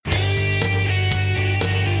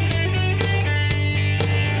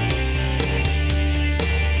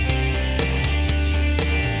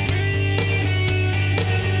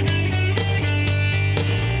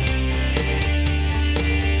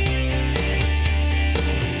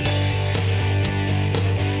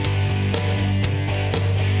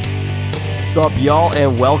What's up, y'all,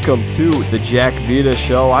 and welcome to the Jack Vita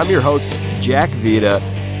Show. I'm your host, Jack Vita,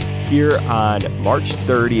 here on March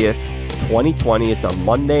 30th, 2020. It's a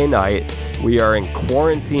Monday night. We are in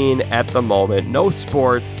quarantine at the moment. No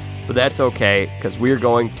sports, but that's okay, because we're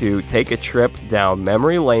going to take a trip down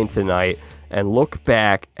memory lane tonight and look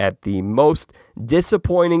back at the most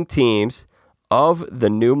disappointing teams of the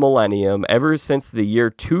new millennium ever since the year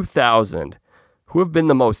 2000. Who have been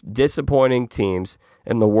the most disappointing teams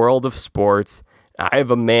in the world of sports? I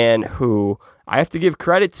have a man who I have to give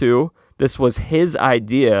credit to. This was his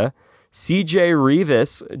idea. CJ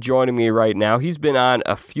Rivas joining me right now. He's been on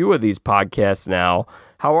a few of these podcasts now.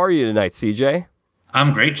 How are you tonight, CJ?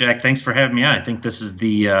 I'm great, Jack. Thanks for having me on. I think this is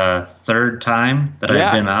the third time that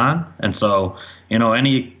I've been on. And so,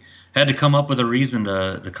 had to come up with a reason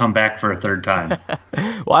to come back for a third time.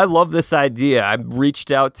 Well, I love this idea. I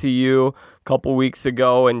reached out to you a couple weeks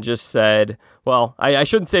ago and just said, well, I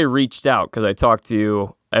shouldn't say reached out because I talk to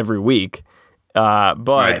you every week. But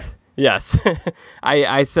right. Yes,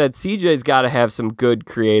 I said CJ's got to have some good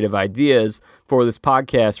creative ideas for this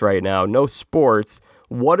podcast right now. No sports.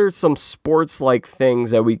 What are some sports-like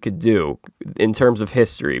things that we could do in terms of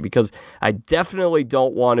history? Because I definitely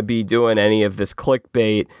don't want to be doing any of this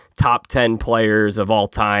clickbait top 10 players of all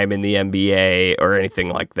time in the NBA or anything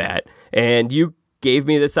like that. And you gave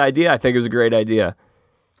me this idea. I think it was a great idea.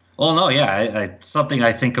 Well, no, yeah, something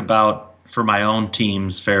I think about for my own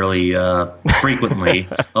teams fairly frequently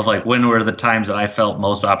of like when were the times that I felt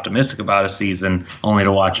most optimistic about a season only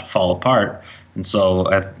to watch it fall apart. And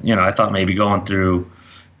so, I thought maybe going through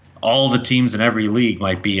all the teams in every league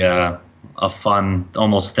might be a fun,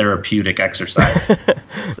 almost therapeutic exercise.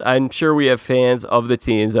 I'm sure we have fans of the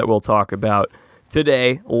teams that we'll talk about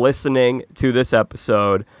today listening to this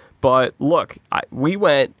episode. But look, we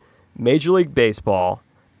went Major League Baseball,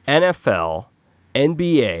 NFL,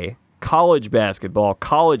 NBA, college basketball,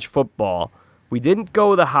 college football. We didn't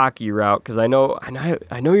go the hockey route because I know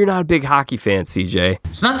you're not a big hockey fan, CJ.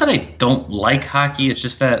 It's not that I don't like hockey. It's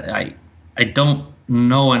just that I don't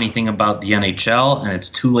know anything about the NHL, and it's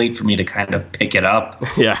too late for me to kind of pick it up.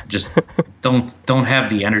 Yeah, just don't have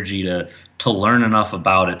the energy to learn enough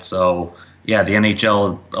about it. So yeah, the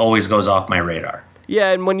NHL always goes off my radar.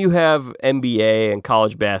 Yeah, and when you have NBA and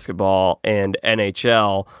college basketball and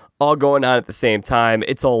NHL all going on at the same time,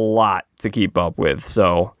 it's a lot to keep up with.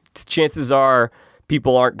 So chances are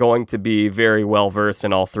people aren't going to be very well versed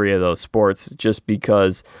in all three of those sports just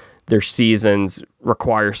because their seasons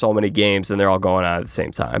require so many games and they're all going on at the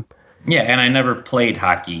same time. Yeah, and I never played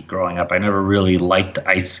hockey growing up. I never really liked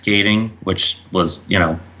ice skating, which was,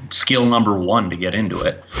 skill number one to get into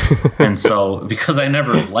it. And so because I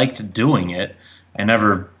never liked doing it, I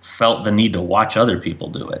never felt the need to watch other people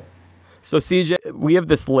do it. So CJ, we have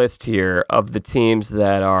this list here of the teams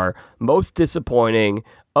that are most disappointing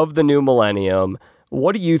of the new millennium.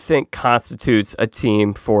 What do you think constitutes a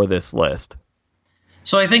team for this list?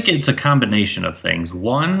 So I think it's a combination of things.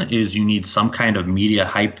 One is you need some kind of media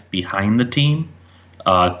hype behind the team,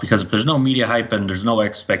 because if there's no media hype and there's no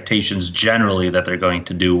expectations generally that they're going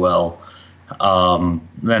to do well,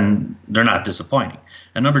 then they're not disappointing.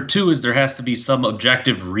 And number two is there has to be some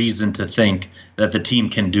objective reason to think that the team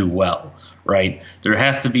can do well, right? There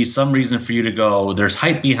has to be some reason for you to go, there's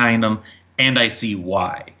hype behind them, and I see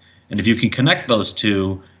why. And if you can connect those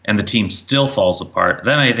two and the team still falls apart,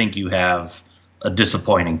 then I think you have a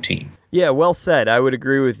disappointing team. Yeah, well said. I would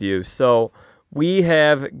agree with you. So we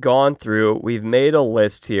have gone through, we've made a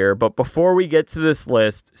list here, but before we get to this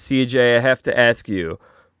list, CJ, I have to ask you,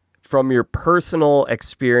 from your personal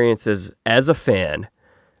experiences as a fan,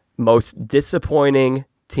 most disappointing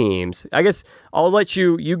teams. I guess I'll let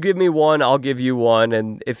you give me one, I'll give you one,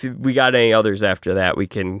 and if we got any others after that, we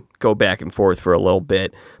can go back and forth for a little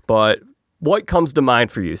bit. But what comes to mind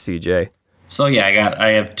for you, CJ? So yeah, I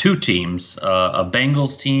have two teams, a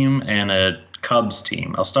Bengals team and a Cubs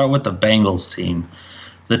team. I'll start with the Bengals team.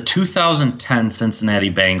 The 2010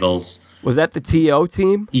 Cincinnati Bengals. Was that the TO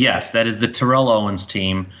team? Yes, that is the Terrell Owens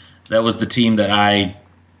team. That was the team that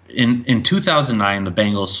in 2009, the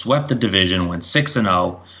Bengals swept the division, went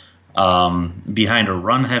 6-0 behind a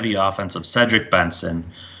run-heavy offense of Cedric Benson,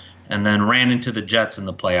 and then ran into the Jets in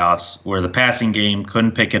the playoffs where the passing game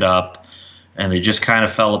couldn't pick it up, and they just kind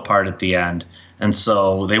of fell apart at the end. And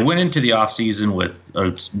so they went into the offseason with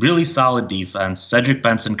a really solid defense, Cedric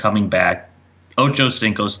Benson coming back, Ocho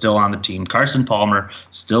Cinco still on the team, Carson Palmer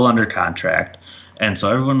still under contract. And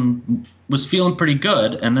so everyone was feeling pretty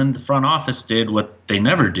good. And then the front office did what they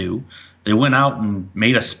never do. They went out and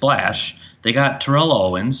made a splash. They got Terrell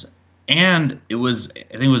Owens, and I think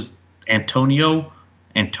it was Antonio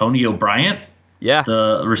Bryant Yeah.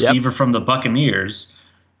 the receiver from the Buccaneers.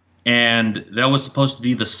 And that was supposed to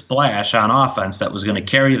be the splash on offense that was going to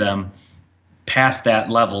carry them past that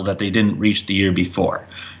level that they didn't reach the year before.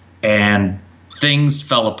 And things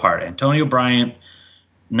fell apart. Antonio Bryant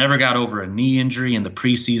never got over a knee injury in the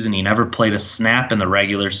preseason. He never played a snap in the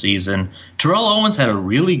regular season. Terrell Owens had a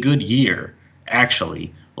really good year,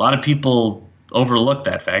 actually. A lot of people overlooked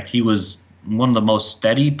that fact. He was one of the most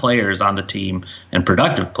steady players on the team and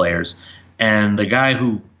productive players. And the guy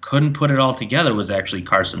who couldn't put it all together was actually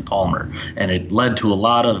Carson Palmer. And it led to a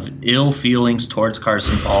lot of ill feelings towards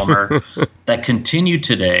Carson Palmer that continue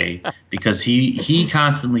today because he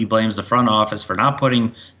constantly blames the front office for not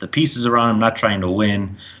putting the pieces around him, not trying to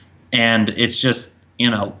win. And it's just,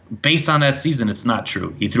 based on that season, it's not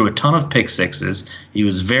true. He threw a ton of pick sixes. He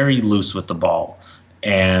was very loose with the ball.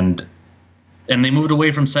 And they moved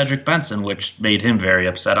away from Cedric Benson, which made him very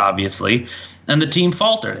upset, obviously. And the team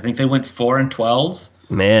faltered. I think they went 4-12.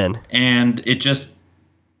 Man. And it just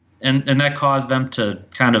and that caused them to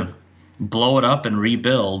kind of blow it up and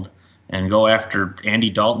rebuild and go after Andy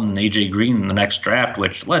Dalton and AJ Green in the next draft,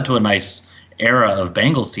 which led to a nice era of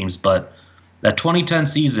Bengals teams. But that 2010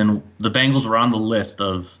 season, the Bengals were on the list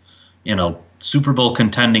of, Super Bowl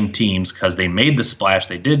contending teams because they made the splash.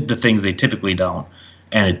 They did the things they typically don't,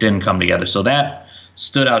 and it didn't come together. So that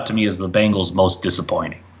stood out to me as the Bengals' most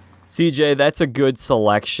disappointing. CJ, that's a good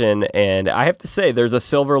selection, and I have to say, there's a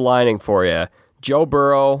silver lining for you. Joe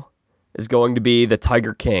Burrow is going to be the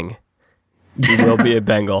Tiger King. He will be a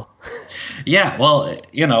Bengal. Yeah, well,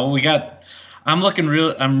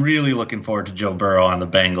 I'm really looking forward to Joe Burrow on the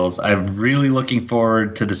Bengals. I'm really looking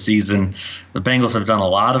forward to the season. The Bengals have done a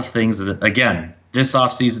lot of things that, again, this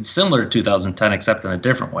offseason, similar to 2010, except in a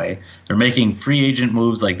different way. They're making free agent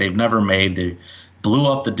moves like they've never made. They blew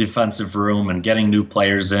up the defensive room and getting new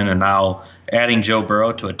players in, and now adding Joe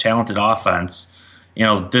Burrow to a talented offense.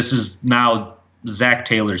 This is now Zach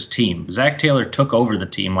Taylor's team. Zach Taylor took over the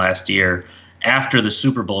team last year after the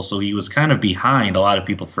Super Bowl, so he was kind of behind. A lot of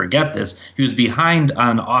people forget this. He was behind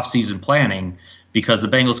on offseason planning because the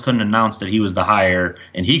Bengals couldn't announce that he was the hire,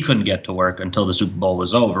 and he couldn't get to work until the Super Bowl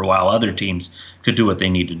was over, while other teams could do what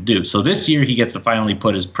they needed to do. So this year he gets to finally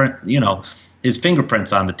put his his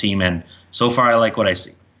fingerprints on the team, and so far I like what I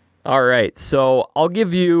see. All right, so I'll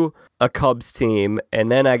give you a Cubs team,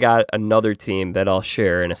 and then I got another team that I'll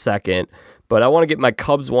share in a second. But I want to get my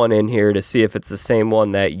Cubs one in here to see if it's the same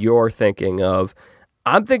one that you're thinking of.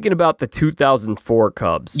 I'm thinking about the 2004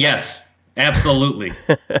 Cubs. Yes, absolutely.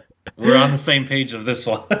 We're on the same page of this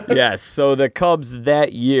one. Yes, so the Cubs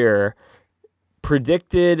that year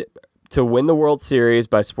predicted to win the World Series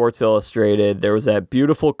by Sports Illustrated. There was that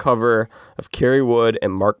beautiful cover of Kerry Wood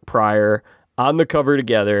and Mark Pryor on the cover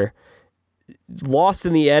together. Lost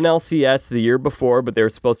in the NLCS the year before, but they were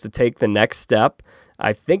supposed to take the next step.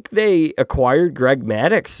 I think they acquired Greg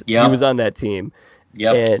Maddux. Yep. He was on that team.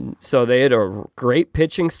 Yep. And so they had a great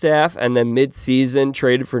pitching staff, and then mid-season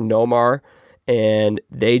traded for Nomar. And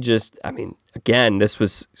they just, again, this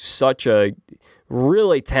was such a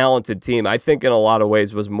really talented team. I think in a lot of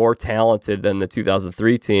ways was more talented than the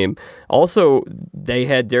 2003 team. Also, they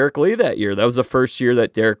had Derek Lee that year. That was the first year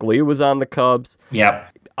that Derek Lee was on the Cubs. Yep.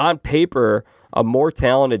 On paper, a more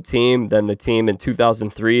talented team than the team in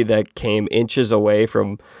 2003 that came inches away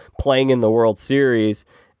from playing in the World Series.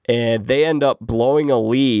 And they end up blowing a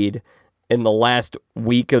lead in the last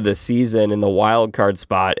week of the season in the wild card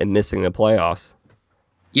spot and missing the playoffs.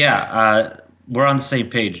 Yeah, we're on the same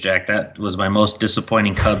page, Jack. That was my most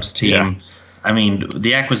disappointing Cubs team. Yeah.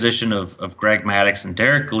 The acquisition of Greg Maddux and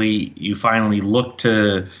Derek Lee, you finally look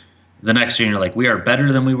to the next year and you're like, we are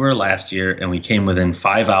better than we were last year, and we came within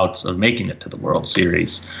 5 outs of making it to the World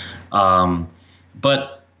Series.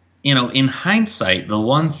 But, in hindsight, the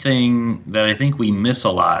one thing that I think we miss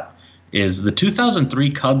a lot is the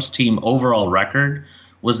 2003 Cubs team overall record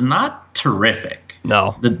was not terrific.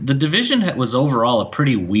 No. The division was overall a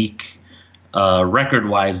pretty weak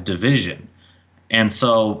record-wise division. And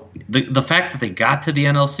so the fact that they got to the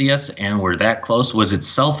NLCS and were that close was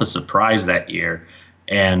itself a surprise that year.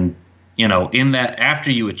 And, in that,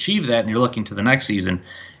 after you achieve that and you're looking to the next season,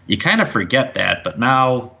 you kind of forget that. But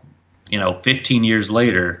now, 15 years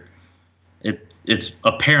later, it's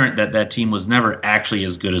apparent that that team was never actually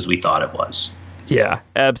as good as we thought it was. Yeah,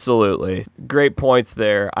 absolutely. Great points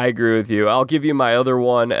there. I agree with you. I'll give you my other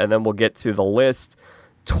one, and then we'll get to the list.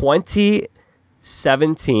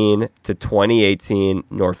 2017 to 2018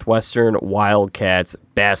 Northwestern Wildcats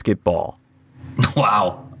basketball.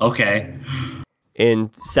 Wow. Okay.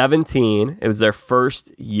 In 17, it was their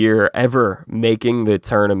first year ever making the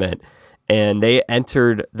tournament, and they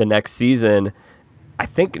entered the next season. I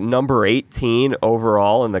think, number 18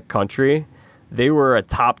 overall in the country. They were a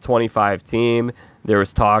top 25 team. There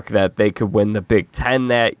was talk that they could win the Big Ten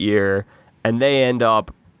that year, and they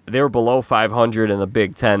were below 500 in the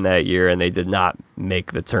Big Ten that year, and they did not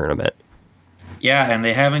make the tournament. Yeah, and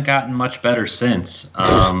they haven't gotten much better since.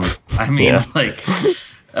 I mean,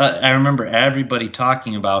 I remember everybody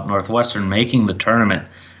talking about Northwestern making the tournament.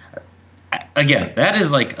 Again, that is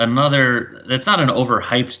that's not an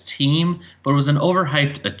overhyped team, but it was an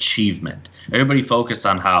overhyped achievement. Everybody focused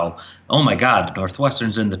on how, oh my God,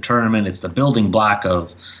 Northwestern's in the tournament. It's the building block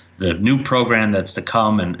of the new program that's to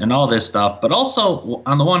come and all this stuff. But also,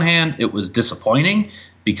 on the one hand, it was disappointing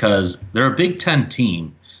because they're a Big Ten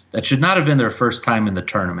team that should not have been their first time in the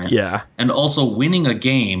tournament. Yeah. And also winning a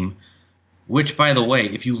game, which, by the way,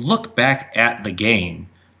 if you look back at the game,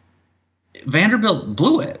 Vanderbilt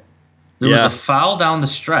blew it. There was a foul down the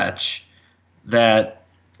stretch that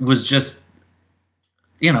was just,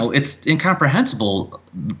 it's incomprehensible,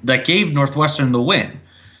 that gave Northwestern the win.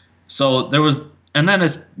 So there was, and then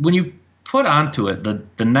when you put onto it,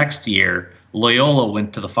 the next year, Loyola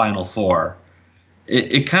went to the Final Four.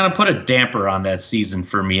 It kind of put a damper on that season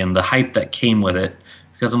for me and the hype that came with it.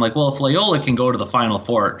 Because I'm like, well, if Loyola can go to the Final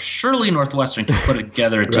Four, surely Northwestern can put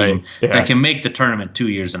together a team that can make the tournament 2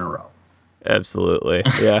 years in a row. Absolutely.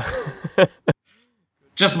 Yeah.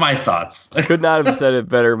 Just my thoughts. Could not have said it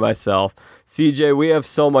better myself. CJ, we have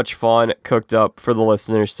so much fun cooked up for the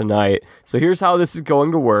listeners tonight. So here's how this is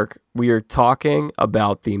going to work. We are talking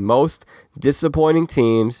about the most disappointing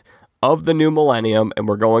teams of the new millennium, and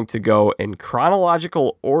we're going to go in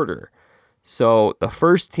chronological order. So the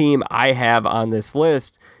first team I have on this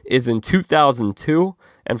list is in 2002,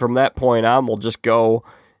 and from that point on, we'll just go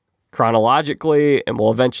chronologically, and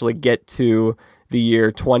we'll eventually get to the year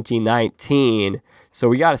 2019. So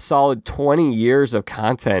we got a solid 20 years of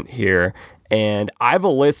content here, and I have a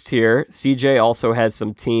list here. CJ also has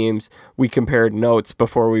some teams. We compared notes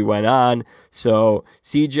before we went on. So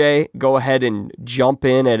CJ, go ahead and jump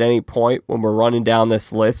in at any point when we're running down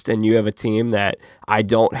this list and you have a team that I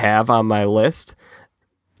don't have on my list.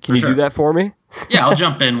 Can you do that for me? Yeah, I'll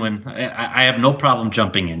jump in when I have no problem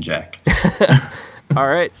jumping in, Jack. All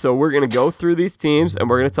right, so we're going to go through these teams, and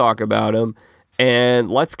we're going to talk about them. And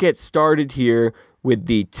let's get started here with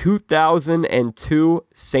the 2002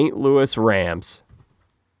 St. Louis Rams.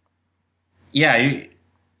 Yeah,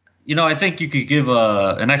 I think you could give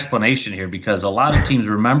an explanation here because a lot of teams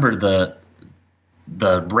remember the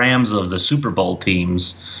Rams of the Super Bowl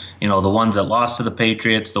teams, the ones that lost to the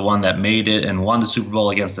Patriots, the one that made it and won the Super Bowl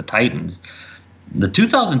against the Titans. The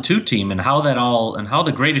 2002 team and how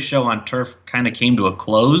the Greatest Show on Turf kind of came to a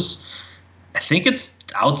close, I think it's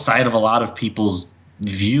outside of a lot of people's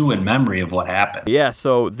view and memory of what happened. Yeah,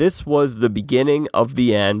 so this was the beginning of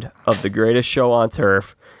the end of the Greatest Show on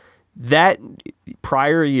Turf. That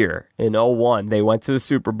prior year, in 2001, they went to the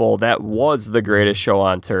Super Bowl. That was the Greatest Show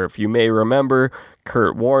on Turf. You may remember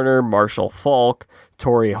Kurt Warner, Marshall Faulk,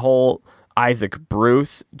 Torrey Holt, Isaac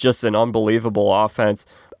Bruce, just an unbelievable offense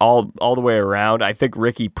all the way around. I think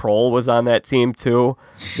Ricky Prohl was on that team too.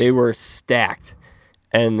 They were stacked.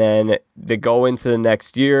 And then they go into the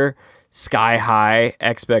next year, sky high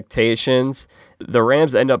expectations. The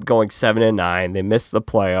Rams end up going 7-9. They missed the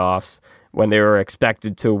playoffs when they were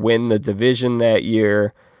expected to win the division that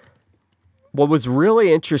year. What was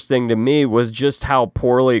really interesting to me was just how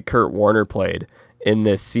poorly Kurt Warner played in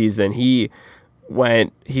this season. He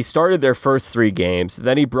started their first 3 games,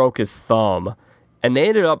 then he broke his thumb, and they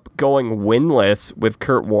ended up going winless with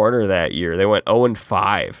Kurt Warner that year. They went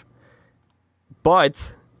 0-5.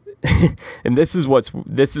 But, and this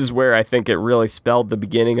is where I think it really spelled the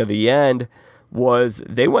beginning of the end, was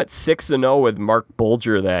they went 6-0 with Mark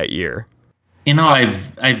Bulger that year.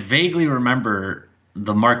 I vaguely remember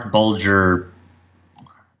the Mark Bulger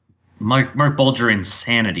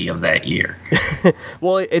insanity of that year.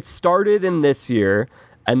 Well, it started in this year,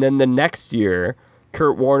 and then the next year,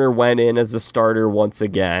 Kurt Warner went in as a starter once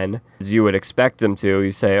again, as you would expect him to.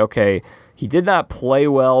 You say, okay, he did not play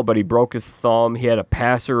well, but he broke his thumb. He had a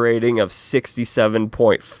passer rating of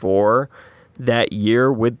 67.4 that year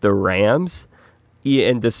with the Rams.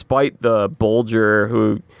 And despite the Bulger,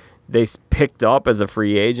 who they picked up as a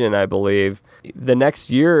free agent, I believe, the next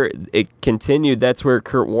year it continued. That's where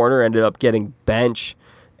Kurt Warner ended up getting benched,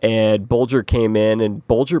 and Bulger came in, and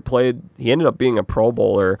Bulger played. He ended up being a Pro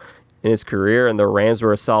Bowler in his career, and the Rams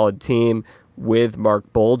were a solid team with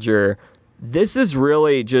Mark Bulger. This is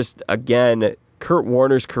really just, again, Kurt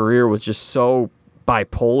Warner's career was just so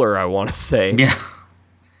bipolar, I want to say. Yeah.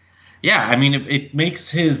 Yeah, I mean, it makes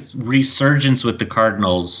his resurgence with the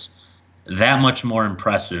Cardinals that much more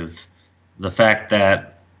impressive the fact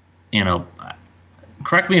that,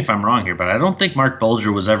 correct me if I'm wrong here, but I don't think Mark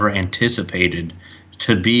Bulger was ever anticipated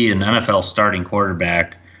to be an NFL starting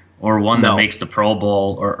quarterback or one that makes the Pro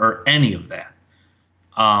Bowl or any of that.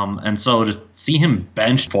 And so to see him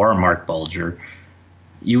benched for Mark Bulger,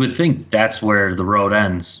 you would think that's where the road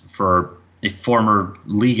ends for a former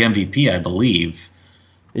league MVP, I believe.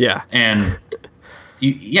 Yeah. And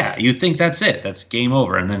you think that's it. That's game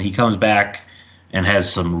over. And then he comes back and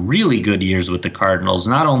has some really good years with the Cardinals,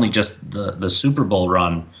 not only just the Super Bowl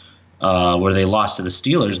run where they lost to the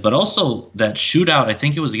Steelers, but also that shootout, I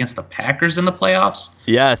think it was against the Packers in the playoffs.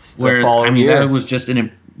 Yes, where that was just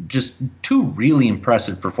just two really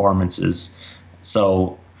impressive performances.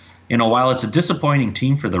 So, while it's a disappointing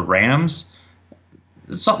team for the Rams,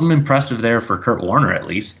 there's something impressive there for Kurt Warner at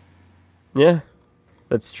least. Yeah,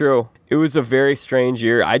 that's true. It was a very strange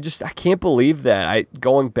year. I can't believe that.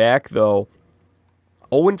 Going back though,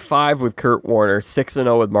 0-5 with Kurt Warner,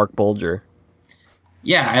 6-0 with Mark Bulger.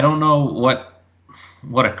 Yeah, I don't know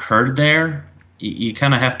what occurred there. You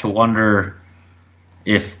kind of have to wonder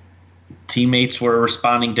if teammates were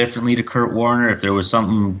responding differently to Kurt Warner, if there was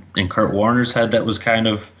something in Kurt Warner's head that was kind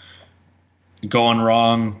of going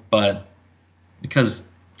wrong, but because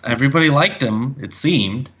everybody liked him, it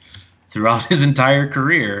seemed, throughout his entire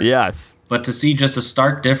career. Yes. But to see just a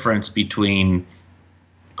stark difference between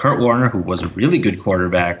Kurt Warner, who was a really good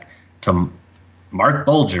quarterback, to Mark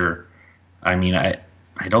Bulger, I mean, I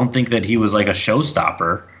don't think that he was like a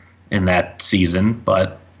showstopper in that season,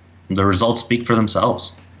 but the results speak for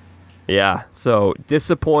themselves. Yeah, so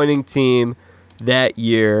disappointing team that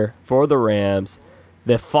year for the Rams.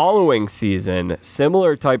 The following season,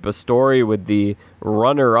 similar type of story with the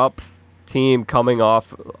runner-up team coming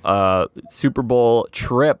off a Super Bowl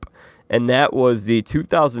trip, and that was the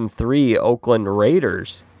 2003 Oakland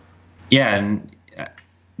Raiders. Yeah, and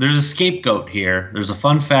there's a scapegoat here. There's a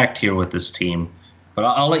fun fact here with this team, but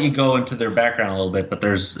I'll let you go into their background a little bit, but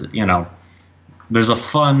there's a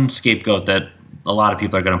fun scapegoat that a lot of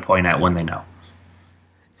people are going to point at when they know.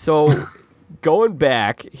 So going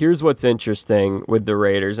back, here's what's interesting with the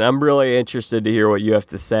Raiders. I'm really interested to hear what you have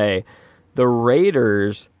to say. The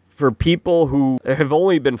Raiders, for people who have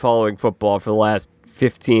only been following football for the last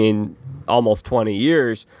 15, almost 20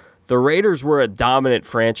 years, the Raiders were a dominant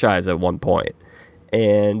franchise at one point.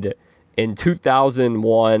 And in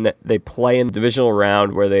 2001, they play in the divisional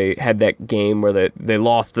round where they had that game where they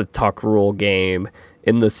lost the Tuck Rule game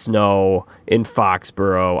in the snow in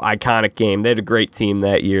Foxborough. Iconic game. They had a great team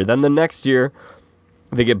that year. Then the next year,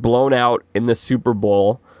 they get blown out in the Super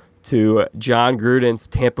Bowl to John Gruden's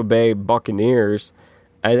Tampa Bay Buccaneers.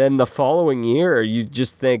 And then the following year, you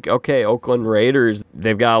just think, okay, Oakland Raiders,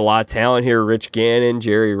 they've got a lot of talent here. Rich Gannon,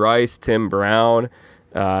 Jerry Rice, Tim Brown,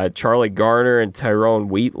 Charlie Garner, and Tyrone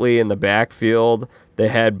Wheatley in the backfield. They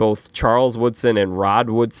had both Charles Woodson and Rod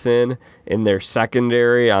Woodson in their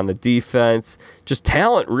secondary on the defense. Just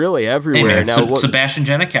talent really everywhere. Hey man, Sebastian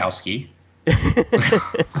Janikowski.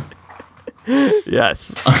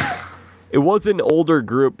 Yes. It was an older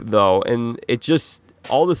group, though, and it just,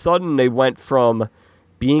 all of a sudden, they went from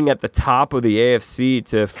being at the top of the AFC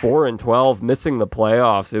to 4-12, missing the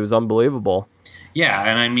playoffs. It was unbelievable. Yeah,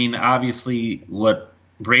 and I mean, obviously, what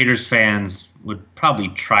Raiders fans would probably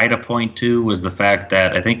try to point to was the fact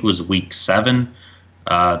that I think it was week 7,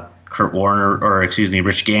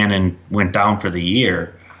 Rich Gannon went down for the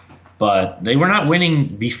year, but they were not winning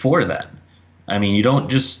before then. I mean, you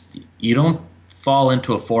don't fall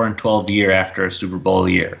into a 4-12 year after a Super Bowl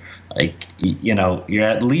year. Like, you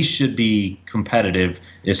at least should be competitive,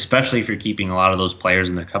 especially if you're keeping a lot of those players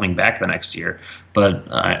and they're coming back the next year. But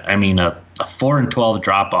I mean, a 4-12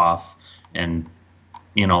 drop off, and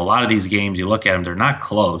a lot of these games, you look at them, they're not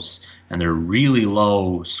close, and they're really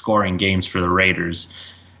low scoring games for the Raiders.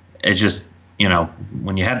 It's just,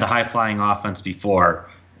 when you had the high flying offense before,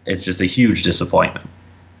 it's just a huge disappointment.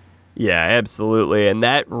 Yeah, absolutely. And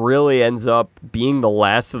that really ends up being the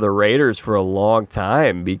last of the Raiders for a long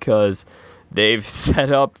time, because they've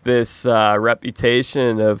set up this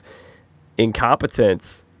reputation of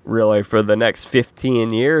incompetence really for the next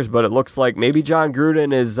 15 years. But it looks like maybe John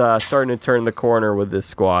Gruden is starting to turn the corner with this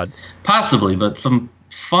squad. Possibly, but some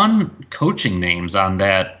fun coaching names on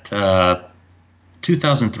that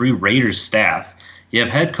 2003 Raiders staff. You have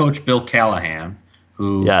head coach Bill Callahan,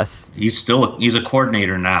 who he's a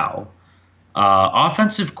coordinator now.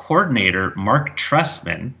 Offensive coordinator Mark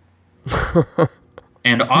Trestman,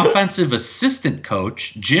 and offensive assistant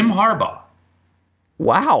coach Jim Harbaugh.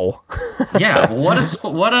 Wow. Yeah,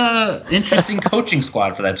 what a interesting coaching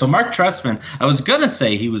squad for that. So Mark Trestman, I was gonna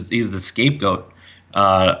say he's the scapegoat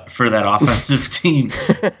for that offensive team.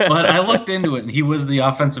 But I looked into it, and he was the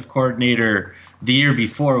offensive coordinator the year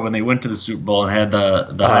before when they went to the Super Bowl and had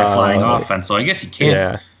the high-flying offense. So I guess you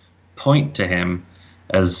can't point to him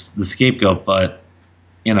as the scapegoat, but,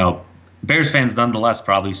 Bears fans nonetheless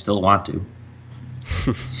probably still want to.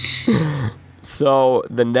 So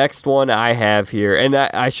the next one I have here, and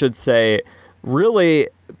I should say, really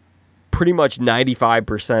pretty much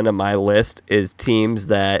 95% of my list is teams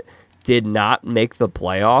that did not make the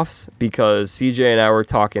playoffs, because CJ and I were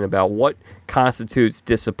talking about what constitutes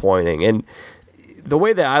disappointing. And the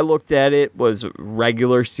way that I looked at it was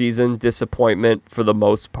regular season disappointment for the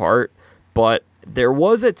most part, but there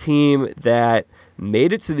was a team that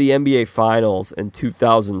made it to the NBA Finals in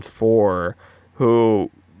 2004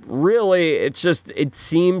 who really, it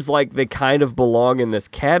seems like they kind of belong in this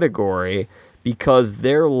category, because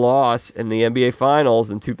their loss in the NBA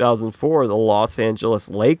Finals in 2004, the Los Angeles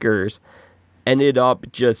Lakers, ended up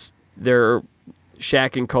just, their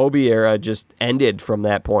Shaq and Kobe era just ended from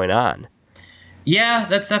that point on. Yeah,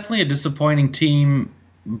 that's definitely a disappointing team.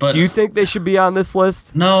 But do you think they should be on this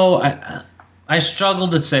list? No, I struggle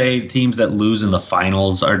to say teams that lose in the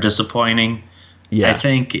finals are disappointing. Yeah. I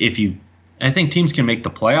think teams can make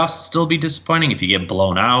the playoffs and still be disappointing if you get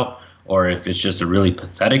blown out or if it's just a really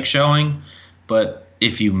pathetic showing. But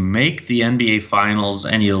if you make the NBA Finals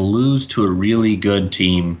and you lose to a really good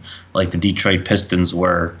team like the Detroit Pistons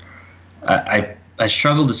were, I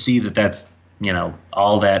struggle to see that that's,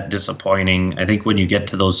 all that disappointing. I think when you get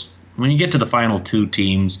to the final two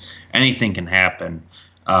teams, anything can happen.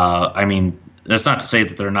 That's not to say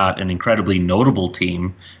that they're not an incredibly notable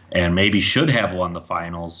team and maybe should have won the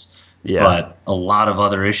finals. Yeah. But a lot of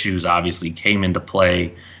other issues obviously came into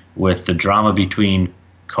play with the drama between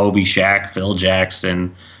Kobe, Shaq, Phil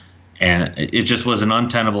Jackson, and it just was an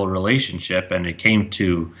untenable relationship, and it came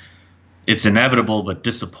to its inevitable but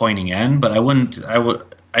disappointing end. But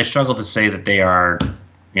I struggle to say that they are,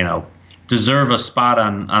 deserve a spot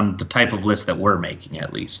on the type of list that we're making,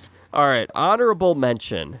 at least. All right, honorable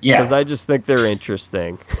mention, because I just think they're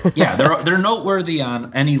interesting. Yeah, they're noteworthy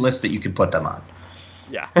on any list that you can put them on.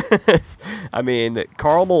 Yeah.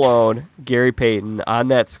 Karl Malone, Gary Payton on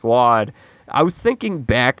that squad. I was thinking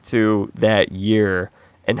back to that year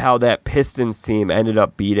and how that Pistons team ended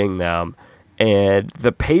up beating them, and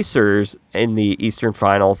the Pacers in the Eastern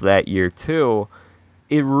Finals that year too.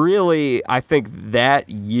 It really, I think that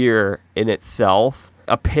year in itself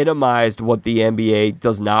epitomized what the NBA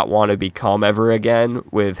does not want to become ever again,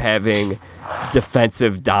 with having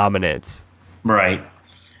defensive dominance. Right.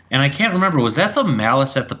 And I can't remember, was that the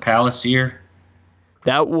Malice at the Palace year?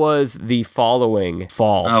 That was the following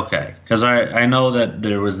fall. Okay, because I know that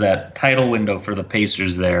there was that title window for the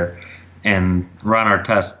Pacers there, and Ron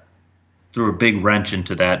Artest threw a big wrench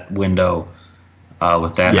into that window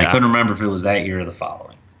with that. Yeah. I couldn't remember if it was that year or the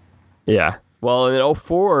following. Yeah. Well, in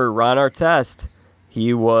 2004, Ron Artest,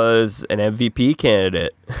 he was an MVP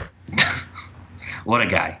candidate. What a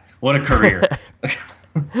guy. What a career.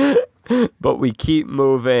 But we keep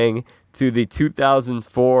moving to the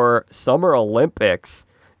 2004 Summer Olympics,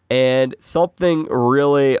 and something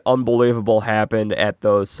really unbelievable happened at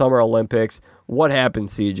those Summer Olympics. What happened,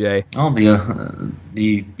 CJ? Oh,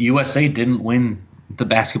 the USA didn't win the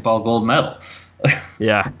basketball gold medal.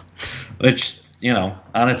 Yeah. Which,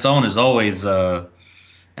 on its own is always,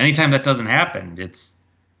 anytime that doesn't happen, it's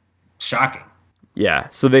shocking. Yeah,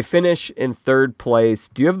 so they finish in third place.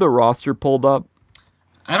 Do you have the roster pulled up?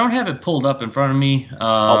 I don't have it pulled up in front of me,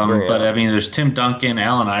 but there's Tim Duncan,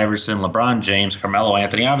 Allen Iverson, LeBron James, Carmelo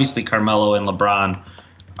Anthony. Obviously, Carmelo and LeBron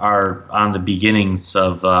are on the beginnings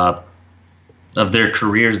of their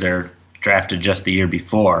careers. They're drafted just the year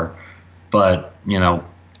before, but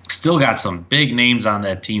still got some big names on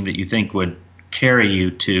that team that you think would carry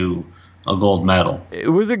you to a gold medal. It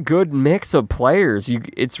was a good mix of players.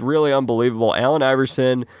 It's really unbelievable. Allen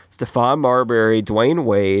Iverson, Stephon Marbury, Dwayne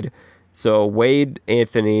Wade. So Wade,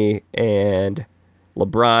 Anthony, and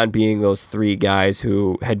LeBron being those three guys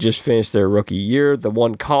who had just finished their rookie year. The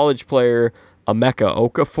one college player, Emeka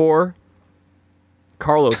Okafor,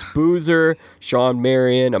 Carlos Boozer, Sean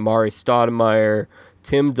Marion, Amari Stoudemire,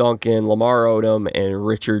 Tim Duncan, Lamar Odom, and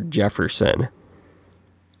Richard Jefferson.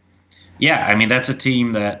 Yeah, that's a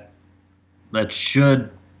team that should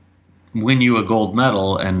win you a gold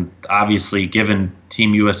medal, and obviously given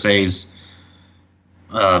Team USA's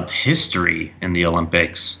history in the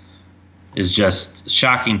Olympics is just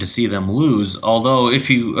shocking to see them lose. Although if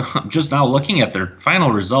you just now looking at their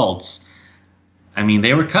final results,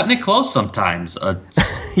 they were cutting it close sometimes. A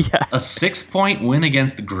 6-point win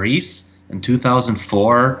against Greece in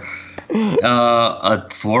 2004, a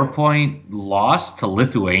 4-point loss to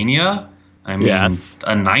Lithuania. I mean, Yes.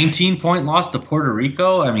 a 19-point loss to Puerto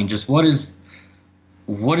Rico. I mean, just what is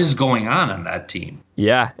going on that team?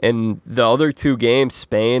 Yeah, and the other two games,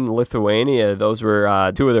 Spain, Lithuania, those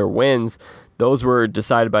were two of their wins. Those were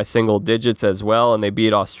decided by single digits as well, and they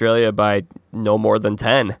beat Australia by no more than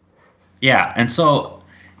 10. Yeah, and so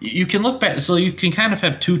you can look back. So you can kind of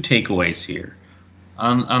have two takeaways here.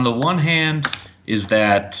 On the one hand, is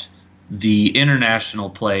that the international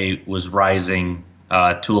play was rising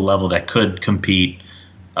to a level that could compete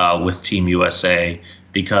with Team USA,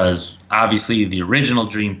 because obviously the original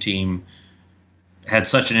Dream Team had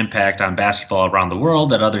such an impact on basketball around the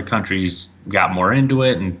world that other countries got more into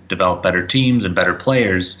it and developed better teams and better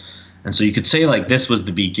players. And so you could say like this was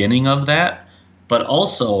the beginning of that. But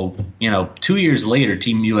also, 2 years later,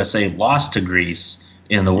 Team USA lost to Greece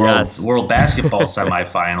in the World Basketball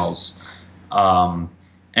semifinals.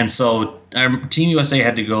 And so Team USA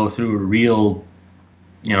had to go through a real,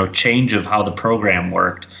 change of how the program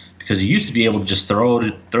worked, because you used to be able to just throw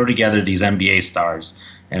together these NBA stars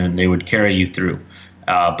and they would carry you through.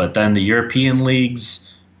 But then the European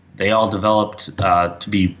leagues, they all developed to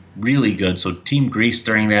be really good. So Team Greece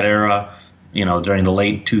during that era, during the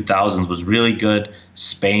late 2000s was really good.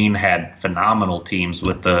 Spain had phenomenal teams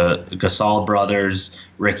with the Gasol brothers,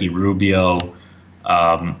 Ricky Rubio.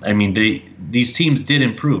 These teams did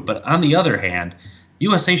improve. But on the other hand,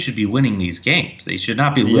 USA should be winning these games. They should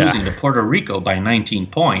not be losing to Puerto Rico by 19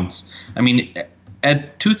 points. I mean,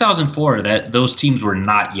 at 2004, those teams were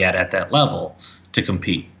not yet at that level to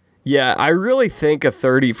compete. Yeah, I really think a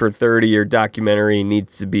 30 for 30 or documentary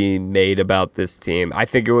needs to be made about this team. I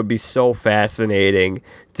think it would be so fascinating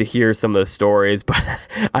to hear some of the stories, but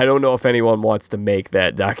I don't know if anyone wants to make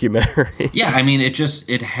that documentary. Yeah, I mean,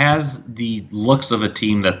 it has the looks of a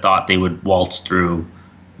team that thought they would waltz through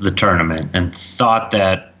the tournament and thought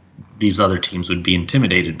that these other teams would be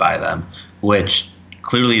intimidated by them, which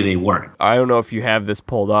clearly they weren't. I don't know if you have this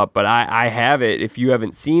pulled up, but I have it. If you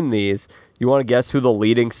haven't seen these, you want to guess who the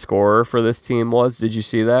leading scorer for this team was? Did you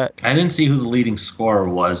see that? I didn't see who the leading scorer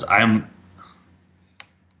was.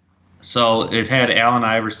 So it had Allen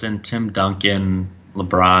Iverson, Tim Duncan,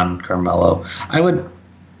 LeBron, Carmelo.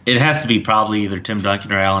 It has to be probably either Tim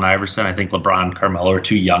Duncan or Allen Iverson. I think LeBron and Carmelo are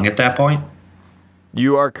too young at that point.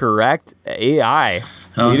 You are correct. AI,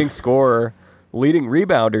 leading scorer, leading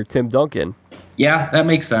rebounder, Tim Duncan. Yeah, that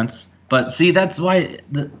makes sense. But see, that's why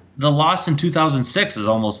the loss in 2006 is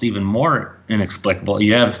almost even more inexplicable.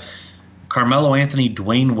 You have Carmelo Anthony,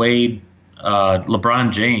 Dwayne Wade,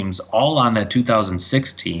 LeBron James, all on that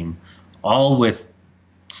 2006 team, all with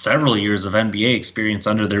several years of NBA experience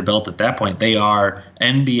under their belt at that point. They are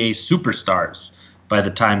NBA superstars by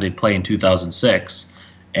the time they play in 2006,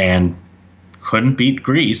 and couldn't beat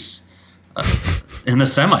Greece in the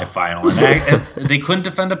semifinal. And they couldn't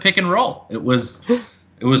defend a pick and roll. It was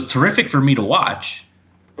terrific for me to watch.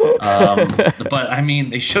 But I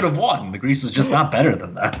mean, they should have won. The Greece was just not better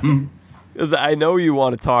than them. I know you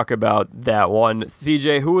want to talk about that one.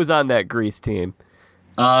 CJ, who was on that Greece team?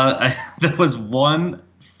 There was one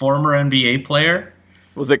former NBA player.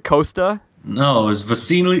 Was it Costa? No, it was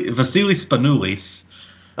Vasily Spanoulis.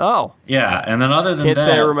 Oh. Yeah, and then other than Can't that,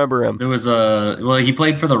 say I remember him. There was he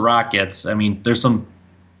played for the Rockets. I mean, there's some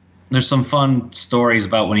fun stories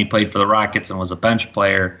about when he played for the Rockets and was a bench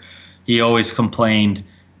player. He always complained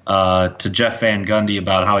to Jeff Van Gundy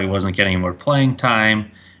about how he wasn't getting more playing time,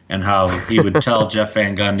 and how he would tell Jeff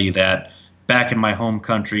Van Gundy that back in my home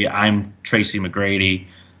country, I'm Tracy McGrady.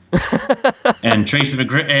 And Jeff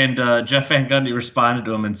Van Gundy responded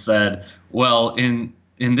to him and said, well, in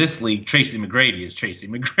this league, Tracy McGrady is Tracy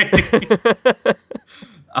McGrady.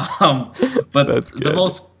 But the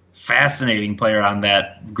most fascinating player on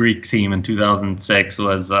that Greek team in 2006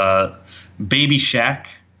 was Baby Shaq.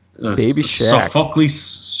 Sophocles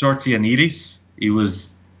Sortianidis.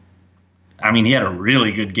 He had a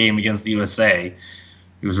really good game against the USA.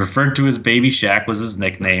 He was referred to as Baby Shaq, was his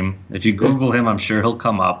nickname. If you Google him, I'm sure he'll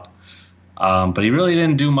come up. But he really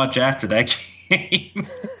didn't do much after that game.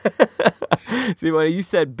 See, when you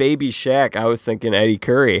said Baby Shaq, I was thinking Eddie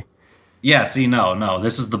Curry. Yeah, see, no.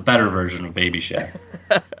 This is the better version of Baby Shaq.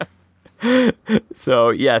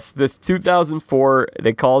 So, yes, this 2004,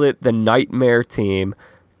 they called it the Nightmare Team,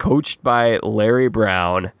 coached by Larry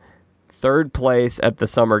Brown. Third place at the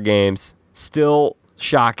Summer Games. Still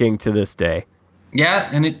shocking to this day. Yeah,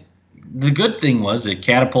 and the good thing was it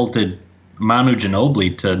catapulted Manu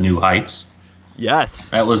Ginobili to new heights. Yes.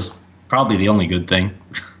 That was probably the only good thing.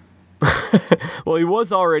 Well, he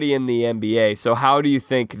was already in the NBA, so how do you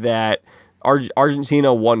think that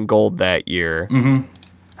Argentina won gold that year. Mm-hmm.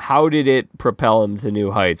 How did it propel him to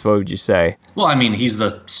new heights? What would you say? Well, I mean, he's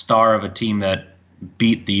the star of a team that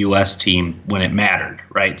beat the U.S. team when it mattered,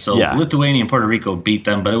 right? So Lithuania and Puerto Rico beat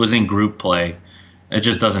them, but it was in group play. It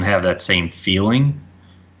just doesn't have that same feeling.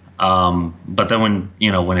 But then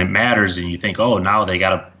when it matters and you think, oh, now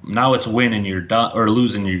it's win and you're done, or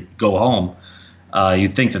lose and you go home,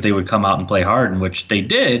 you'd think that they would come out and play hard, in which they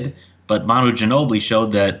did. But Manu Ginobili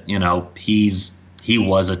showed that he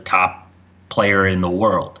was a top player in the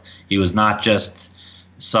world. He was not just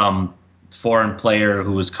some foreign player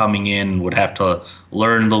who was coming in, would have to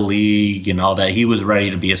learn the league and all that. He was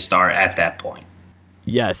ready to be a star at that point.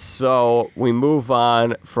 Yes, so we move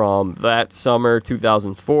on from that summer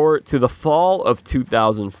 2004 to the fall of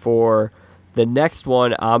 2004. The next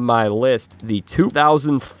one on my list, the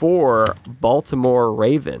 2004 Baltimore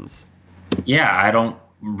Ravens. Yeah, I don't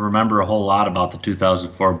remember a whole lot about the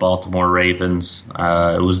 2004 Baltimore Ravens.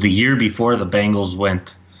 It was the year before the Bengals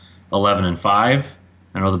went 11-5.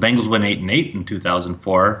 I know the Bengals went 8-8 in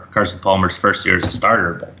 2004, Carson Palmer's first year as a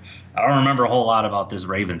starter, but I don't remember a whole lot about this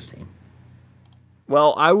Ravens team.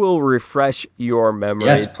 Well, I will refresh your memory.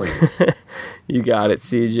 Yes, please. You got it,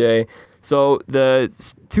 CJ. So the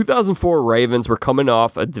 2004 Ravens were coming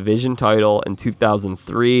off a division title in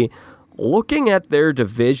 2003. Looking at their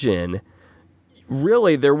division,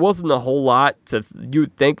 really there wasn't a whole lot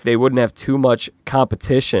you'd think they wouldn't have too much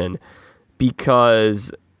competition,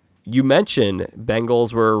 because you mentioned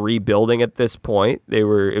Bengals were rebuilding at this point. It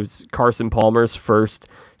was Carson Palmer's first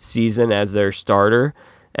season as their starter,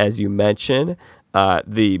 as you mentioned.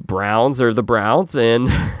 The Browns are the Browns, and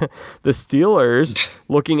the Steelers,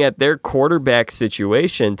 looking at their quarterback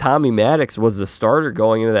situation, Tommy Maddox was the starter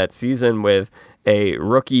going into that season with a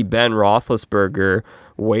rookie Ben Roethlisberger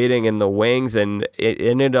waiting in the wings, and it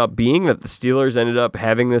ended up being that the Steelers ended up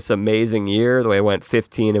having this amazing year. They went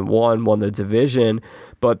 15-1, won the division.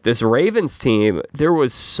 But this Ravens team, there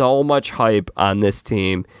was so much hype on this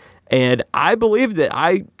team, and I believed it.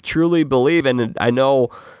 I truly believe, and I know,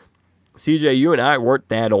 CJ, you and I weren't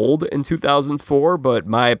that old in 2004, but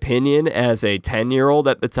my opinion as a 10-year-old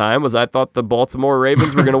at the time was I thought the Baltimore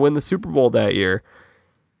Ravens were going to win the Super Bowl that year.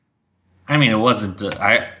 I mean, it wasn't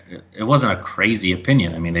a crazy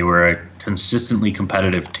opinion. I mean, they were a consistently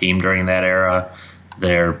competitive team during that era.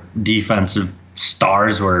 Their defensive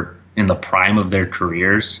stars were in the prime of their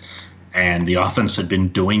careers, and the offense had been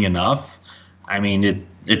doing enough. I mean,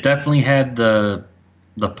 it definitely had the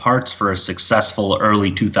parts for a successful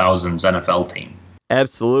early 2000s NFL team.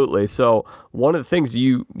 Absolutely. So one of the things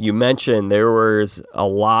you mentioned, there was a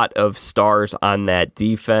lot of stars on that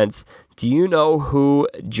defense. Do you know who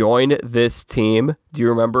joined this team? Do you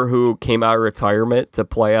remember who came out of retirement to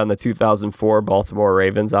play on the 2004 Baltimore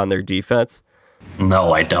Ravens on their defense?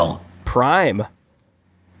 No, I don't. Prime.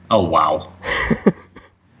 Oh, wow.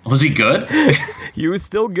 Was he good? He was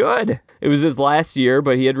still good. It was his last year,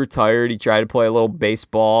 but he had retired. He tried to play a little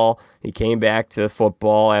baseball. He came back to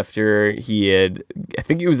football after I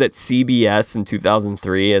think he was at CBS in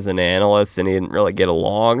 2003 as an analyst, and he didn't really get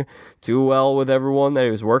along too well with everyone that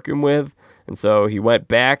he was working with. And so he went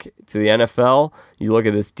back to the NFL. You look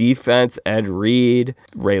at this defense, Ed Reed,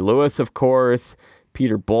 Ray Lewis, of course,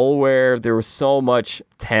 Peter Boulware. There was so much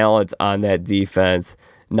talent on that defense,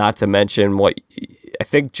 not to mention I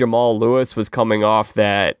think Jamal Lewis was coming off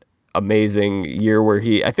that amazing year where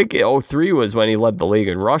I think 2003 was when he led the league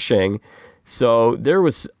in rushing. So there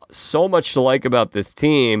was so much to like about this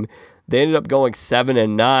team. They ended up going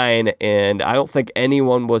 7-9, and I don't think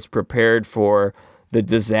anyone was prepared for the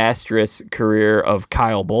disastrous career of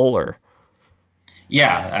Kyle Boller.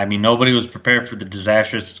 Yeah, I mean, nobody was prepared for the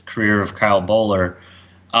disastrous career of Kyle Boller.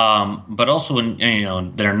 But also, when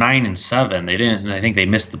they're 9-7, they didn't. I think they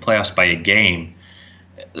missed the playoffs by a game.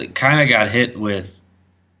 Kind of got hit with,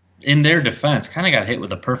 in their defense,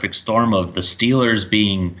 a perfect storm of the Steelers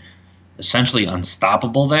being essentially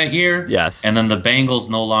unstoppable that year. Yes. And then the Bengals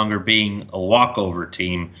no longer being a walkover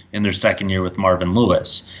team in their second year with Marvin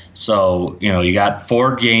Lewis. So, you got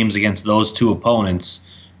 4 games against those two opponents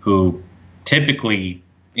who typically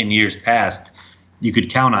in years past you could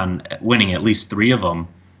count on winning at least 3 of them.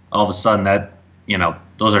 All of a sudden that,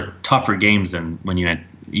 those are tougher games than when you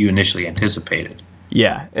initially anticipated.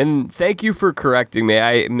 Yeah, and thank you for correcting me.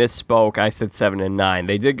 I misspoke. I said 7-9.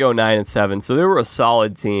 They did go 9-7, so they were a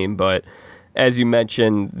solid team. But as you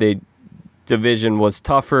mentioned, the division was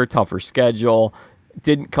tougher schedule.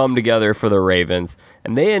 Didn't come together for the Ravens,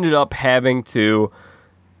 and they ended up having to.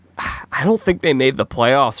 I don't think they made the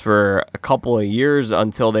playoffs for a couple of years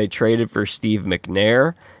until they traded for Steve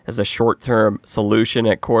McNair as a short-term solution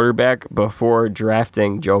at quarterback before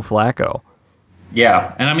drafting Joe Flacco.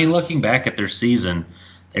 Yeah, and I mean, looking back at their season,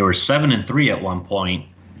 they were 7-3 at one point.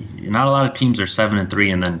 Not a lot of teams are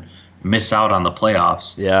 7-3 and then miss out on the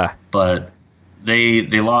playoffs. Yeah. But they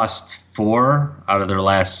lost 4 out of their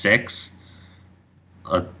last 6.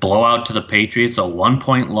 A blowout to the Patriots, a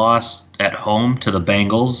 1-point loss at home to the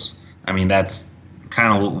Bengals. I mean, that's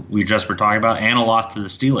kind of what we just were talking about, and a loss to the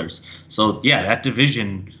Steelers. So, yeah, that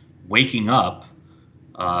division waking up,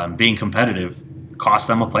 being competitive, cost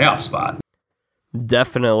them a playoff spot.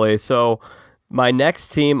 Definitely. So my next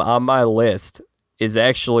team on my list is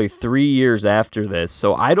actually 3 years after this.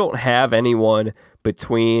 So I don't have anyone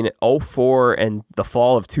between 2004 and the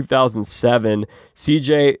fall of 2007.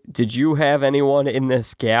 CJ, did you have anyone in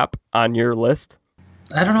this gap on your list?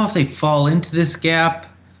 I don't know if they fall into this gap.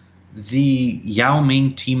 The Yao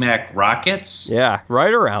Ming T-Mac Rockets. Yeah,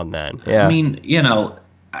 right around then. Yeah. I mean,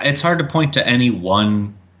 it's hard to point to any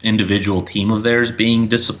one individual team of theirs being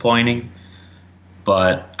disappointing,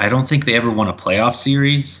 but I don't think they ever won a playoff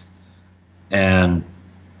series. And,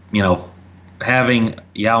 having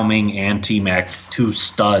Yao Ming and T-Mac, 2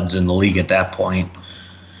 studs in the league at that point,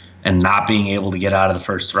 and not being able to get out of the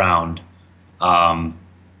first round,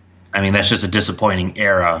 that's just a disappointing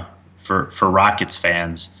era for Rockets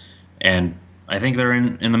fans. And I think they're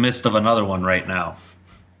in the midst of another one right now.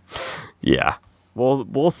 Yeah.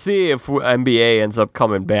 We'll see if NBA ends up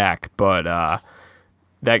coming back, but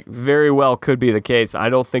that very well could be the case. I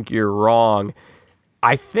don't think you're wrong.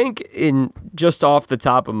 I think just off the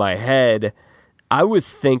top of my head, I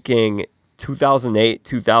was thinking 2008,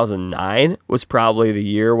 2009 was probably the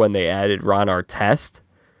year when they added Ron Artest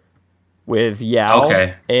with Yao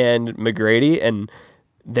and McGrady, and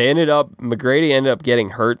McGrady ended up getting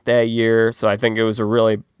hurt that year, so I think it was a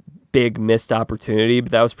really big missed opportunity,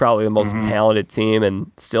 but that was probably the most talented team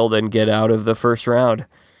and still didn't get out of the first round.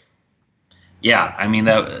 Yeah, I mean,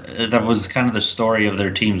 that was kind of the story of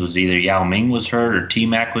their teams, was either Yao Ming was hurt or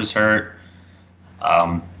T-Mac was hurt.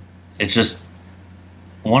 It's just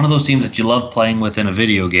one of those teams that you love playing with in a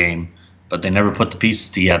video game, but they never put the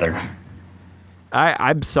pieces together.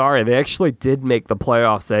 I'm sorry. They actually did make the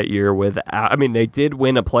playoffs that year they did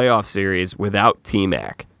win a playoff series without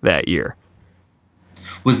T-Mac that year.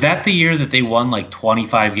 Was that the year that they won like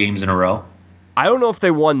 25 games in a row? I don't know if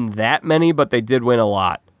they won that many, but they did win a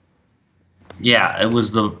lot. Yeah, it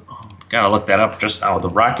was gotta look that up just now, the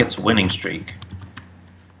Rockets winning streak.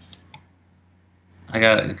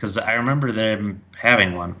 Because I remember them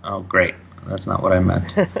having one. Oh, great. That's not what I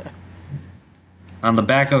meant. On the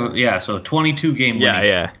back of, so 22 game winning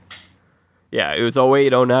streak. Yeah, it was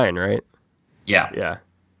 08, 09, right? Yeah. Yeah.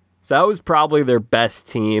 So that was probably their best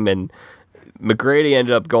team, and McGrady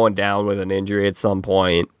ended up going down with an injury at some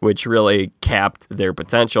point, which really capped their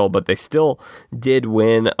potential, but they still did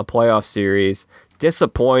win a playoff series.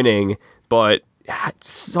 Disappointing, but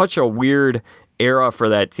such a weird era for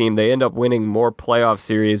that team. They end up winning more playoff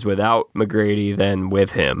series without McGrady than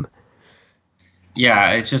with him.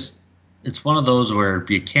 Yeah, it's one of those where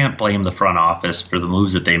you can't blame the front office for the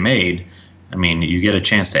moves that they made. I mean, you get a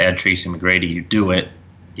chance to add Tracy McGrady, you do it.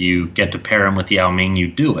 You get to pair him with Yao Ming, you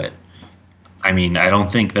do it. I mean, I don't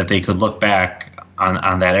think that they could look back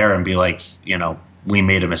on that era and be like, we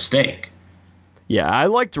made a mistake. Yeah, I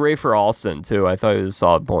liked Rafer Alston, too. I thought he was a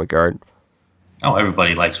solid point guard. Oh,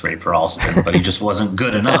 everybody likes Rafer Alston, but he just wasn't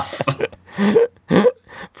good enough.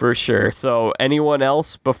 For sure. So, anyone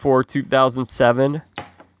else before 2007?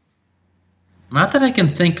 Not that I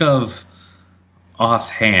can think of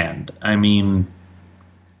offhand. I mean,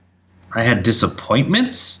 I had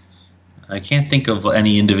disappointments. I can't think of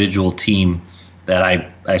any individual team that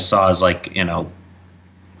I saw as like,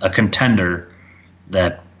 a contender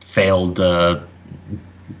that failed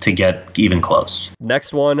to get even close.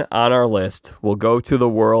 Next one on our list, we'll go to the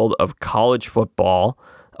world of college football.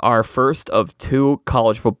 Our first of 2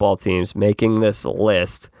 college football teams making this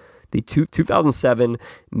list, the 2007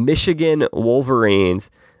 Michigan Wolverines,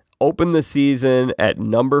 opened the season at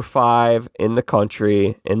number 5 in the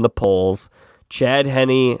country in the polls. Chad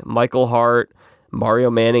Henne, Michael Hart, Mario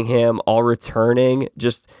Manningham, all returning.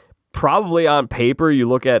 Just probably on paper, you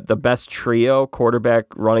look at the best trio, quarterback,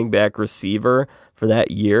 running back, receiver for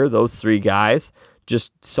that year, those 3 guys.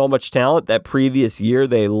 Just so much talent. That previous year,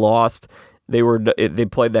 they lost. They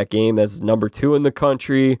played that game as number 2 in the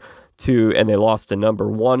country, and they lost to number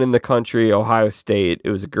 1 in the country, Ohio State. It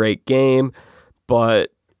was a great game,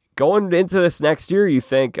 but going into this next year, you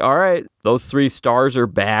think, all right, those 3 stars are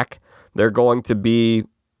back. They're going to be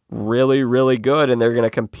really, really good, and they're going to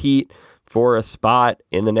compete for a spot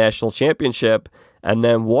in the national championship. And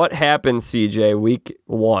then what happened, CJ, week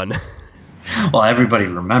 1? Well, everybody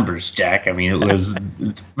remembers, Jack. I mean, it was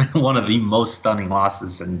one of the most stunning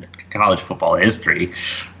losses in college football history.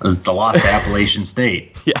 It was the loss to Appalachian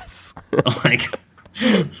State. Yes. Like,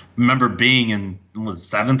 remember being in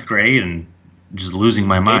seventh grade and just losing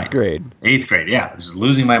my mind. Eighth grade, yeah, just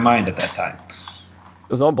losing my mind at that time. It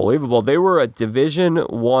was unbelievable. They were a Division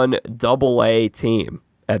I AA team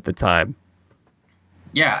at the time.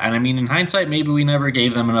 Yeah, and I mean, in hindsight, maybe we never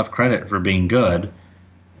gave them enough credit for being good,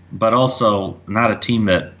 but also not a team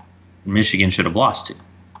that Michigan should have lost to.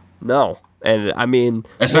 No, and I mean...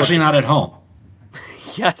 Especially not at home.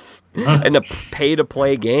 Yes, in a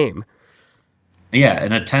pay-to-play game. Yeah,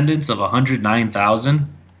 an attendance of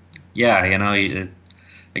 109,000. Yeah,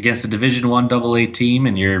 against a Division I AA team,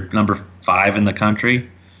 and you're number 5 in the country.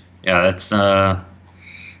 Yeah, that's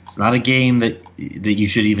it's not a game that you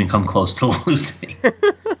should even come close to losing.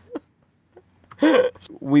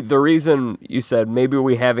 The reason you said maybe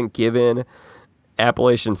we haven't given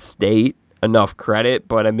Appalachian State enough credit,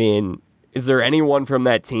 but I mean, is there anyone from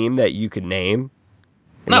that team that you could name?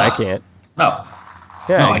 No, I can't. No.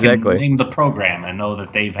 Yeah, no, exactly. I can name the program. I know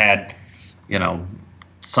that they've had,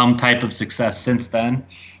 some type of success since then.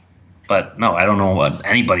 But no, I don't know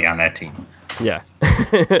anybody on that team. Yeah.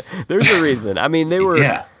 There's a reason. I mean, they were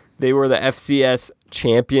the FCS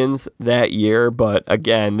champions that year, but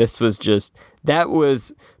again, that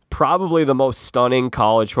was probably the most stunning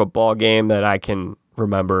college football game that I can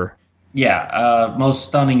remember. Yeah, most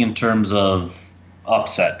stunning in terms of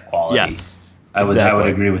upset quality. Yes. I would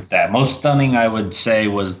agree with that. Most stunning, I would say,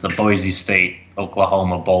 was the Boise State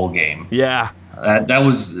Oklahoma bowl game. Yeah. That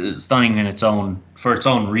was stunning for its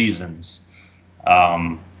own reasons.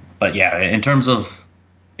 But yeah, in terms of,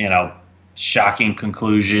 shocking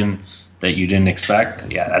conclusion that you didn't expect,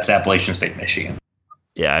 yeah, that's Appalachian State, Michigan.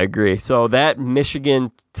 Yeah, I agree. So that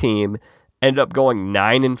Michigan team ended up going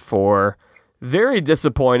 9-4. Very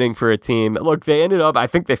disappointing for a team. Look, I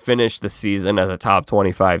think they finished the season as a top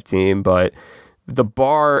 25 team, but the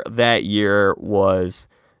bar that year was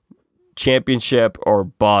championship or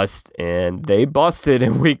bust, and they busted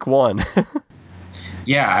in week 1.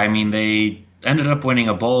 Yeah, I mean, they ended up winning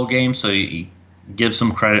a bowl game, so you give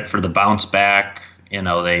some credit for the bounce back.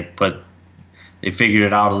 They figured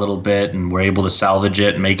it out a little bit and were able to salvage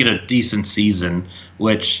it and make it a decent season,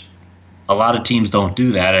 which a lot of teams don't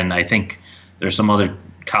do that, and I think there's some other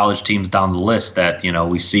college teams down the list that,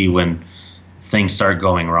 we see when things start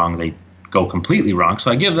going wrong, they go completely wrong.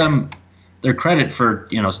 So I give them their credit for,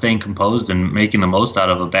 staying composed and making the most out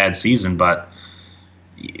of a bad season. But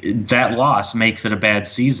that loss makes it a bad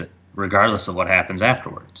season, regardless of what happens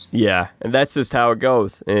afterwards. Yeah, and that's just how it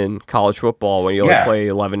goes in college football when you only play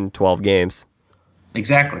 11, 12 games.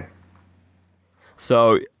 Exactly.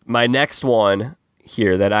 So my next one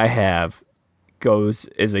here that I have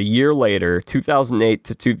is a year later, 2008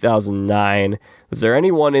 to 2009. Was there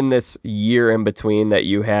anyone in this year in between that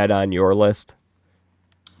you had on your list?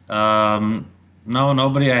 No,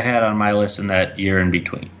 nobody I had on my list in that year in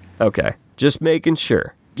between. Okay, just making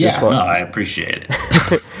sure. I appreciate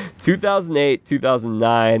it. 2008,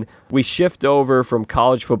 2009, we shift over from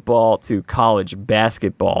college football to college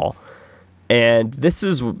basketball. And this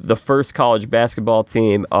is the first college basketball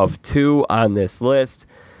team of 2 on this list.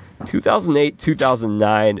 2008,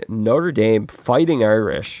 2009, Notre Dame Fighting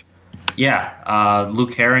Irish. Yeah,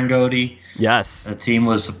 Luke Herringody. Yes. The team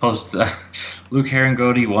was supposed to... Luke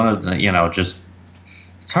Herringody, one of the,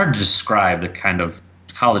 it's hard to describe the kind of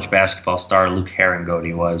college basketball star Luke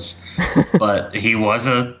Herringody was. But he was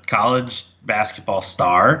a college basketball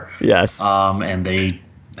star. Yes. And they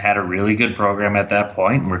had a really good program at that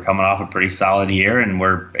point, and we're coming off a pretty solid year, and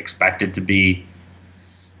we're expected to be,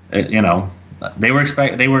 I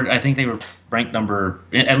think they were ranked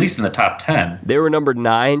at least in the top 10. They were number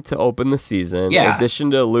 9 to open the season. Yeah. In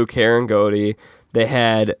addition to Luke Herringody, they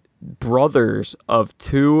had brothers of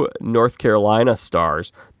 2 North Carolina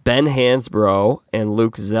stars, Ben Hansbrough and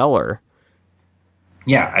Luke Zeller.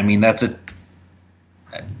 Yeah, I mean, that's a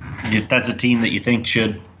team that you think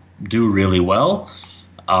should do really well.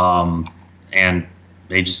 And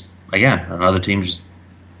they just, again, another team just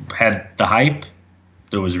had the hype.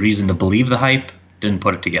 There was reason to believe the hype, didn't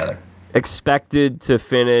put it together. Expected to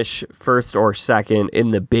finish first or second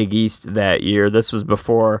in the Big East that year. This was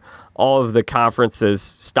before all of the conferences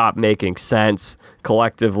stopped making sense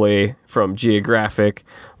collectively from geographic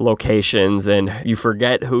locations, and you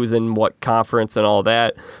forget who's in what conference and all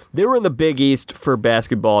that. They were in the Big East for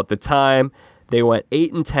basketball at the time. They went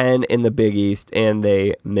 8-10 in the Big East, and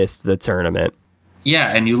they missed the tournament. Yeah,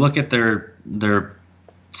 and you look at their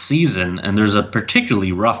season, and there's a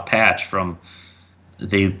particularly rough patch from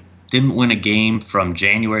they didn't win a game from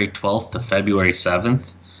January 12th to February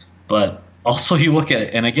 7th. But also you look at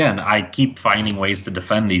it, and again, I keep finding ways to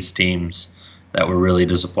defend these teams that were really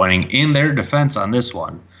disappointing. In their defense on this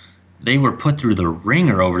one, they were put through the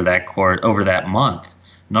ringer over that month.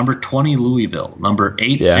 Number 20, Louisville. Number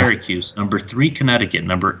 8, Syracuse. Number 3, Connecticut.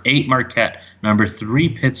 Number 8, Marquette. Number 3,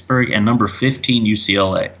 Pittsburgh. And number 15,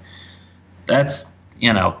 UCLA. That's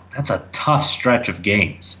a tough stretch of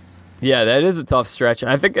games. Yeah, that is a tough stretch.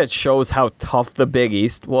 I think that shows how tough the Big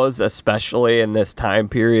East was, especially in this time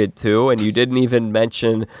period, too. And you didn't even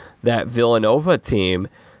mention that Villanova team.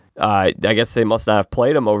 I guess they must not have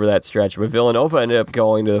played them over that stretch, but Villanova ended up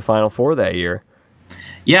going to the Final Four that year.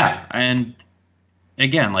 Yeah, and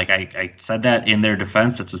again, like I said that in their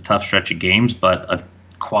defense, it's a tough stretch of games, but a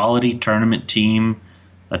quality tournament team,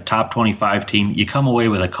 a top 25 team, you come away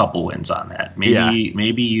with a couple wins on that.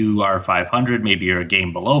 Maybe you are 500, maybe you're a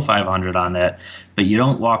game below 500 on that, but you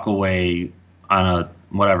don't walk away on a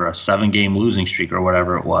 7-game losing streak or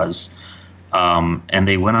whatever it was. And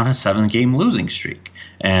they went on a 7-game losing streak.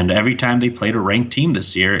 And every time they played a ranked team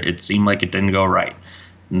this year, it seemed like it didn't go right.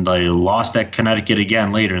 And they lost at Connecticut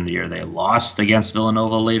again later in the year. They lost against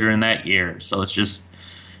Villanova later in that year. So it's just,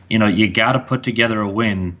 you got to put together a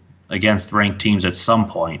win against ranked teams at some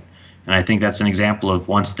point. And I think that's an example of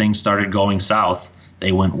once things started going south,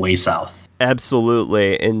 they went way south.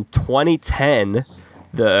 Absolutely. In 2010,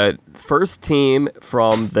 the first team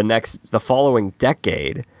from the following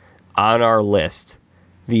decade on our list,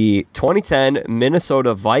 the 2010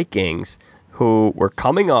 Minnesota Vikings, who were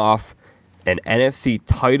coming off an NFC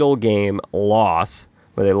title game loss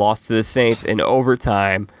where they lost to the Saints in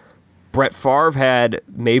overtime. Brett Favre had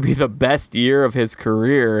maybe the best year of his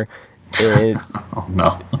career in, oh,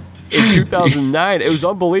 no. in 2009. It was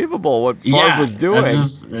unbelievable what Favre was doing.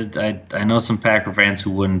 I know some Packer fans who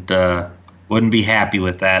wouldn't be happy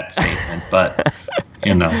with that statement, but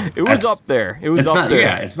it was up there. It was up there.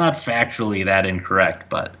 Yeah, it's not factually that incorrect,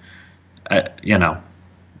 but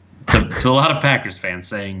to a lot of Packers fans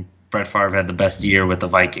saying Brett Favre had the best year with the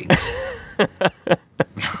Vikings,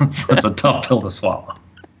 that's a tough pill to swallow.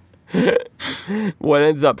 What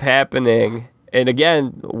ends up happening, and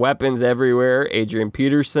again, weapons everywhere. Adrian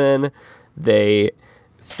Peterson, they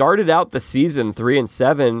started out the season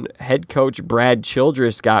 3-7. Head coach Brad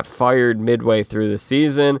Childress got fired midway through the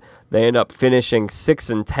season. They end up finishing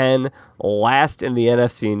 6-10, last in the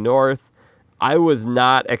NFC North. I was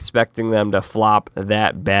not expecting them to flop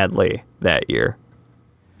that badly that year.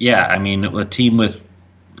 Yeah, I mean, a team with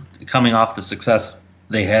coming off the success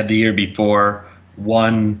they had the year before,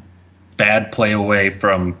 one bad play away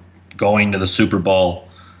from going to the Super Bowl.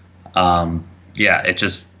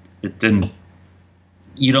 It didn't.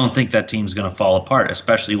 You don't think that team's going to fall apart,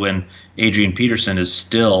 especially when Adrian Peterson is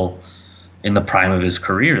still in the prime of his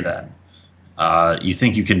career then. You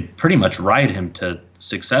think you can pretty much ride him to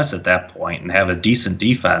success at that point and have a decent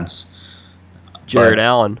defense. Jared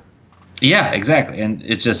Allen. Yeah, exactly. And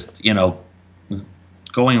it's just,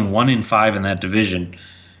 going 1-5 in that division,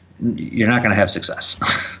 you're not going to have success.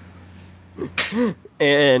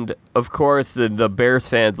 And, of course, the Bears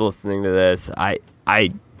fans listening to this,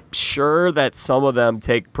 I'm sure that some of them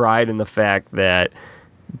take pride in the fact that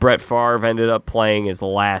Brett Favre ended up playing his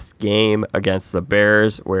last game against the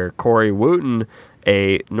Bears, where Corey Wooten,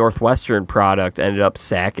 a Northwestern product, ended up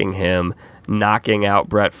sacking him, knocking out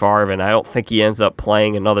Brett Favre, and I don't think he ends up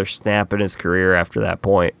playing another snap in his career after that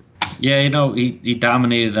point. Yeah, he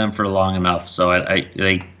dominated them for long enough. So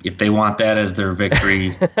if they want that as their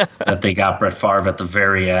victory, that they got Brett Favre at the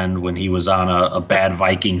very end when he was on a bad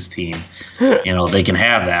Vikings team, they can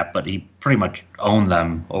have that. But he pretty much owned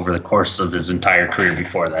them over the course of his entire career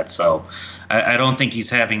before that. So I don't think he's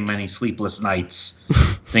having many sleepless nights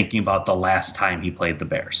thinking about the last time he played the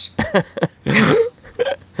Bears.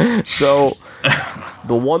 So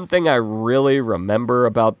the one thing I really remember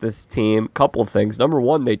about this team, couple of things. Number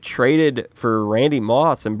one, they traded for Randy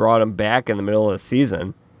Moss and brought him back in the middle of the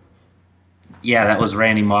season. Yeah, that was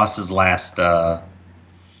Randy Moss's last.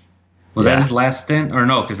 Was that his last stint? Or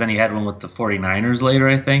no, because then he had one with the 49ers later,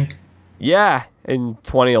 I think. Yeah, in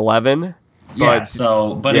 2011. He was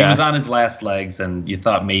on his last legs, and you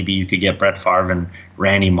thought maybe you could get Brett Favre and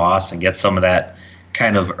Randy Moss and get some of that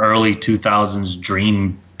kind of early 2000s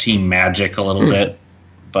dream team magic a little bit,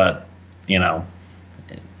 but time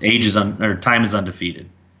is undefeated.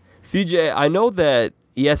 CJ, I know that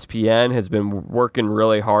ESPN has been working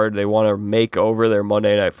really hard. They want to make over their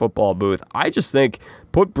Monday Night Football booth. I just think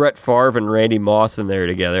put Brett Favre and Randy Moss in there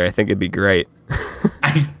together. I think it'd be great.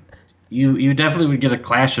 You definitely would get a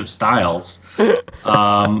clash of styles.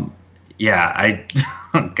 Oh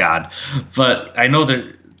God. But I know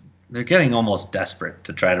that they're getting almost desperate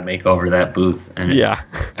to try to make over that booth, and Yeah.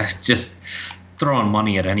 it's just throwing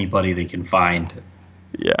money at anybody they can find.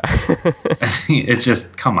 Yeah. It's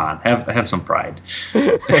just, come on, have some pride.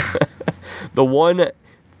 The one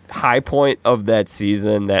high point of that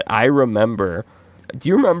season that I remember, do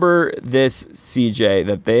you remember this, CJ,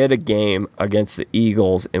 that they had a game against the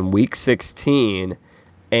Eagles in week 16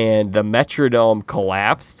 and the Metrodome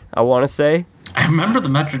collapsed, I want to say? I remember the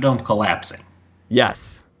Metrodome collapsing.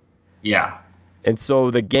 Yes. Yeah. And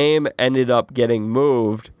so the game ended up getting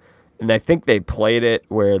moved, and I think they played it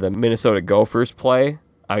where the Minnesota Gophers play.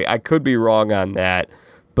 I could be wrong on that.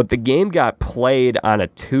 But the game got played on a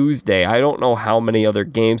Tuesday. I don't know how many other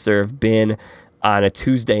games there have been on a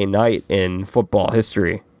Tuesday night in football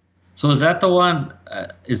history. So is that the one,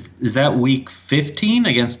 is that week 15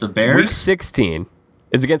 against the Bears? Week 16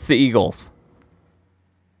 is against the Eagles.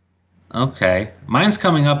 Okay. Mine's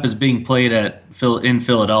coming up as being played in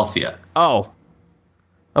Philadelphia. Oh,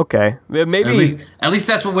 okay. Maybe At least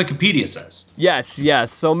that's what Wikipedia says.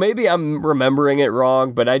 Yes. So maybe I'm remembering it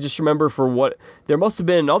wrong, but I just remember there must have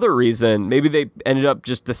been another reason. Maybe they ended up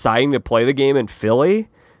just deciding to play the game in Philly.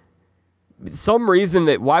 Some reason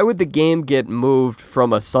why would the game get moved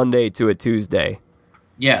from a Sunday to a Tuesday?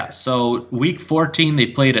 Yeah, so week 14 they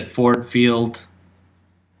played at Ford Field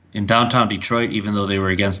in downtown Detroit, even though they were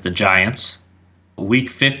against the Giants. Week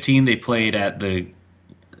 15 they played at the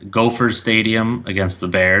Gophers Stadium against the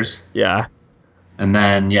Bears. Yeah. And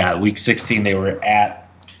then, week 16 they were at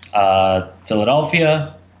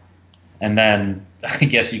Philadelphia. And then, I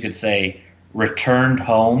guess you could say, returned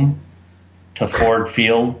home to Ford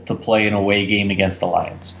Field to play an away game against the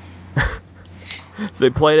Lions. So they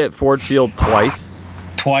played at Ford Field twice?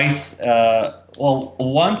 Twice.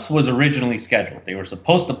 Once was originally scheduled. They were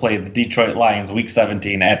supposed to play the Detroit Lions week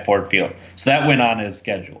 17 at Ford Field. So that went on as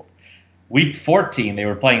scheduled. Week 14, they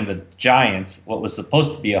were playing the Giants, what was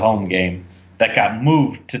supposed to be a home game, that got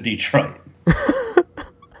moved to Detroit.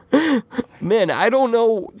 Man, I don't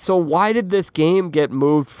know. So why did this game get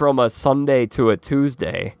moved from a Sunday to a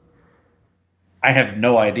Tuesday? I have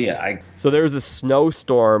no idea. So there was a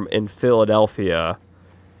snowstorm in Philadelphia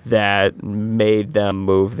that made them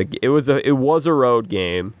move it was a road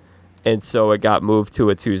game, and so it got moved to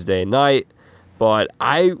a Tuesday night. But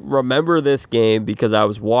I remember this game because I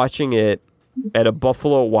was watching it at a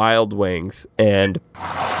Buffalo Wild Wings, and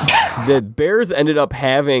the Bears ended up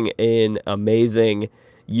having an amazing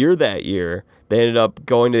year that year. They ended up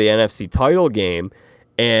going to the NFC title game,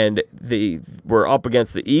 and they were up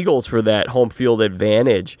against the Eagles for that home field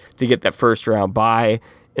advantage to get that first round bye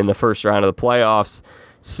in the first round of the playoffs.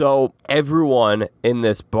 So everyone in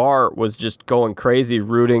this bar was just going crazy,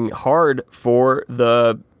 rooting hard for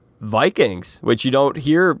the Vikings, which you don't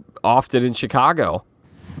hear often in Chicago.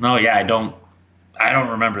 No, I don't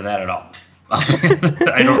remember that at all.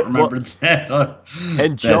 I don't remember that.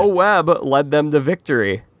 And Joe Webb led them to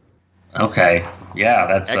victory. Okay,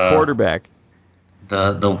 that's at quarterback.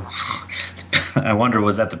 The I wonder,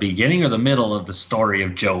 was that the beginning or the middle of the story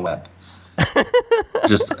of Joe Webb?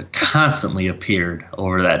 Just constantly appeared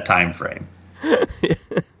over that time frame.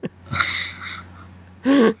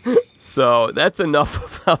 So that's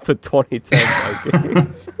enough about the 2010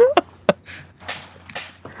 Vikings.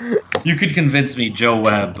 You could convince me Joe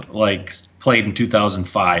Webb played in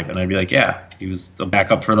 2005, and I'd be like, yeah, he was the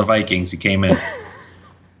backup for the Vikings. He came in.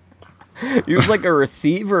 He was like a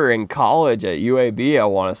receiver in college at UAB, I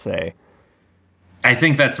want to say. I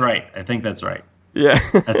think that's right. Yeah.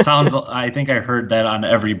 That sounds. I think I heard that on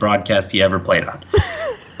every broadcast he ever played on.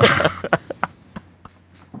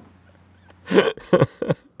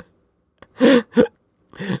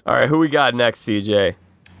 All right, who we got next, CJ?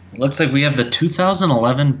 Looks like we have the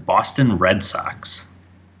 2011 Boston Red Sox.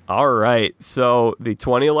 All right, so the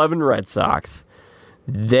 2011 Red Sox,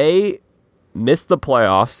 they missed the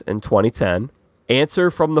playoffs in 2010.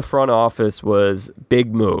 Answer from the front office was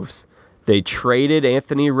big moves. They traded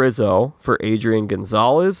Anthony Rizzo for Adrian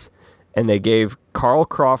Gonzalez, and they gave Carl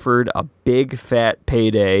Crawford a big fat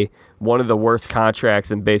payday, one of the worst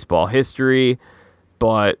contracts in baseball history.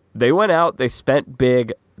 But they went out, they spent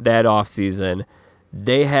big that offseason.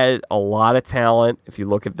 They had a lot of talent. If you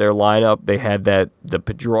look at their lineup, they had the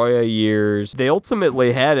Pedroia years. They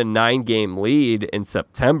ultimately had a 9-game lead in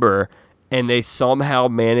September, and they somehow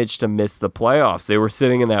managed to miss the playoffs. They were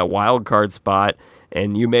sitting in that wild card spot,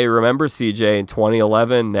 and you may remember, CJ, in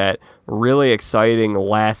 2011, that really exciting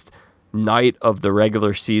last night of the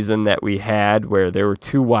regular season that we had, where there were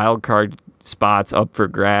 2 wild card spots up for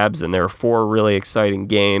grabs, and there were 4 really exciting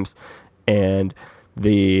games, and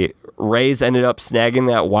the Rays ended up snagging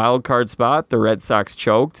that wild card spot. The Red Sox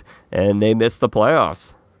choked, and they missed the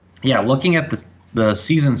playoffs. Yeah, looking at the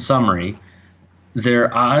season summary,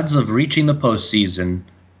 their odds of reaching the postseason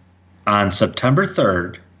on September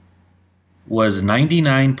 3rd was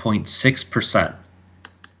 99.6%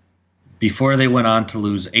 before they went on to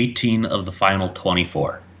lose 18 of the final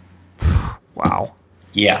 24. Wow.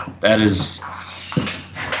 Yeah, that is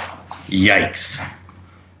yikes.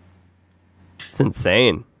 It's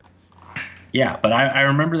insane. Yeah, but I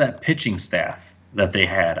remember that pitching staff that they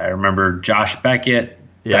had. I remember Josh Beckett,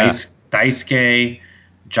 Yeah. Daisuke,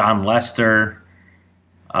 John Lester,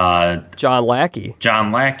 John Lackey.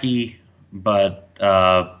 but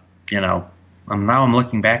now I'm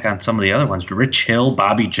looking back on some of the other ones. Rich Hill,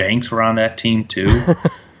 Bobby Jenks were on that team too.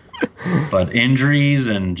 But injuries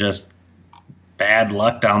and just bad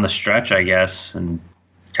luck down the stretch, I guess, and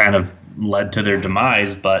kind of led to their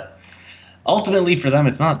demise. But ultimately for them,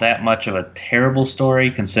 it's not that much of a terrible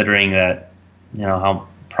story considering that, how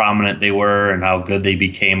prominent they were and how good they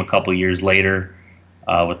became a couple years later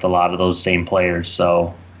with a lot of those same players.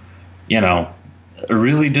 So, a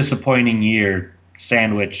really disappointing year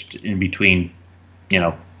sandwiched in between,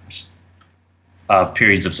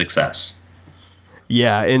 periods of success.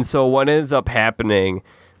 Yeah, and so what ends up happening,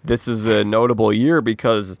 this is a notable year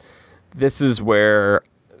because this is where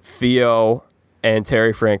Theo and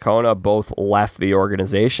Terry Francona both left the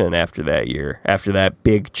organization after that year, after that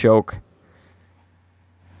big choke.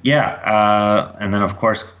 Yeah, and then, of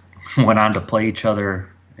course, went on to play each other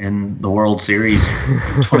in the World Series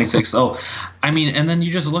 26. So, and then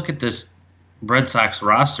you just look at this Red Sox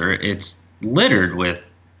roster, it's littered with,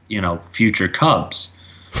 future Cubs.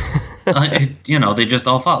 They just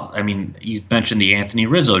all fall. You mentioned the Anthony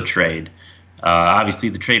Rizzo trade. Obviously,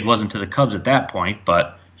 the trade wasn't to the Cubs at that point,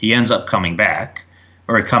 but he ends up coming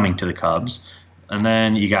to the Cubs. And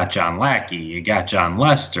then you got John Lackey, you got John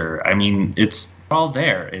Lester. It's all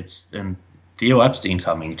there. And Theo Epstein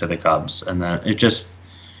coming to the Cubs. And then it just,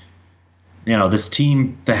 this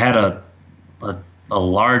team that had a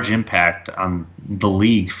large impact on the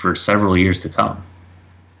league for several years to come.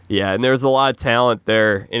 Yeah, and there's a lot of talent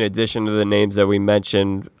there in addition to the names that we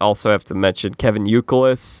mentioned. Also have to mention Kevin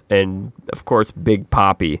Youkilis and, of course, Big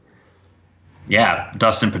Papi. Yeah,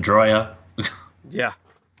 Dustin Pedroia. Yeah.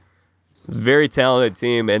 Very talented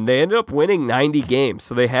team, and they ended up winning 90 games.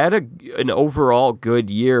 So they had an overall good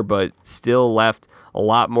year, but still left a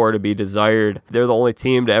lot more to be desired. They're the only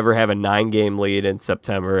team to ever have a 9-game lead in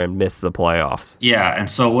September and miss the playoffs. Yeah,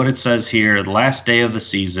 and so what it says here, the last day of the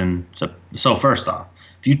season. So first off,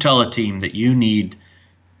 if you tell a team that you need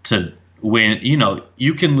to win,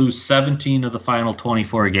 you can lose 17 of the final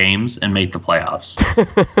 24 games and make the playoffs.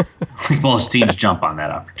 Most teams jump on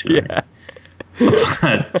that opportunity. Yeah.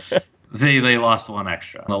 But they lost one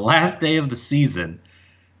extra. The last day of the season,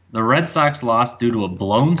 the Red Sox lost due to a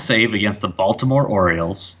blown save against the Baltimore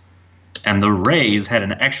Orioles, and the Rays had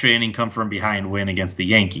an extra inning come from behind win against the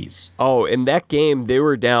Yankees. Oh, in that game,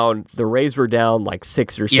 the Rays were down like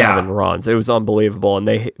 6 or 7 runs. It was unbelievable, and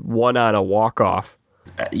they won on a walk-off.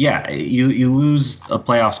 You lose a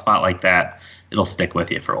playoff spot like that, it'll stick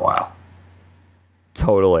with you for a while.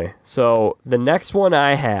 Totally. So the next one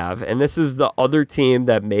I have, and this is the other team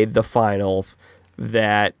that made the finals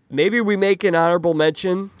that maybe we make an honorable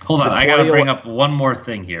mention. Hold on, I got to bring up one more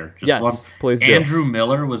thing here. Please do. Andrew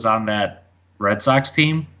Miller was on that Red Sox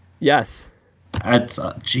team. Yes. That's,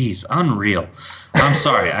 unreal. I'm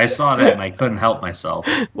sorry. I saw that and I couldn't help myself.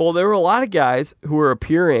 Well, there were a lot of guys who were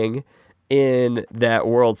appearing in that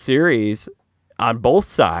World Series on both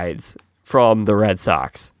sides from the Red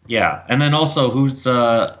Sox. Yeah, and then also who's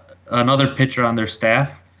another pitcher on their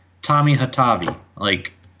staff? Tommy Hatavi,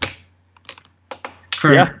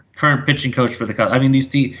 current pitching coach for the Cubs. These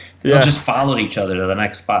teams just followed each other to the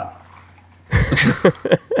next spot.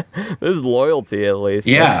 There's loyalty, at least.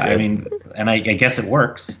 Yeah, and I guess it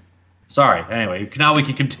works. Sorry. Anyway, now we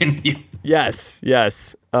can continue. Yes.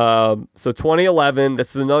 So 2011,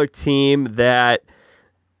 this is another team that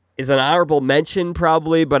is an honorable mention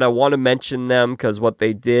probably, but I want to mention them because what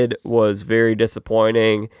they did was very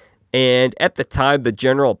disappointing. And at the time, the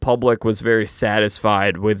general public was very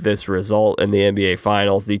satisfied with this result in the NBA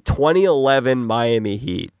Finals, the 2011 Miami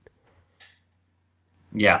Heat.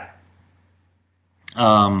 Yeah.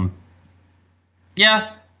 It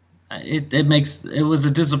was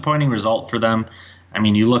a disappointing result for them.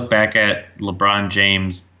 You look back at LeBron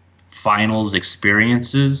James' finals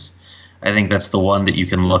experiences, I think that's the one that you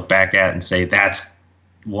can look back at and say that's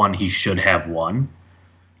one he should have won.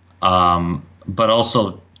 But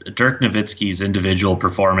also Dirk Nowitzki's individual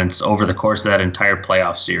performance over the course of that entire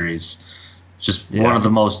playoff series, just one of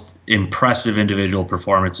the most impressive individual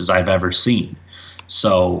performances I've ever seen.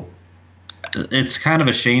 So it's kind of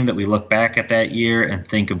a shame that we look back at that year and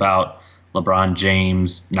think about LeBron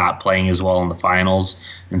James not playing as well in the finals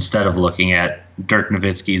instead of looking at Dirk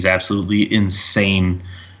Nowitzki's absolutely insane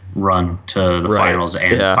run to the finals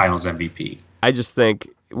and finals MVP. I just think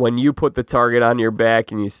when you put the target on your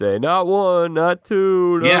back and you say, not one, not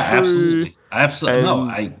two, not three.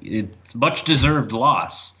 Absolutely. It's much deserved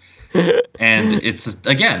loss. And it's,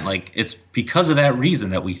 again, like, it's because of that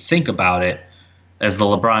reason that we think about it as the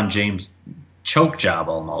LeBron James choke job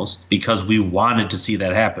almost, because we wanted to see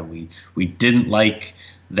that happen. We didn't like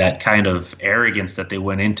that kind of arrogance that they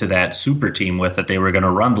went into that super team with, that they were going to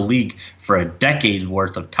run the league for a decade's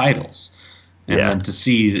worth of titles. And then to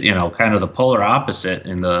see, kind of the polar opposite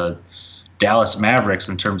in the Dallas Mavericks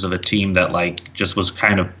in terms of a team that, like, just was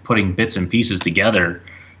kind of putting bits and pieces together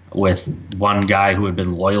with one guy who had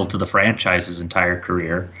been loyal to the franchise his entire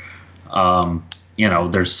career.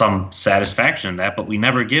 There's some satisfaction in that, but we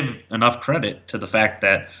never give enough credit to the fact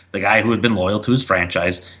that the guy who had been loyal to his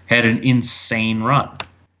franchise had an insane run.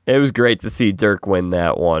 It was great to see Dirk win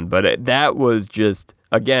that one, but that was just,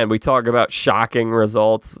 again, we talk about shocking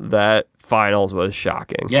results. That finals was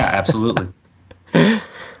shocking. Yeah, absolutely.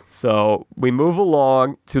 So we move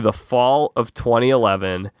along to the fall of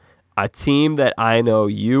 2011, a team that I know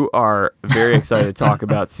you are very excited to talk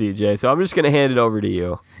about, CJ. So I'm just going to hand it over to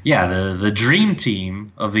you. Yeah, the dream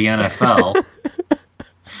team of the NFL,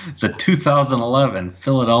 the 2011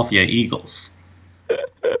 Philadelphia Eagles.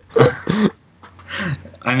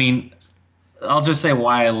 I mean, I'll just say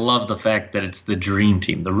why I love the fact that it's the dream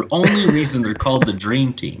team. The only reason they're called the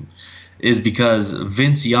dream team is because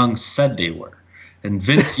Vince Young said they were. And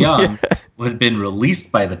Vince Young had been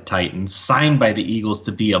released by the Titans, signed by the Eagles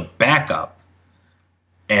to be a backup.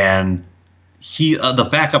 And the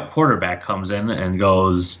backup quarterback comes in and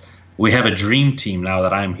goes, "We have a dream team now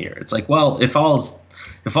that I'm here." It's like, well, if all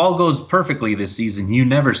goes perfectly this season, you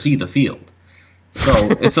never see the field. So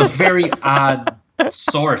it's a very odd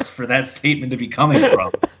source for that statement to be coming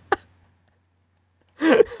from.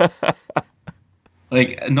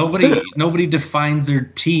 Like, nobody defines their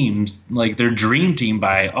teams, like their dream team,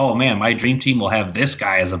 by, oh man, my dream team will have this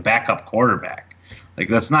guy as a backup quarterback. Like,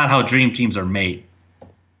 that's not how dream teams are made.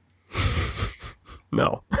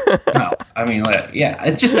 No. No. I mean,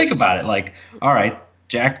 just think about it. Like, all right,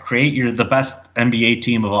 Jack, you're the best NBA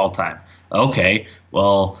team of all time. Okay,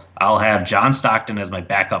 well, I'll have John Stockton as my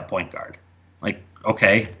backup point guard. Like,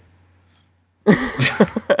 okay.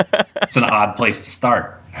 It's an odd place to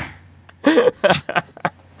start.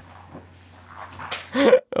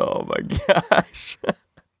 Oh my gosh.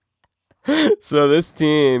 So this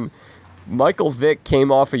team, Michael Vick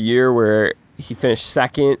came off a year where he finished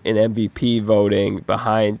second in MVP voting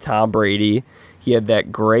behind Tom Brady. He had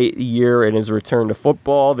that great year in his return to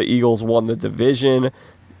football. The Eagles won the division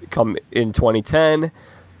come in 2010.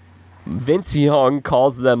 Vince Young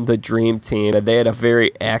calls them the dream team, and they had a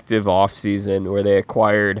very active offseason where they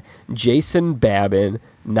acquired Jason Babin,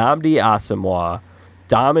 Nnamdi Asomugha,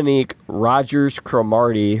 Dominique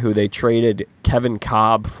Rodgers-Cromartie, who they traded Kevin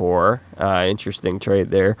Kolb for, interesting trade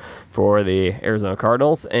there, for the Arizona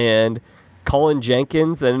Cardinals, and Cullen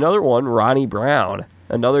Jenkins, and another one, Ronnie Brown,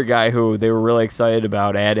 another guy who they were really excited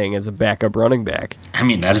about adding as a backup running back. I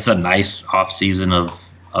mean, that is a nice offseason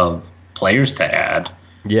of players to add.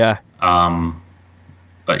 Yeah.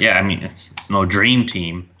 But yeah, I mean, it's no dream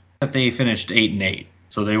team. They finished 8-8,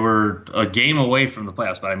 so they were a game away from the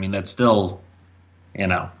playoffs. But I mean, that's still, you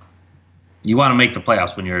want to make the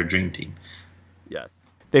playoffs when you're a dream team. Yes,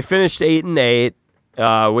 they finished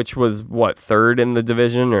 8-8, which was what, third in the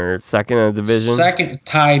division or second in the division?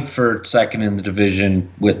 Tied for second in the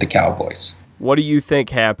division with the Cowboys. What do you think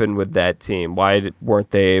happened with that team? Why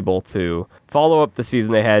weren't they able to follow up the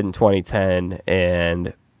season they had in 2010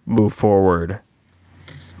 and move forward?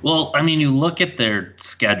 Well, I mean, you look at their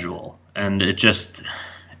schedule, and it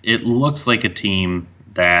looks like a team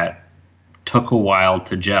that took a while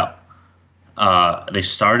to gel. They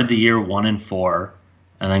started the year 1-4,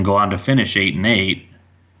 and then go on to finish 8-8,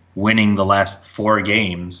 winning the last 4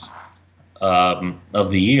 games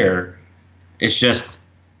of the year. It's just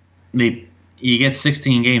you get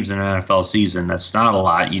 16 games in an NFL season. That's not a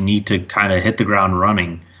lot. You need to kind of hit the ground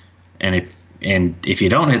running, and if you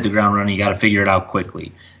don't hit the ground running, you got to figure it out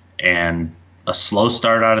quickly. And a slow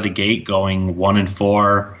start out of the gate, going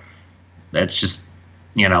 1-4, that's just,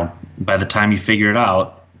 by the time you figure it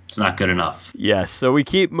out, it's not good enough. Yes, so we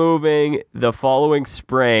keep moving. The following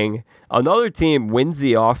spring, another team wins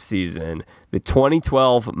the offseason, the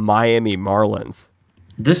 2012 Miami Marlins.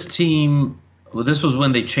 This team, this was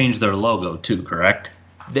when they changed their logo too, correct?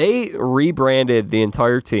 They rebranded the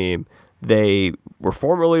entire team. They were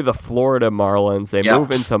formerly the Florida Marlins. They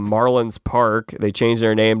move into Marlins Park. They change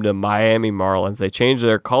their name to Miami Marlins. They change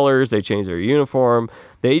their colors. They change their uniform.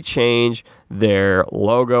 They change their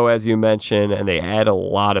logo, as you mentioned, and they add a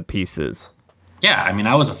lot of pieces. Yeah, I mean,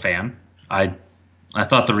 I was a fan. I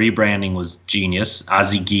thought the rebranding was genius.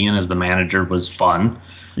 Ozzie Guillen as the manager was fun.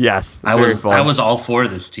 Yes, I was all for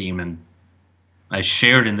this team, and I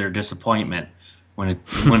shared in their disappointment when it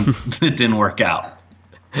didn't work out.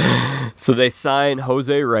 So they sign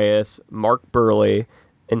Jose Reyes, Mark Burley,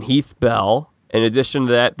 and Heath Bell. In addition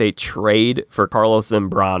to that, they trade for Carlos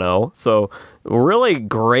Zambrano. So really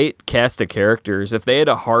great cast of characters. If they had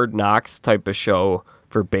a Hard Knocks type of show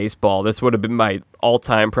for baseball, this would have been my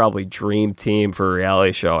all-time probably dream team for a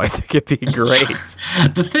reality show. I think it'd be great.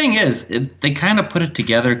 The thing is, they kind of put it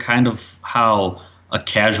together kind of how a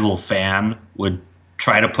casual fan would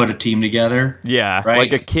try to put a team together. Yeah, right?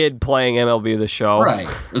 Like a kid playing MLB The Show. Right.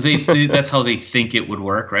 That's how they think it would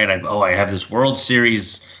work, right? I have this World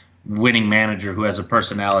Series winning manager who has a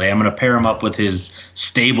personality. I'm going to pair him up with his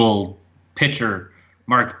stable pitcher,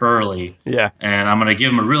 Mark Burley. Yeah. And I'm going to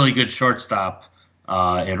give him a really good shortstop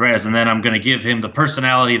in Reyes, and then I'm going to give him the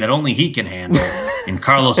personality that only he can handle in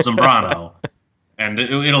Carlos Zambrano. And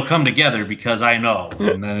it'll come together because I know.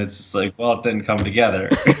 And then it's just like, well, it didn't come together.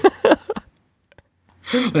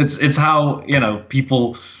 It's how,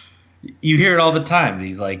 people, you hear it all the time.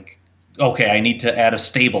 These like, okay, I need to add a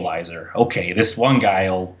stabilizer. Okay, this one guy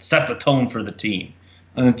will set the tone for the team.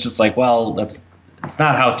 And it's just like, well, it's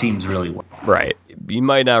not how teams really work. Right. You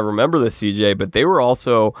might not remember this, CJ, but they were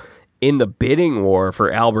also in the bidding war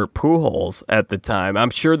for Albert Pujols at the time. I'm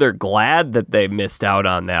sure they're glad that they missed out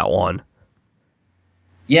on that one.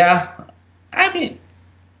 Yeah, I mean,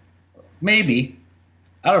 maybe.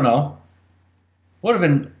 I don't know. Would have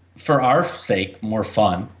been, for our sake, more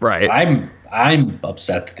fun. Right. I'm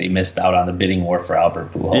upset that they missed out on the bidding war for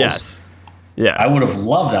Albert Pujols. Yes. Yeah. I would have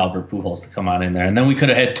loved Albert Pujols to come on in there, and then we could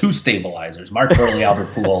have had two stabilizers, Mark Burley,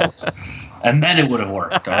 Albert Pujols, and then it would have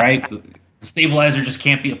worked, all right? The stabilizer just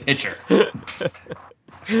can't be a pitcher.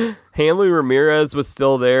 Hanley Ramirez was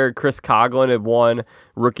still there. Chris Coughlin had won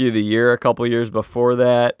Rookie of the Year a couple years before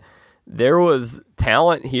that. There was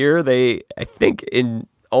talent here. I think in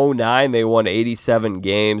 2009 they won 87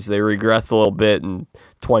 games. They regressed a little bit in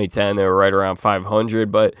 2010. They were right around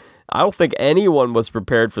 500, but I don't think anyone was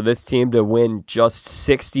prepared for this team to win just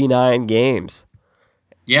 69 games.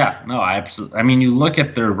 Yeah, no, absolutely. I mean, you look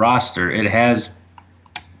at their roster, it has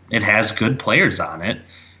good players on it.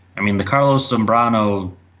 I mean, the Carlos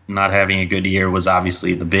Zambrano not having a good year was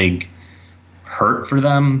obviously the big hurt for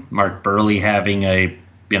them. Mark Burley having a,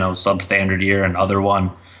 substandard year, another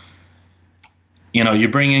one. You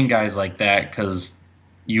bring in guys like that because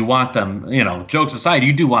you want them, jokes aside,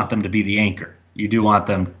 you do want them to be the anchor. You do want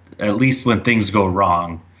them, at least when things go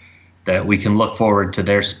wrong, that we can look forward to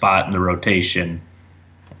their spot in the rotation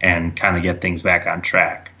and kind of get things back on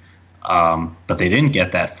track. But they didn't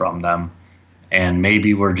get that from them. And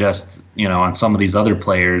maybe we're just, on some of these other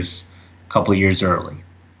players a couple years early.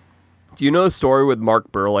 Do you know the story with Mark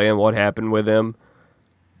Burley and what happened with him?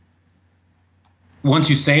 Once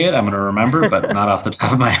you say it, I'm going to remember, but not off the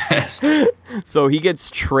top of my head. So he gets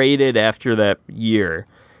traded after that year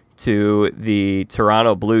to the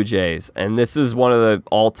Toronto Blue Jays. And this is one of the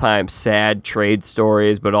all-time sad trade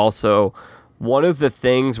stories, but also one of the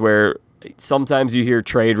things where sometimes you hear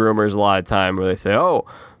trade rumors a lot of time where they say, oh,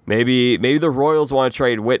 maybe the Royals want to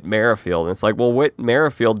trade Whit Merrifield. And it's like, well, Whit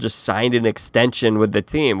Merrifield just signed an extension with the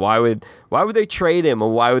team. Why would they trade him,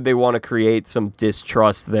 and why would they want to create some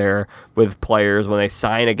distrust there with players when they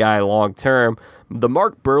sign a guy long term? The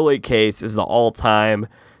Mark Burley case is the all-time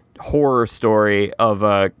horror story of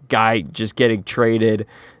a guy just getting traded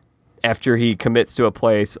after he commits to a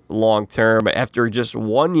place long term. After just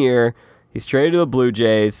 1 year, he's traded to the Blue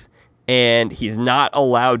Jays, and he's not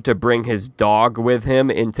allowed to bring his dog with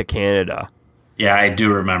him into Canada. Yeah, I do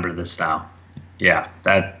remember this now. Yeah,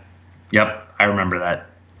 I remember that.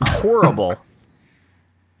 Horrible.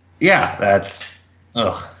 Yeah,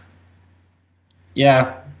 ugh.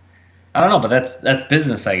 Yeah, I don't know, but that's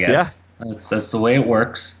business, I guess. Yeah. That's the way it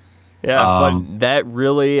works. Yeah, but that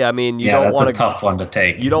really, I mean, that's a tough one to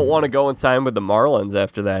take. You don't want to go and sign with the Marlins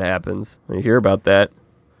after that happens. You hear about that.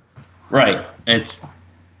 Right.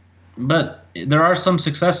 But there are some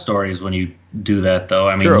success stories when you do that, though.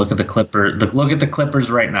 I mean, True. Look at the Clippers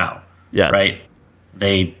right now. Yes. Right.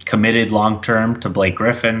 They committed long term to Blake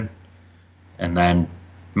Griffin, and then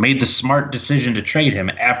made the smart decision to trade him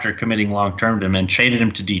after committing long term to him, and traded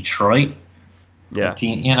him to Detroit. Yeah.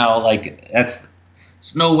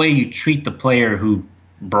 It's no way you treat the player who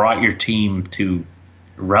brought your team to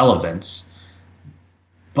relevance.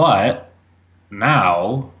 But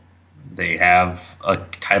now they have a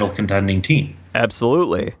title contending team.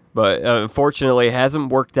 Absolutely. But unfortunately, it hasn't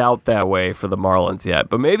worked out that way for the Marlins yet.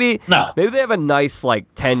 But maybe they have a nice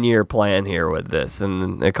 10-year plan here with this,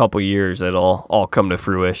 and in a couple years it'll all come to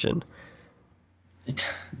fruition.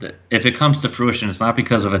 If it comes to fruition, it's not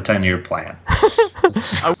because of a 10-year plan.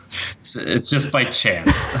 It's just by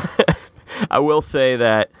chance. I will say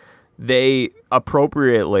that they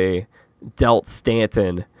appropriately dealt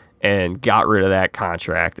Stanton and got rid of that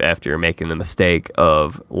contract after making the mistake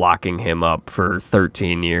of locking him up for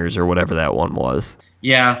 13 years or whatever that one was.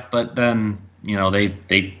 Yeah, but then,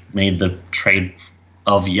 they made the trade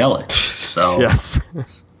of Yelich. So, yes.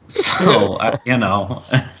 So, I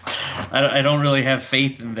don't really have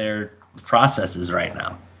faith in their processes right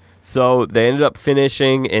now. So they ended up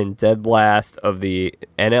finishing in dead last of the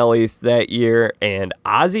NL East that year, and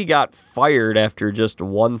Ozzie got fired after just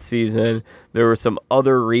one season. There were some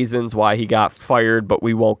other reasons why he got fired, but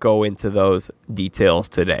we won't go into those details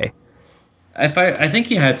today. I think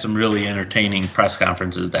he had some really entertaining press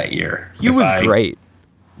conferences that year. He was great.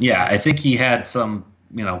 Yeah, I think he had some,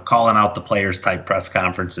 calling out the players type press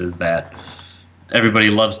conferences that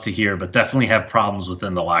everybody loves to hear, but definitely have problems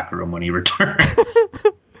within the locker room when he returns.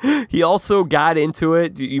 He also got into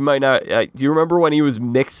it. You might not. Do you remember when he was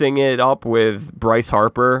mixing it up with Bryce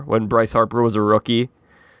Harper when Bryce Harper was a rookie?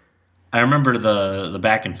 I remember the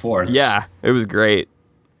back and forth. Yeah, it was great.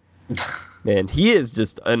 Man, he is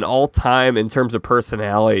just an all-time, in terms of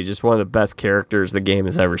personality, just one of the best characters the game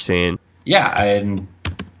has ever seen. Yeah, and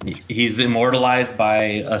he's immortalized by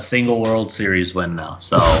a single World Series win now.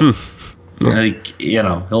 So,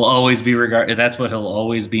 he'll always be regarded. That's what he'll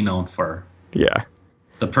always be known for. Yeah.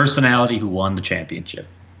 The personality who won the championship.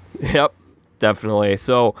 Yep, definitely.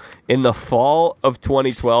 So in the fall of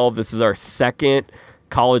 2012, this is our second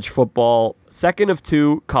of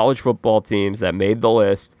two college football teams that made the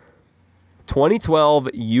list. 2012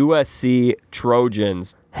 USC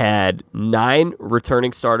Trojans had 9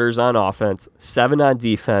 returning starters on offense, 7 on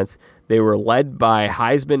defense. They were led by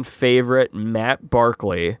Heisman favorite Matt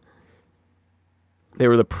Barkley. They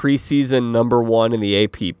were the preseason number 1 in the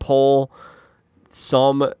AP poll.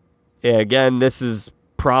 Again, this is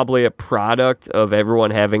probably a product of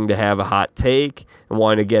everyone having to have a hot take and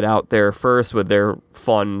wanting to get out there first with their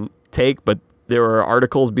fun take, but there were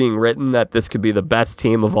articles being written that this could be the best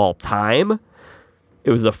team of all time.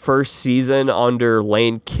 It was the first season under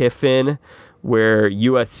Lane Kiffin where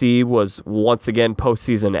USC was once again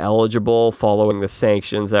postseason eligible following the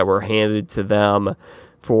sanctions that were handed to them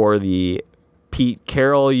for the Pete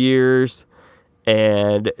Carroll years,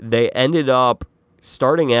 and they ended up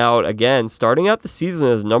starting out the season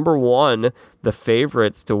as number 1, the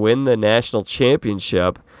favorites to win the national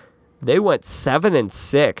championship. They went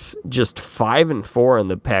 7-6, just 5-4 in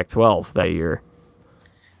the Pac-12 that year.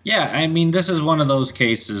 Yeah, I mean, this is one of those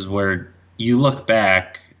cases where you look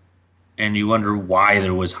back and you wonder why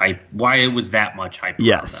there was hype, why it was that much hype.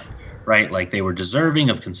 Yes. Them, right? Like, they were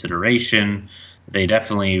deserving of consideration. They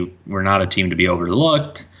definitely were not a team to be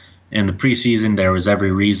overlooked. In the preseason, there was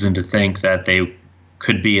every reason to think that they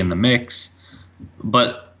could be in the mix.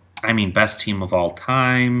 But, I mean, best team of all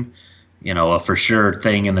time, a for sure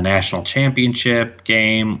thing in the national championship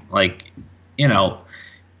game.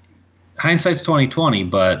 Hindsight's 20/20,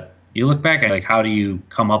 but you look back at how do you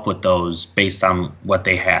come up with those based on what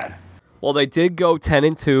they had? Well, they did go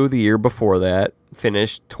 10-2 the year before that,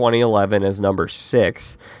 finished 2011 as number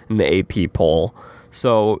 6 in the AP poll.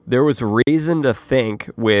 So there was reason to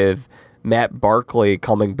think with Matt Barkley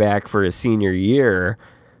coming back for his senior year,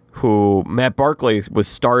 who Matt Barkley was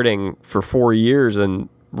starting for 4 years, and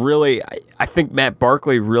really, I think Matt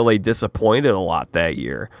Barkley really disappointed a lot that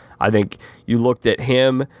year. I think you looked at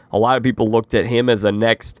him, a lot of people looked at him as a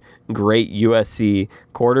next great USC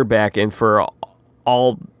quarterback, and for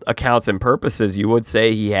all accounts and purposes, you would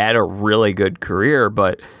say he had a really good career,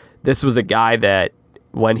 but this was a guy that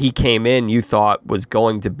when he came in, you thought was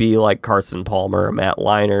going to be like Carson Palmer or Matt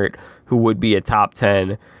Leinart, who would be a top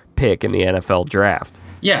 10 pick in the NFL draft.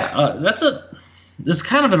 Yeah, this is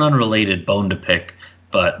kind of an unrelated bone to pick,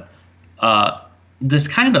 but this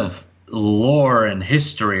kind of lore and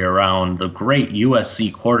history around the great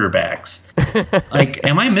USC quarterbacks.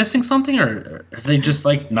 Am I missing something, or have they just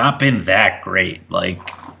not been that great? Matt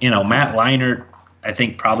Leinart, I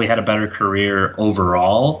think, probably had a better career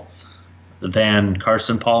overall than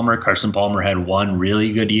Carson Palmer. Carson Palmer had one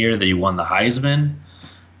really good year that he won the Heisman.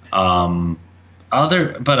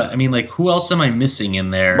 But I mean, like, who else am I missing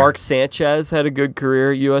in there? Mark Sanchez had a good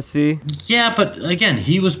career at USC. Yeah, but again,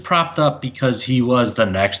 he was propped up because he was the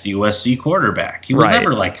next USC quarterback. He was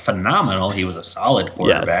never like phenomenal. He was a solid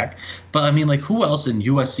quarterback. Yes. But I mean, like, who else in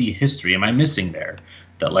USC history am I missing there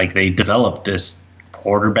that like they developed this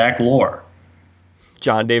quarterback lore?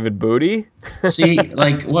 John David Booty. See,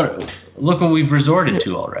 like, look what we've resorted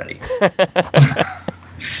to already.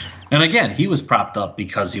 And again, he was propped up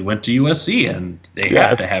because he went to USC, and they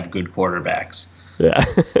have to have good quarterbacks. Yeah.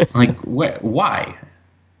 Like, why?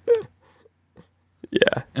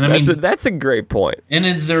 Yeah. And that's a great point. And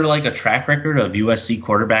is there like a track record of USC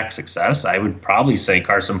quarterback success? I would probably say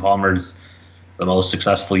Carson Palmer's the most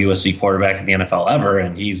successful USC quarterback in the NFL ever,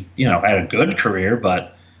 and he's, had a good career,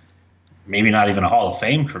 but maybe not even a Hall of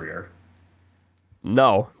Fame career.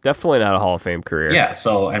 No, definitely not a Hall of Fame career. Yeah,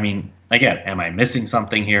 so, I mean, again, am I missing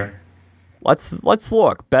something here? Let's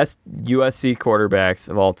look. Best USC quarterbacks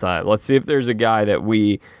of all time. Let's see if there's a guy that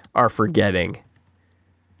we are forgetting.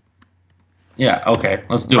 Yeah, okay.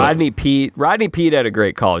 Let's do it. Rodney Peete had a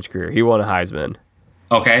great college career. He won a Heisman.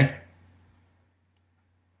 Okay.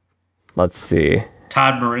 Let's see.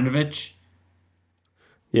 Todd Marinovich.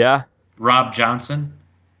 Yeah. Rob Johnson.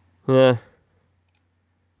 Yeah.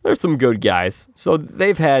 There's some good guys. So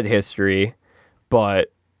they've had history,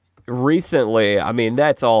 but recently, I mean,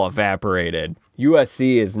 that's all evaporated.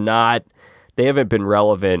 USC is not, they haven't been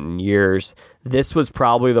relevant in years. This was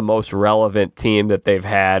probably the most relevant team that they've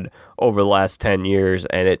had over the last 10 years,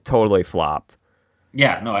 and it totally flopped.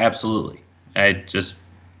 Yeah, no, absolutely. And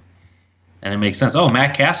it makes sense. Oh,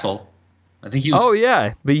 Matt Castle. I think he was. Oh,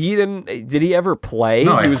 yeah. But did he ever play?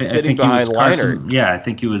 No, he was sitting behind Leinart. Yeah, I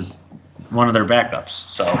think he was one of their backups.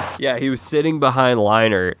 So yeah, he was sitting behind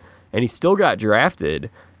Leinart, and he still got drafted.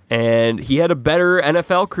 And he had a better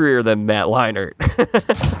NFL career than Matt Leinart.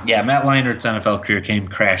 Yeah, Matt Leinart's NFL career came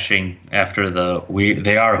crashing after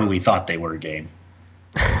they are who we thought they were game.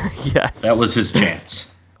 Yes. That was his chance.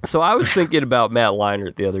 So I was thinking about Matt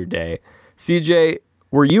Leinart the other day. CJ,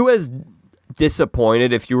 were you as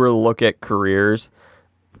disappointed, if you were to look at careers,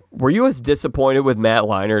 were you as disappointed with Matt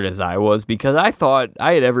Leinart as I was? Because I thought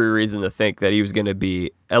I had every reason to think that he was going to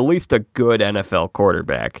be at least a good NFL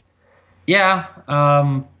quarterback. Yeah.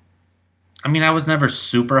 I mean, I was never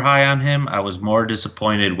super high on him. I was more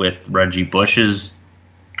disappointed with Reggie Bush's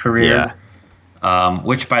career. Yeah.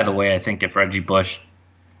 Which, by the way, I think if Reggie Bush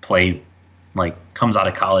comes out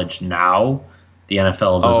of college now, the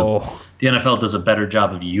NFL does a better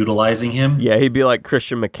job of utilizing him. Yeah, he'd be like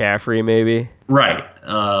Christian McCaffrey, maybe. Right.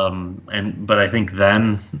 But I think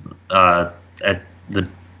then at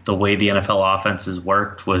the way the NFL offenses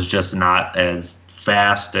worked was just not as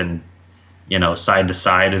fast and side to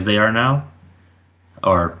side as they are now,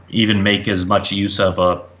 or even make as much use of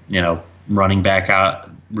a running back out,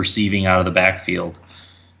 receiving out of the backfield.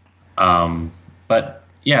 But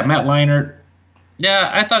yeah, Matt Leinart. Yeah,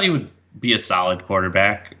 I thought he would be a solid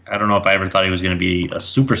quarterback. I don't know if I ever thought he was going to be a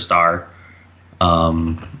superstar.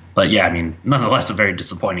 But yeah, I mean, nonetheless, a very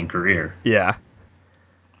disappointing career. Yeah.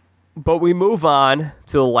 But we move on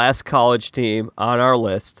to the last college team on our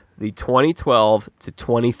list, the 2012 to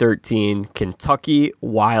 2013 Kentucky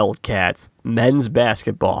Wildcats men's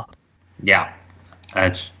basketball. Yeah,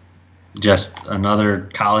 that's just another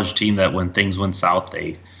college team that when things went south,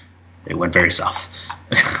 they went very south.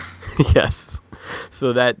 Yes.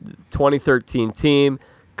 So that 2013 team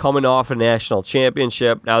coming off a national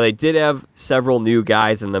championship. Now, they did have several new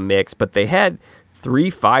guys in the mix, but they had 3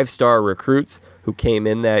 5-star recruits who came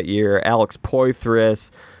in that year. Alex Poythress,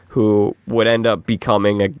 who would end up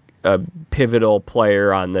becoming a pivotal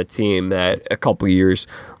player on the team that a couple years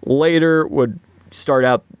later would start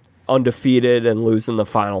out undefeated and lose in the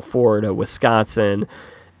Final Four to Wisconsin.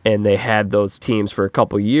 And they had those teams for a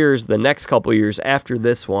couple years. The next couple years after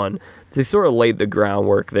this one, they sort of laid the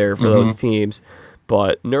groundwork there for those teams.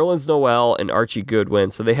 But Nerlens Noel and Archie Goodwin,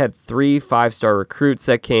 so they had 3 5-star recruits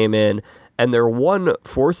that came in, and their 1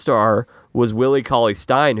 4-star was Willie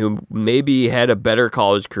Cauley-Stein, who maybe had a better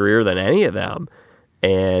college career than any of them.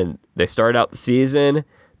 And they started out the season,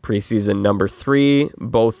 preseason number 3,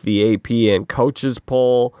 both the AP and coaches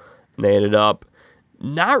poll, and they ended up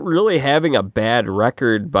not really having a bad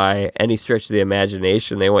record by any stretch of the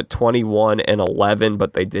imagination. They went 21-11,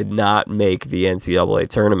 but they did not make the NCAA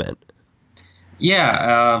tournament.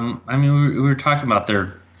 Yeah, I mean, we were talking about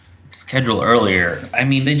their schedule earlier. I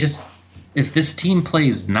mean, if this team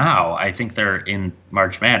plays now, I think they're in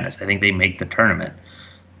March Madness. I think they make the tournament.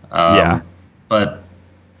 Yeah. But,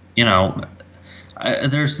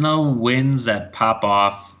 there's no wins that pop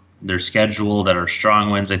off their schedule that are strong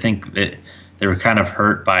wins. I think that They were kind of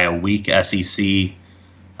hurt by a weak SEC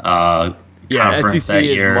conference SEC that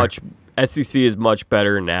year. SEC is much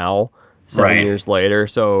better now, 7 years later.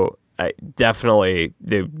 So definitely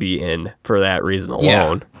they'd be in for that reason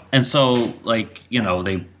alone. Yeah. And so, like, you know,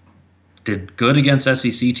 they did good against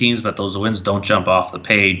SEC teams, but those wins don't jump off the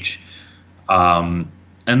page. And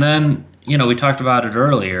then, you know, we talked about it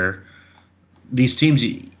earlier. These teams,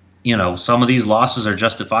 you know, some of these losses are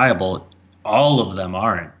justifiable. All of them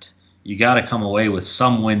aren't. You got to come away with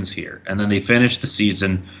some wins here. And then they finished the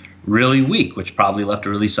season really weak, which probably left a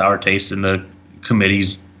really sour taste in the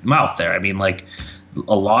committee's mouth there. I mean, like a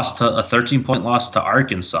 13-point loss to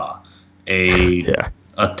Arkansas, a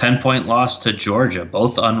 10-point loss to Georgia,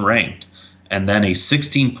 both unranked, and then a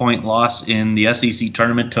 16-point loss in the SEC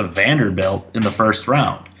tournament to Vanderbilt in the first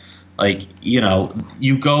round. Like, you know,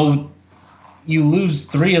 you lose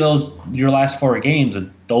 3 of those, your last 4 games,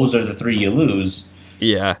 and those are the 3 you lose.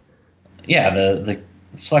 Yeah. Yeah, the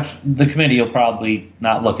committee will probably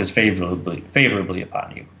not look as favorably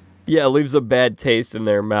upon you. Yeah, it leaves a bad taste in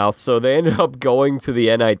their mouth. So they ended up going to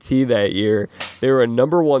the NIT that year. They were a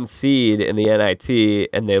number 1 seed in the NIT,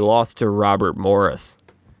 and they lost to Robert Morris.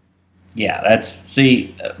 Yeah,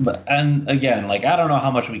 and again, like, I don't know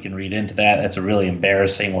how much we can read into that. That's a really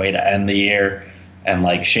embarrassing way to end the year, and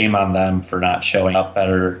like, shame on them for not showing up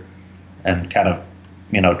better and kind of,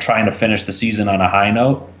 you know, trying to finish the season on a high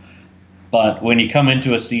note. But when you come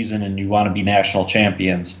into a season and you want to be national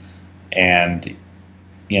champions, and,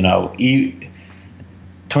 you know,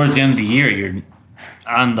 towards the end of the year, you're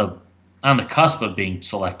on the cusp of being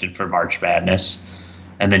selected for March Madness,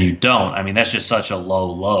 and then you don't. I mean, that's just such a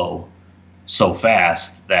low so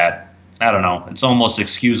fast that, I don't know, it's almost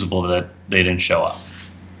excusable that they didn't show up.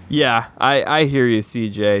 Yeah, I hear you,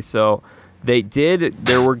 CJ. So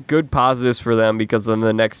there were good positives for them, because in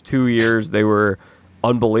the next 2 years they were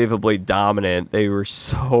unbelievably dominant. They were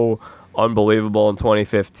so unbelievable in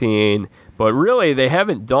 2015, but really they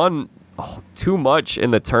haven't done too much in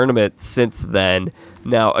the tournament since then.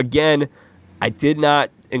 Now, again, I did not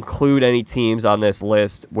include any teams on this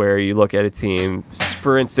list where you look at a team,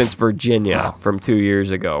 for instance, Virginia from 2 years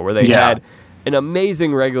ago, where they had an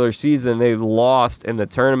amazing regular season. They lost in the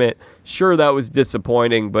tournament. Sure, that was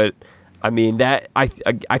disappointing, but I mean, that I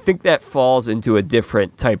think that falls into a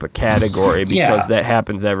different type of category, because that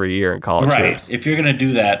happens every year in college hoops. If you're going to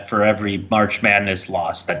do that for every March Madness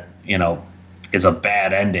loss that, you know, is a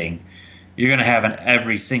bad ending, you're going to have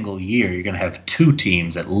every single year, you're going to have 2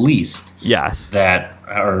 teams at least that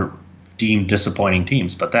are deemed disappointing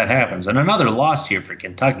teams. But that happens. And another loss here for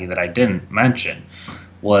Kentucky that I didn't mention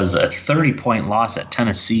was a 30-point loss at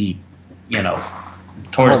Tennessee, you know,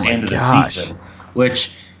 towards the end of the season,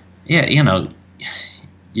 which, yeah, you know,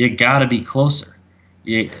 you got to be closer.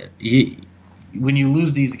 When you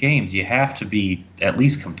lose these games, you have to be at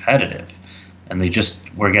least competitive, and they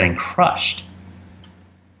just were getting crushed.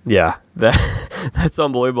 Yeah, that's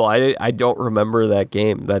unbelievable. I don't remember that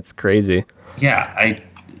game. That's crazy. Yeah,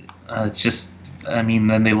 it's just, I mean,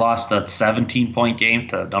 then they lost a 17-point game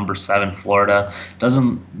to number 7 Florida.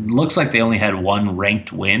 Looks like they only had 1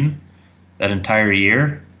 ranked win that entire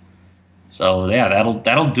year. So yeah,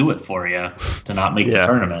 that'll do it for you to not make the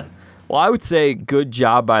tournament. Well, I would say good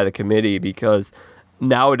job by the committee, because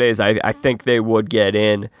nowadays I think they would get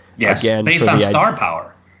in again based on star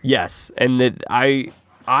power. Yes, and I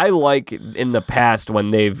like in the past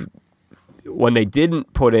when they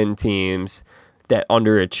didn't put in teams that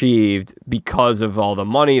underachieved because of all the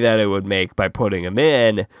money that it would make by putting them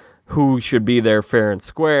in, who should be there fair and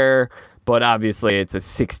square. But obviously it's a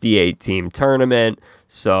 68-team tournament,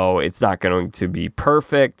 so it's not going to be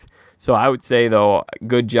perfect. So I would say, though,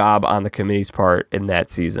 good job on the committee's part in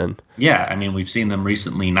that season. Yeah, I mean, we've seen them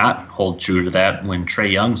recently not hold true to that when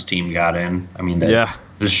Trae Young's team got in. I mean,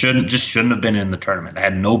 this shouldn't have been in the tournament. It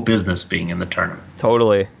had no business being in the tournament.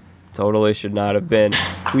 Totally should not have been.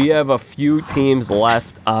 We have a few teams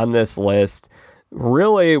left on this list.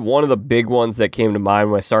 Really, one of the big ones that came to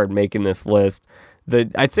mind when I started making this list,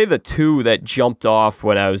 I'd say the 2 that jumped off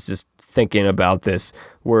when I was just thinking about this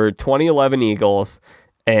were 2011 Eagles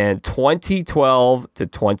and 2012 to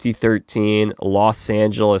 2013 Los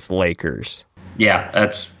Angeles Lakers. Yeah,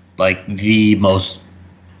 that's like the most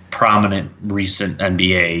prominent recent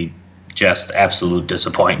NBA just absolute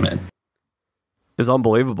disappointment. It was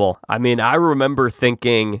unbelievable. I mean, I remember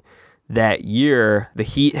thinking that year the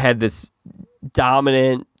Heat had this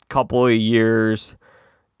dominant couple of years,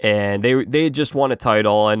 and they had just won a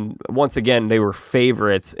title, and once again they were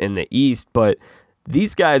favorites in the East, but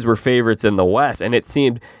these guys were favorites in the West, and it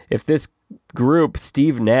seemed if this group,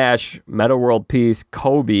 Steve Nash, Metta World Peace,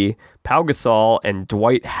 Kobe, Pau Gasol, and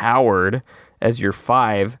Dwight Howard, as your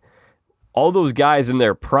 5, all those guys in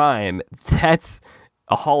their prime, that's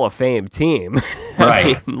a Hall of Fame team.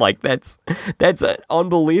 Right. I mean, like that's an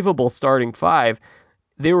unbelievable starting 5.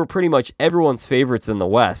 They were pretty much everyone's favorites in the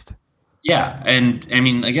West. Yeah, and I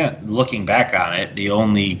mean, again, looking back on it, the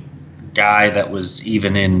only guy that was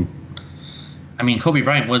even in, I mean, Kobe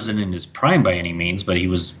Bryant wasn't in his prime by any means, but he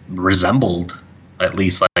was resembled at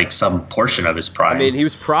least like some portion of his prime. I mean, he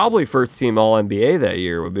was probably first team All-NBA that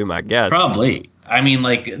year would be my guess. Probably. I mean,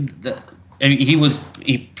 like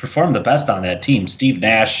he performed the best on that team. Steve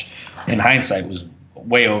Nash, in hindsight, was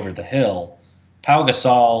way over the hill. Pau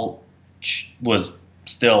Gasol was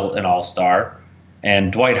still an all-star,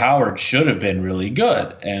 and Dwight Howard should have been really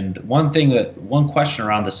good. And one question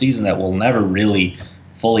around the season that we'll never really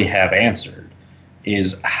fully have answered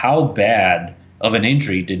is how bad of an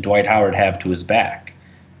injury did Dwight Howard have to his back?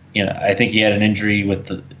 You know, I think he had an injury with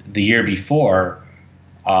the year before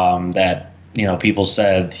that, you know, people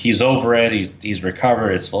said he's over it, he's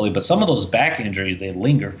recovered, it's fully. But some of those back injuries, they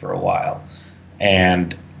linger for a while.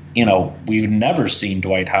 And, you know, we've never seen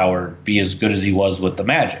Dwight Howard be as good as he was with the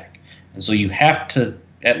Magic. And so you have to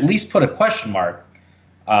at least put a question mark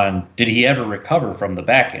on, did he ever recover from the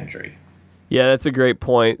back injury? Yeah, that's a great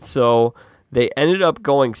point. So they ended up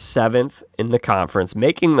going 7th in the conference,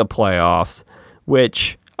 making the playoffs,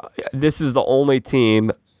 which this is the only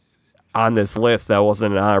team on this list that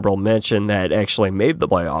wasn't an honorable mention that actually made the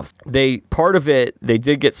playoffs. Part of it, they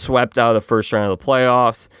did get swept out of the first round of the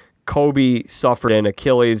playoffs. Kobe suffered an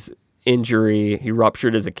Achilles injury. He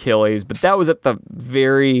ruptured his Achilles, but that was at the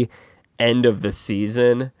very end of the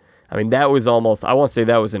season. I mean, that was almost, I want to say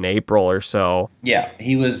that was in April or so. Yeah,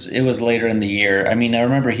 it was later in the year. I mean, I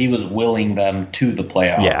remember he was willing them to the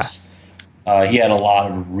playoffs. Yeah. He had a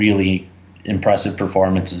lot of really impressive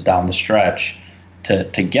performances down the stretch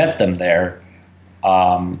to get them there.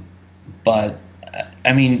 But,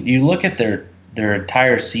 I mean, you look at their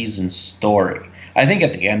entire season story. I think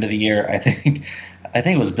at the end of the year, I think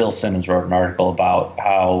it was Bill Simmons wrote an article about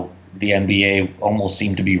how the NBA almost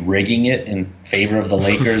seemed to be rigging it in favor of the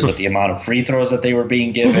Lakers with the amount of free throws that they were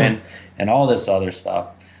being given and all this other stuff.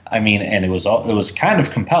 I mean, and it was kind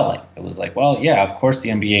of compelling. It was like, well, yeah, of course the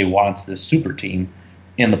NBA wants this super team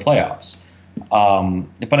in the playoffs.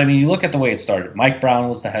 But I mean, you look at the way it started. Mike Brown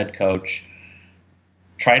was the head coach,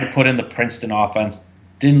 tried to put in the Princeton offense,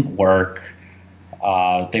 didn't work.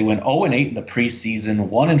 They went 0-8 in the preseason,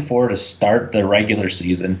 1-4 to start the regular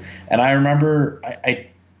season. And I remember,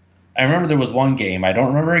 I remember there was one game. I don't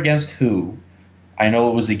remember against who. I know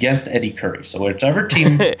it was against Eddie Curry. So whichever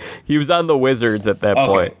team he was on the Wizards at that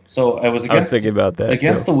point. So I was thinking about that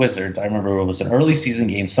against the Wizards. I remember it was an early season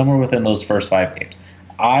game, somewhere within those first 5 games.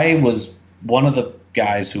 I was one of the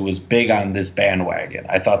guys who was big on this bandwagon.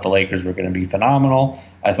 I thought the Lakers were going to be phenomenal.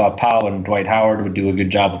 I thought Pau and Dwight Howard would do a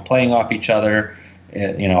good job of playing off each other,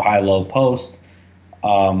 you know, high-low post.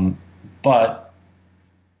 But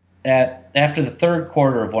after the third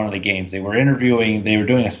quarter of one of the games, they were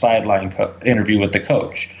doing a sideline interview with the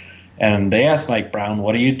coach. And they asked Mike Brown,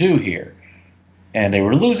 what do you do here? And they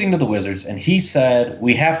were losing to the Wizards. And he said,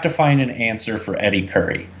 we have to find an answer for Eddie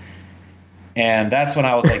Curry. And that's when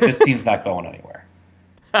I was like, this team's not going anywhere.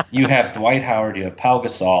 You have Dwight Howard, you have Pau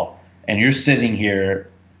Gasol, and you're sitting here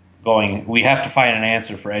going, we have to find an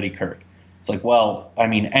answer for Eddie Curry. It's like, well, I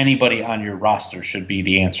mean, anybody on your roster should be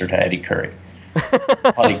the answer to Eddie Curry.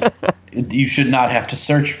 Like, you should not have to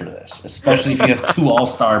search for this, especially if you have 2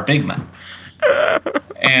 all-star big men.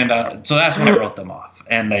 And so that's when I wrote them off,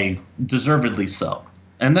 and they deservedly so.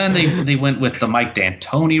 And then they went with the Mike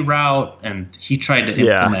D'Antoni route, and he tried to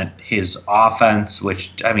implement his offense,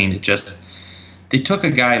 which, I mean, they took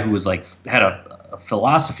a guy who was like had a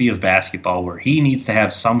philosophy of basketball where he needs to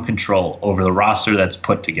have some control over the roster that's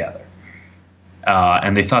put together.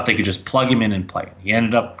 And they thought they could just plug him in and play. He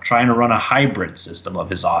ended up trying to run a hybrid system of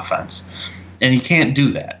his offense, and he can't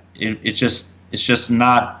do that. It's just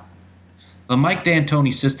not. The Mike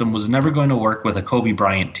D'Antoni system was never going to work with a Kobe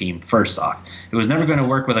Bryant team, first off. It was never going to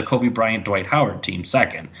work with a Kobe Bryant, Dwight Howard team,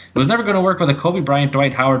 second. It was never going to work with a Kobe Bryant,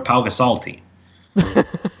 Dwight Howard, Pau Gasol team.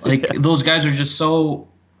 Like, those guys are just so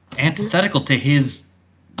antithetical to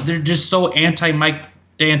they're just so anti-Mike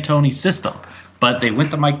D'Antoni system. But they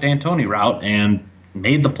went the Mike D'Antoni route and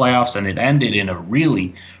made the playoffs, and it ended in a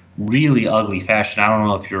really, really ugly fashion. I don't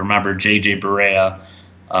know if you remember J.J. Barea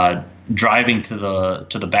driving to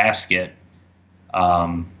the basket.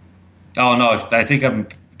 Oh, no, I think I'm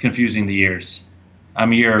confusing the years.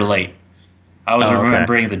 I'm a year late. I was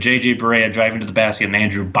remembering the J.J. Barea driving to the basket and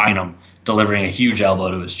Andrew Bynum delivering a huge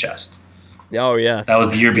elbow to his chest. Oh, yes. That was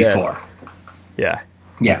the year before. Yeah.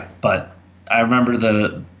 Yeah, but I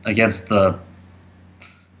remember against the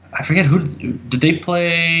I forget who did they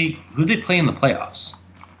play. Who did they play in the playoffs?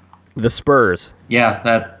 The Spurs. Yeah,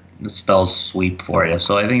 that spells sweep for you.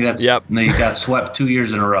 So I think that's They got swept 2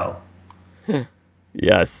 years in a row.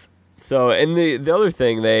 Yes. So, and the other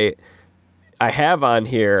thing I have on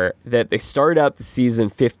here that they started out the season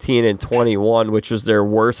 15-21, which was their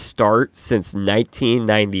worst start since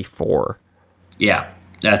 1994. Yeah,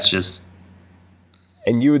 that's just.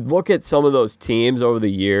 And you would look at some of those teams over the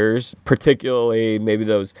years, particularly maybe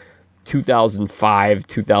those 2005,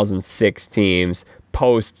 2006 teams,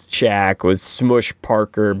 post Shaq, with Smush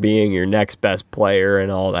Parker being your next best player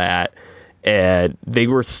and all that. And they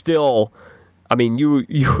were still, I mean,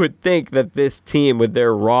 you would think that this team with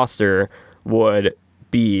their roster would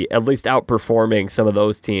be at least outperforming some of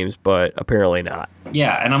those teams, but apparently not.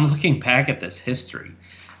 Yeah, and I'm looking back at this history.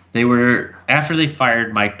 After they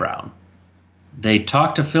fired Mike Brown, they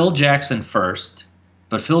talked to Phil Jackson first,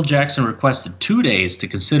 but Phil Jackson requested 2 days to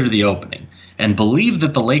consider the opening and believed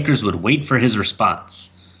that the Lakers would wait for his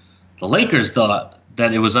response. The Lakers thought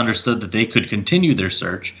that it was understood that they could continue their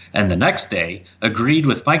search, and the next day agreed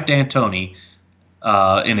with Mike D'Antoni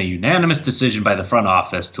in a unanimous decision by the front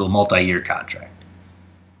office to a multi-year contract.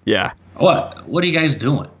 Yeah. What are you guys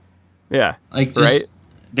doing? Yeah. Right?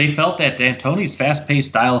 They felt that D'Antoni's fast-paced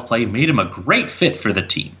style of play made him a great fit for the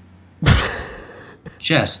team.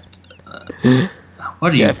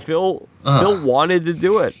 What are you? Yeah, Phil wanted to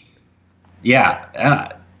do it. Yeah,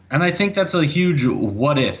 and I think that's a huge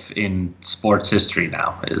what if in sports history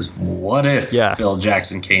now, is what if Phil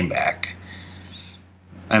Jackson came back?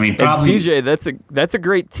 I mean, probably. And CJ, that's a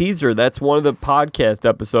great teaser. That's one of the podcast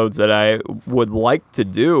episodes that I would like to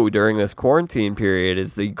do during this quarantine period,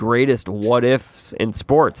 is the greatest what ifs in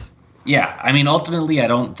sports. Yeah, I mean, ultimately, I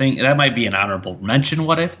don't think that might be an honorable mention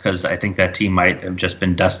what if, because I think that team might have just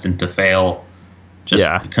been destined to fail.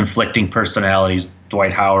 Conflicting personalities.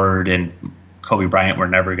 Dwight Howard and Kobe Bryant were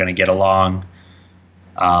never going to get along.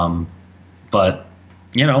 But,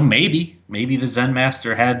 maybe the Zen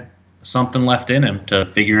Master had something left in him to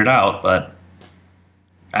figure it out, but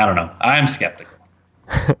I don't know. I'm skeptical.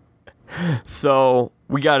 So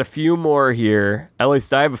we got a few more here. At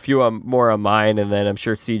least I have a few more on mine, and then I'm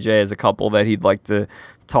sure CJ has a couple that he'd like to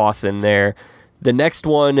toss in there. The next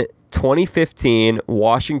one, 2015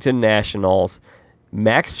 Washington Nationals.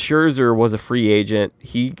 Max Scherzer was a free agent.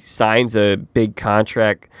 He signs a big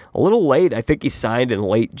contract a little late. I think he signed in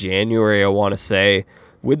late January, I want to say,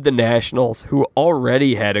 with the Nationals, who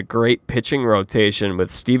already had a great pitching rotation with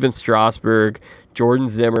Steven Strasburg, Jordan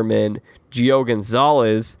Zimmerman, Gio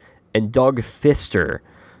Gonzalez, and Doug Fister.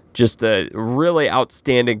 Just a really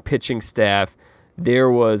outstanding pitching staff. There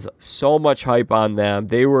was so much hype on them.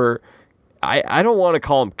 They were, I don't want to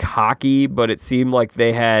call them cocky, but it seemed like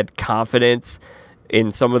they had confidence in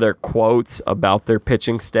some of their quotes about their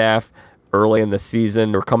pitching staff early in the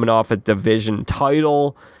season. They're coming off a division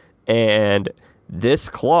title, and this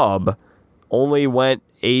club only went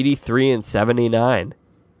 83-79.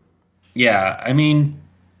 Yeah, I mean,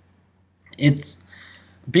 it's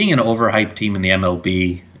being an overhyped team in the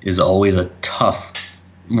MLB is always a tough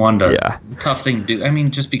thing to do. I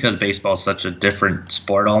mean, just because baseball is such a different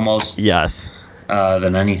sport almost. Yes.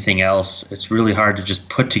 Than anything else, it's really hard to just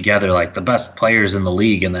put together like the best players in the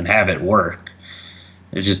league and then have it work.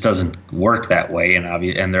 It just doesn't work that way,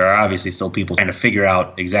 and there are obviously still people trying to figure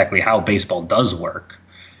out exactly how baseball does work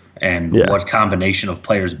and what combination of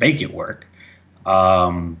players make it work.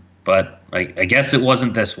 But I guess it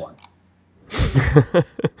wasn't this one.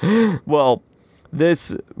 Well,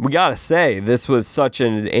 we got to say, this was such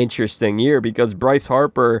an interesting year because Bryce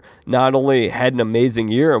Harper not only had an amazing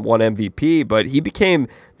year and won MVP, but he became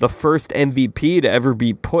the first MVP to ever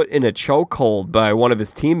be put in a chokehold by one of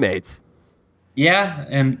his teammates. Yeah,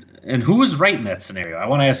 and who was right in that scenario? I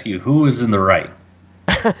want to ask you, who was in the right?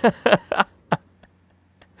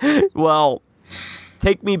 Well,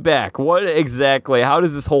 take me back. How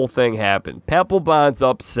does this whole thing happen? Papelbon's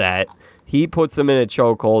upset. He puts him in a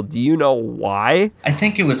chokehold. Do you know why? I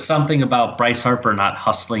think it was something about Bryce Harper not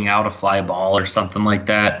hustling out a fly ball or something like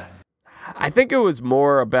that. I think it was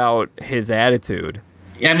more about his attitude.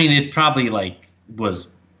 I mean, it probably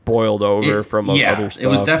was boiled over from other stuff. It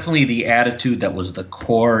was definitely the attitude that was the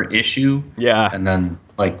core issue. Yeah. And then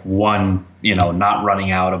one, not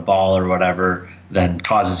running out a ball or whatever then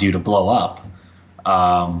causes you to blow up.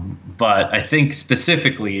 But I think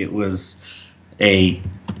specifically it was a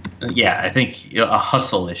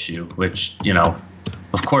hustle issue, which,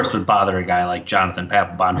 of course would bother a guy like Jonathan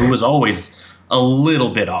Papelbon, who was always a little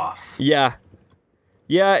bit off. Yeah.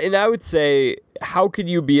 Yeah, and I would say, how could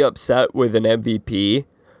you be upset with an MVP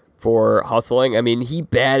for hustling. I mean, he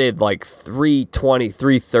batted like 320,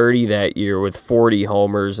 330 that year with 40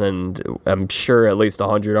 homers and I'm sure at least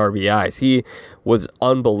 100 RBIs. He was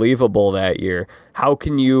unbelievable that year. How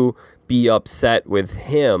can you be upset with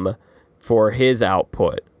him for his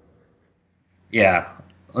output? Yeah,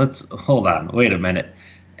 let's hold on. Wait a minute.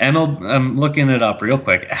 I'm looking it up real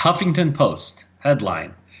quick. Huffington Post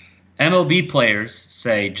headline: MLB players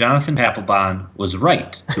say Jonathan Papelbon was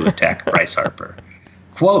right to attack Bryce Harper.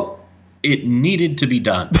 Quote, "It needed to be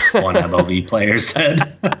done," one MLB player said.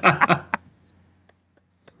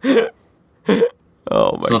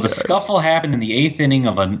 Oh my! So the scuffle happened in the 8th inning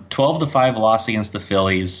of a 12-5 loss against the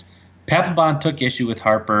Phillies. Papelbon took issue with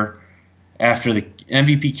Harper after the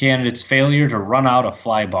MVP candidate's failure to run out a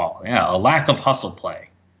fly ball. Yeah, a lack of hustle play.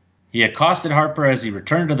 He accosted Harper as he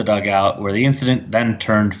returned to the dugout, where the incident then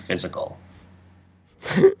turned physical.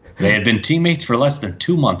 They had been teammates for less than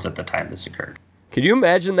 2 months at the time this occurred. Could you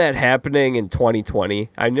imagine that happening in 2020?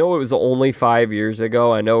 I know it was only 5 years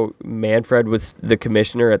ago. I know Manfred was the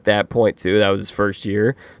commissioner at that point, too. That was his first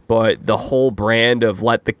year. But the whole brand of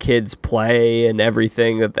let the kids play and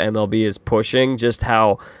everything that the MLB is pushing, just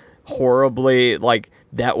how horribly, like,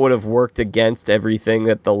 that would have worked against everything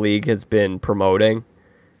that the league has been promoting.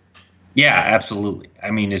 Yeah, absolutely.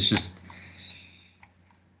 I mean, it's just,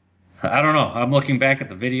 I don't know. I'm looking back at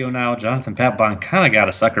the video now. Jonathan Papelbon kind of got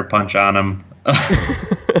a sucker punch on him.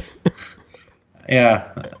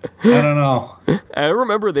 Yeah, I don't know. I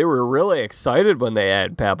remember they were really excited when they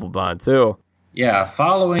had Papelbon, too. Yeah,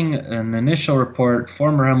 following an initial report,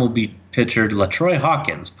 former MLB pitcher LaTroy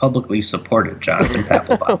Hawkins publicly supported Jonathan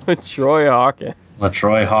Papelbon.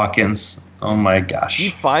 LaTroy Hawkins. Oh, my gosh. He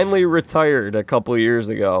finally retired a couple years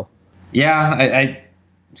ago. Yeah, I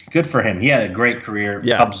good for him. He had a great career.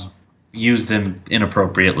 Yeah. Cubs used him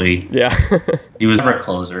inappropriately. Yeah. He was never a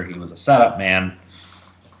closer. He was a setup man.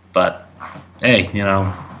 But, hey, you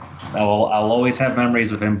know, I'll always have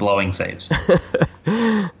memories of him blowing saves.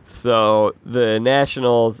 So the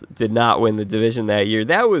Nationals did not win the division that year.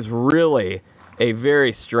 That was really a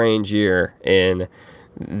very strange year in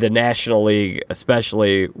the National League,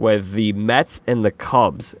 especially with the Mets and the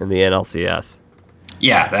Cubs in the NLCS.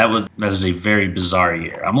 Yeah, that is a very bizarre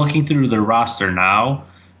year. I'm looking through their roster now,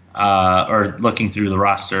 or looking through the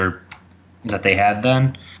roster that they had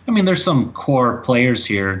then. I mean, there's some core players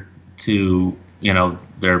here to, you know,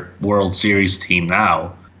 their World Series team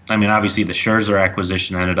now. I mean, obviously the Scherzer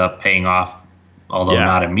acquisition ended up paying off, although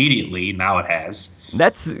not immediately. Now it has.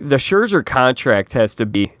 The Scherzer contract has to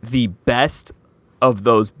be the best of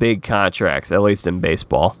those big contracts, at least in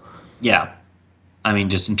baseball. Yeah. I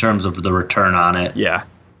mean, just in terms of the return on it. Yeah.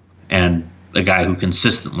 And the guy who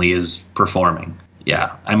consistently is performing.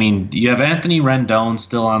 Yeah. I mean, you have Anthony Rendon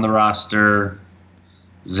still on the roster,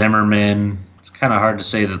 Zimmerman. It's kind of hard to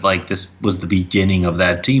say that, like, this was the beginning of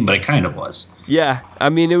that team, but it kind of was. Yeah. I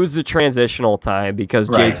mean, it was a transitional time because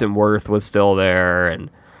Jason Worth was still there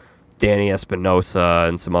and Danny Espinosa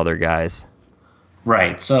and some other guys.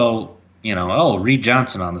 Right. So, you know, Reed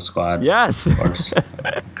Johnson on the squad. Yes. Of course.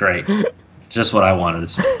 Great. Just what I wanted to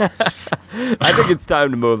say. I think it's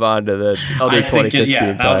time to move on to the other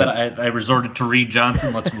 2015 time. Now that I resorted to Reed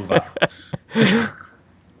Johnson, let's move on.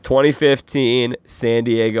 2015 San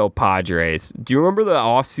Diego Padres. Do you remember the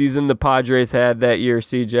offseason the Padres had that year,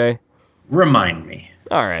 CJ? Remind me.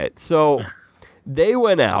 All right. So they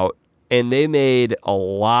went out and they made a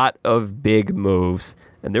lot of big moves,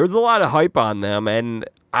 and there was a lot of hype on them, and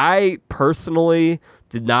I personally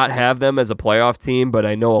did not have them as a playoff team, but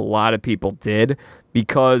I know a lot of people did,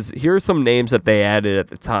 because here are some names that they added at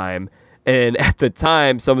the time. And at the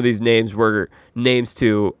time, some of these names were names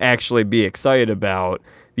to actually be excited about,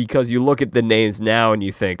 because you look at the names now and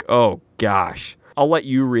you think, oh, gosh. I'll let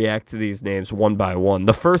you react to these names one by one.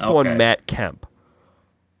 The first one, Matt Kemp.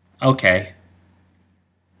 Okay.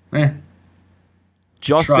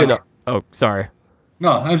 Justin. Shrug. Oh, sorry.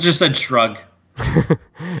 No, I just said shrug.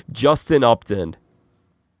 Justin Upton.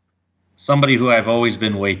 Somebody who I've always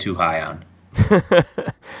been way too high on.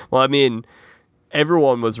 Well, I mean,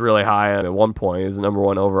 everyone was really high on at one point. He was the number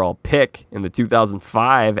one overall pick in the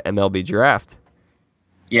 2005 MLB draft.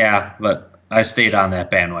 Yeah, but I stayed on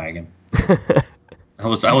that bandwagon. I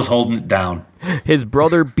was holding it down. His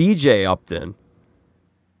brother BJ Upton.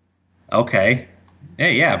 Okay.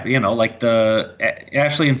 Hey, yeah, you know, like the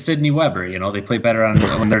Ashley and Sidney Weber, you know, they play better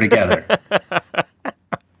when they're together.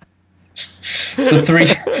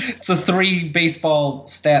 It's a three baseball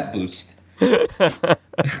stat boost.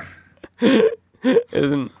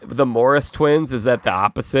 Isn't the Morris twins, is that the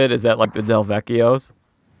opposite? Is that like the Delvecchios?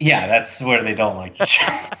 Yeah, that's where they don't like each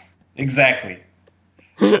other. Exactly.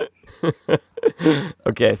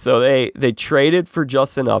 Okay, so they traded for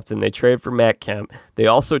Justin Upton. They traded for Matt Kemp. They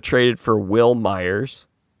also traded for Will Myers.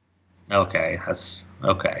 Okay, that's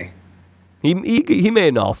okay. He made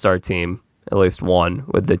an all-star team, at least one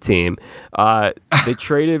with the team. They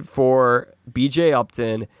traded for B.J.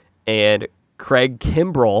 Upton and Craig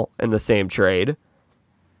Kimbrell in the same trade.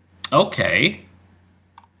 Okay.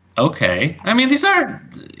 I mean, these are,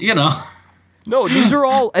 No, these are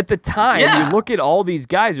all at the time. Yeah. You look at all these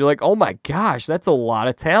guys, you're like, oh my gosh, that's a lot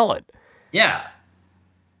of talent. Yeah.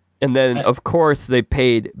 And then, of course, they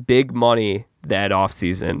paid big money that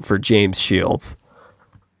offseason for James Shields.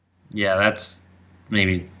 Yeah, that's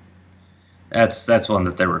one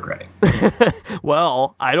that they're regretting.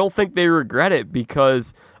 Well, I don't think they regret it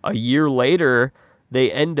because a year later,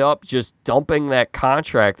 they end up just dumping that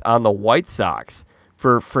contract on the White Sox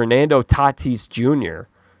for Fernando Tatis Jr.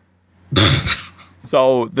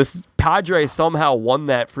 So this Padres somehow won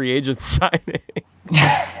that free agent signing.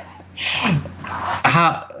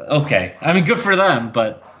 Okay. I mean, good for them,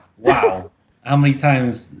 but wow. How many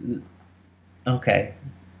times? Okay.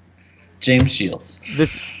 James Shields.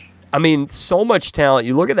 So much talent.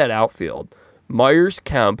 You look at that outfield. Myers,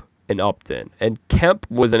 Kemp, and Upton. And Kemp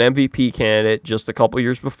was an MVP candidate just a couple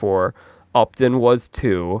years before. Upton was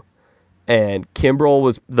too. And Kimbrell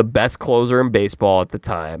was the best closer in baseball at the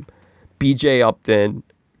time. B.J. Upton,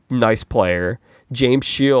 nice player. James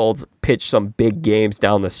Shields pitched some big games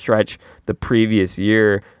down the stretch the previous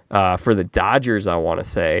year for the Dodgers, I want to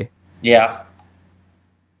say. Yeah.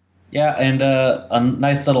 Yeah, and a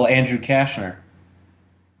nice little Andrew Cashner.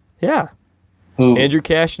 Yeah. Who? Andrew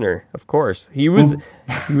Cashner, of course. He was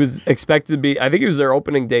expected to be, I think he was their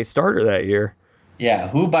opening day starter that year. Yeah,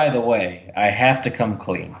 who, by the way, I have to come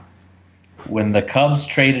clean. When the Cubs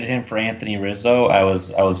traded him for Anthony Rizzo, I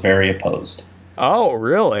was very opposed. Oh,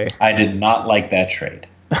 really? I did not like that trade.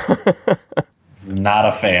 I was not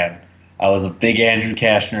a fan. I was a big Andrew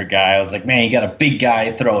Cashner guy. I was like, man, you got a big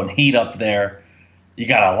guy throwing heat up there. You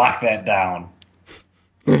got to lock that down.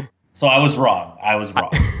 So I was wrong.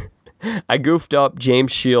 I goofed up.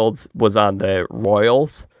 James Shields was on the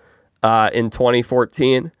Royals in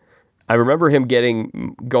 2014. I remember him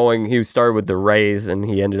going. He started with the Rays, and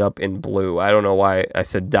he ended up in blue. I don't know why I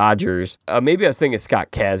said Dodgers. Maybe I was thinking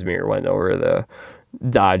Scott Kazmir went over to the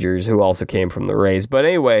Dodgers, who also came from the Rays. But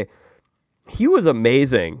anyway, he was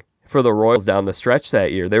amazing for the Royals down the stretch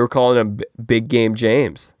that year. They were calling him Big Game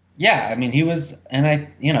James. Yeah, I mean, he was, and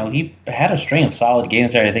he had a string of solid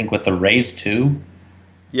games there, I think, with the Rays, too.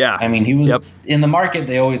 Yeah. I mean, he was in the market.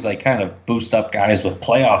 They always kind of boost up guys with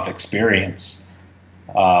playoff experience,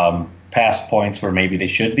 past points where maybe they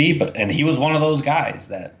should be. And he was one of those guys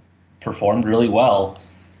that performed really well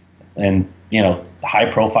in,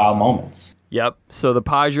 high-profile moments. Yep. So the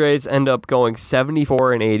Padres end up going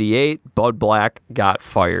 74-88. Bud Black got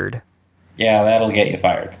fired. Yeah, that'll get you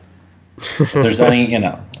fired. If there's any,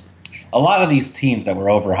 a lot of these teams that were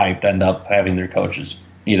overhyped end up having their coaches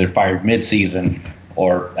either fired mid-season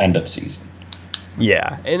or end of season.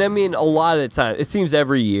 Yeah, and I mean, a lot of the time, it seems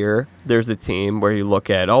every year there's a team where you look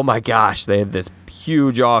at, oh my gosh, they had this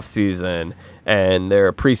huge offseason, and they're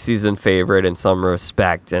a preseason favorite in some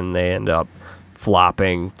respect, and they end up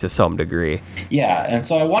flopping to some degree. Yeah, and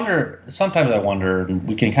so sometimes I wonder, and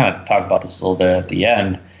we can kind of talk about this a little bit at the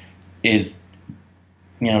end, is,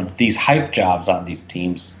 these hype jobs on these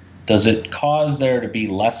teams, does it cause there to be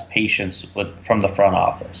less patience from the front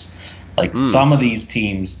office? Like some of these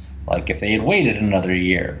teams, like if they had waited another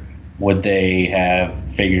year, would they have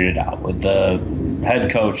figured it out? Would the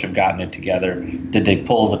head coach have gotten it together? Did they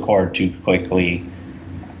pull the cord too quickly?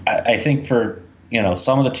 I think for,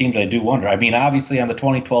 some of the teams, I do wonder. I mean, obviously on the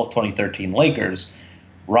 2012-2013 Lakers,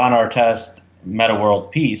 Ron Artest, Metta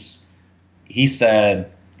World Peace, he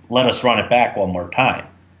said, let us run it back one more time.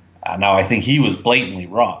 Now, I think he was blatantly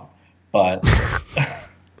wrong, but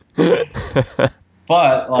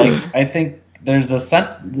I think there's a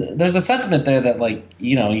sentiment there that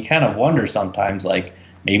you kind of wonder sometimes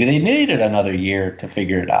maybe they needed another year to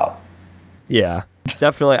figure it out. Yeah,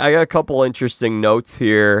 definitely. I got a couple interesting notes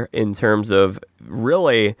here in terms of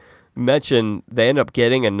really mention they end up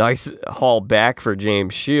getting a nice haul back for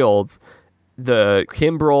James Shields. The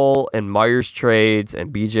Kimbrell and Myers trades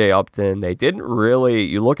and B.J. Upton, they didn't really,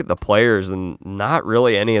 you look at the players and not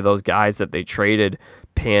really any of those guys that they traded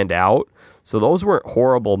panned out. So those weren't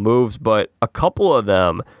horrible moves, but a couple of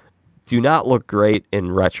them do not look great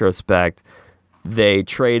in retrospect. They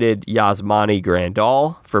traded Yasmani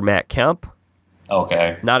Grandal for Matt Kemp.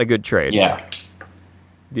 Okay. Not a good trade. Yeah.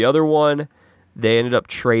 The other one, they ended up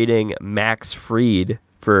trading Max Fried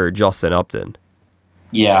for Justin Upton.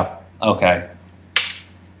 Yeah. Okay.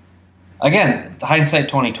 Again, hindsight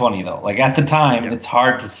 2020 though. Like at the time, It's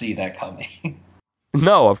hard to see that coming.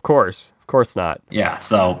 No, of course not. Yeah,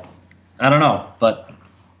 so I don't know, but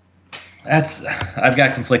I've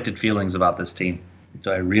got conflicted feelings about this team.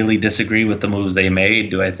 Do I really disagree with the moves they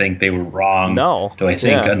made? Do I think they were wrong? No. Do I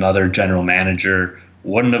think another general manager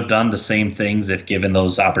wouldn't have done the same things if given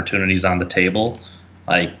those opportunities on the table?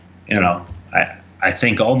 Like, I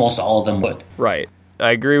think almost all of them would. Right.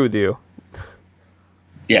 I agree with you.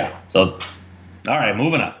 Yeah. So, all right,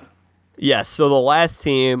 moving on. Yes, so the last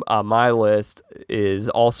team on my list is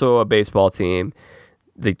also a baseball team,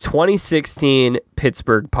 the 2016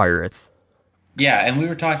 Pittsburgh Pirates. Yeah, and we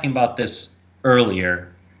were talking about this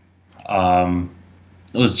earlier. It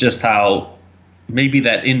was just how maybe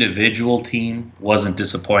that individual team wasn't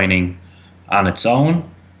disappointing on its own,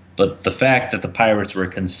 but the fact that the Pirates were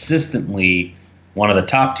consistently one of the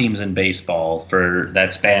top teams in baseball for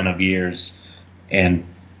that span of years and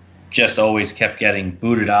just always kept getting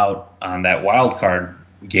booted out on that wild card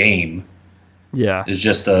game. Yeah. Is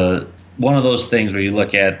just one of those things where you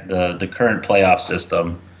look at the current playoff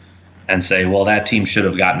system and say, well, that team should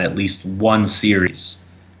have gotten at least one series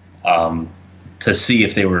to see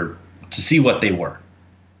what they were.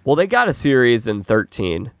 Well, they got a series in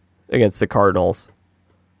 13 against the Cardinals.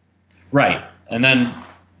 Right. And then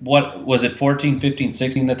what was it, 14, 15,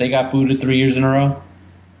 16 that they got booted 3 years in a row?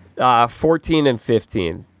 14 and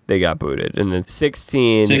 15 they got booted. And then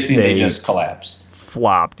 16 they just collapsed.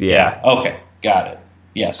 Flopped, yeah. Okay, got it.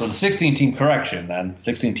 Yeah, so the 16 team correction then.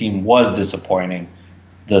 16 team was disappointing.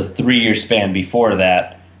 The 3-year span before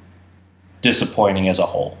that, disappointing as a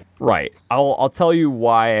whole. Right. I'll tell you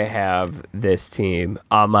why I have this team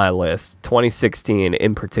on my list, 2016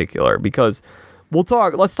 in particular, because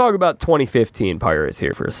let's talk about 2015 Pirates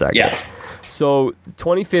here for a second. Yeah. So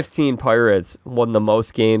 2015 Pirates won the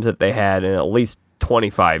most games that they had in at least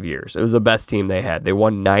 25 years. It was the best team they had. They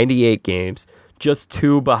won 98 games, just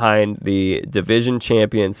 2 behind the division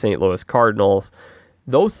champion St. Louis Cardinals.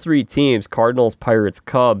 Those 3 teams, Cardinals, Pirates,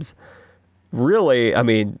 Cubs, really,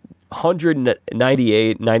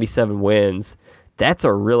 198, 97 wins. That's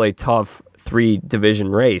a really tough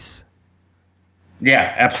 3-division race.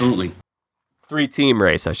 Yeah, absolutely. 3-team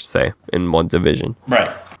race, I should say, in one division.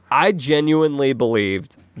 Right. I genuinely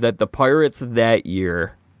believed that the Pirates that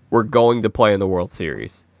year were going to play in the World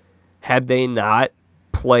Series had they not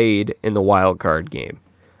played in the wild card game.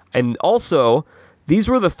 And also, these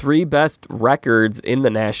were the 3 best records in the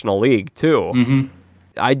National League, too. Mm-hmm.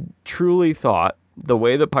 I truly thought the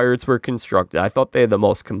way the Pirates were constructed, I thought they had the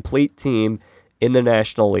most complete team in the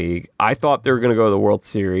National League. I thought they were going to go to the World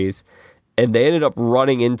Series, and they ended up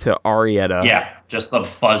running into Arrieta. Yeah, just a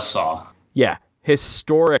buzzsaw. Yeah,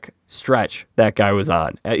 historic stretch that guy was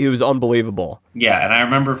on. It was unbelievable. Yeah, and I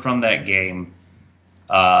remember from that game,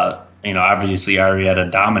 obviously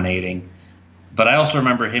Arrieta dominating, but I also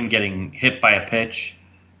remember him getting hit by a pitch,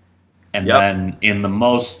 and then in the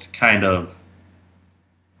most kind of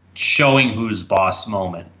showing who's boss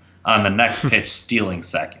moment on the next pitch, stealing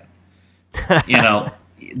second.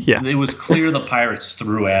 It was clear the Pirates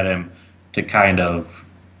threw at him to kind of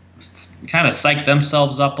psych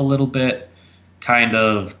themselves up a little bit, kind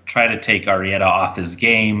of try to take Arrieta off his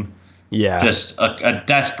game. Yeah. Just a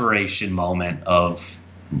desperation moment of,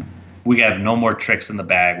 we have no more tricks in the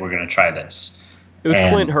bag, we're going to try this. It was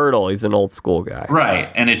Clint Hurdle. He's an old school guy.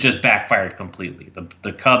 Right, and it just backfired completely.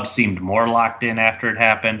 The Cubs seemed more locked in after it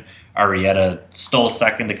happened. Arrieta stole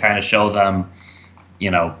second to kind of show them,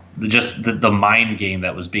 just the mind game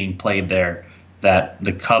that was being played there, that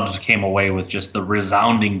the Cubs came away with just the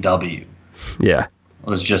resounding W. Yeah. It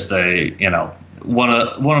was just one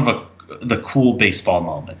of the cool baseball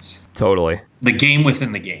moments. Totally. The game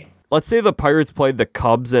within the game. Let's say the Pirates played the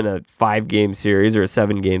Cubs in a 5-game series or a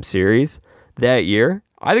 7-game series that year.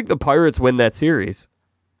 I think the Pirates win that series.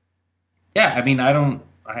 Yeah,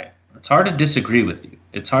 it's hard to disagree with you.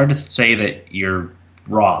 It's hard to say that you're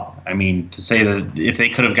wrong. To say that if they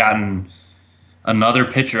could have gotten another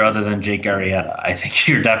pitcher other than Jake Arrieta, I think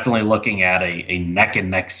you're definitely looking at a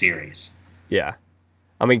neck-and-neck series. Yeah.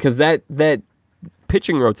 Because that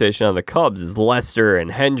pitching rotation on the Cubs is Lester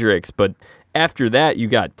and Hendricks, but after that, you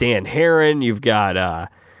got Dan Herron, you've got,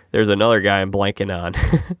 there's another guy I'm blanking on,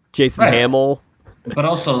 Jason Hamill. But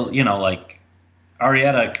also,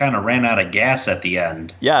 Arrieta kind of ran out of gas at the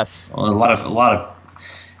end. Yes. A lot of.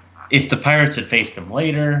 If the Pirates had faced him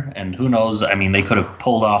later, and who knows, they could have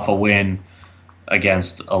pulled off a win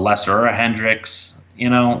against a Lester or a Hendricks.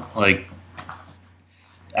 I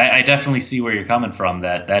definitely see where you're coming from.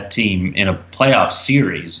 That team in a playoff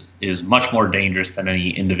series is much more dangerous than any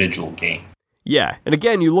individual game. Yeah, and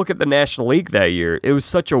again, you look at the National League that year. It was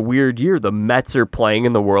such a weird year. The Mets are playing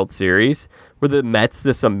in the World Series. Were the Mets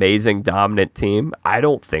this amazing, dominant team? I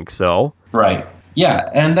don't think so. Right. Yeah,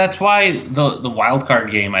 and that's why the wild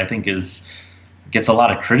card game, I think, gets a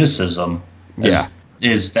lot of criticism.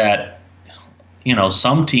 Is that,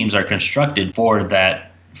 some teams are constructed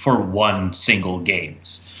for one single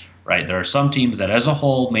games, right? There are some teams that as a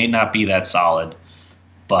whole may not be that solid,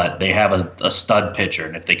 but they have a stud pitcher.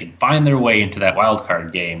 And if they can find their way into that wild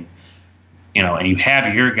card game, and you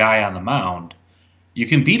have your guy on the mound, you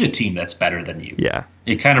can beat a team that's better than you. Yeah.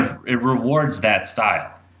 It rewards that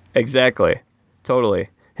style. Exactly. Totally.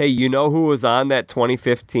 Hey, you know who was on that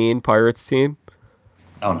 2015 Pirates team?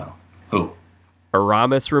 Oh, no. Who?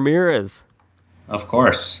 Aramis Ramirez. Of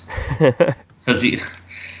course. Because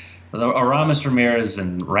Aramis Ramirez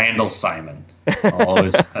and Randall Simon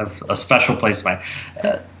always have a special place in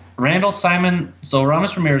my Randall Simon. So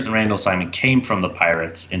Aramis Ramirez and Randall Simon came from the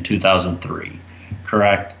Pirates in 2003,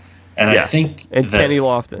 correct? And I think Kenny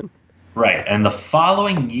Lofton. Right. And the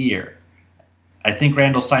following year, I think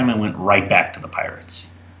Randall Simon went right back to the Pirates.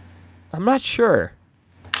 I'm not sure.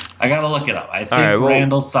 I got to look it up. I think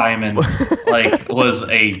Randall Simon was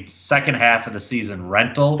a second half of the season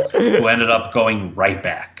rental who ended up going right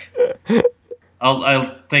back.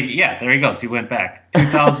 I'll think, yeah, there he goes. He went back.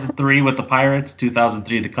 2003 with the Pirates,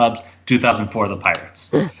 2003 the Cubs, 2004 the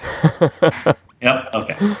Pirates. Yep,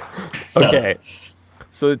 okay. Okay.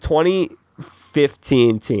 So the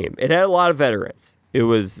 2015 team, it had a lot of veterans. It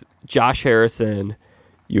was Josh Harrison.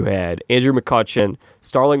 You had Andrew McCutchen,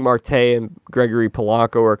 Starling Marte, and Gregory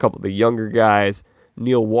Polanco were a couple of the younger guys.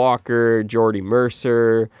 Neil Walker, Jordy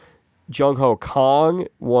Mercer. Jung Ho Kong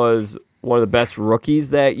was one of the best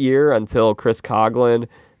rookies that year until Chris Coughlin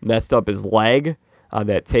messed up his leg on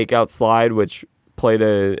that takeout slide, which played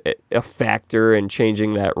a factor in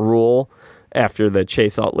changing that rule after the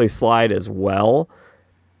Chase Utley slide as well.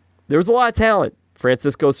 There was a lot of talent.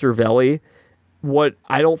 Francisco Cervelli, what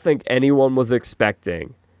I don't think anyone was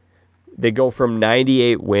expecting. They go from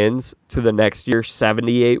 98 wins to the next year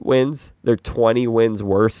 78 wins. They're 20 wins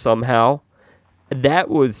worse somehow. That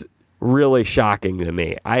was really shocking to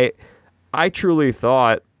me. I truly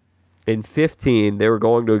thought in 15 they were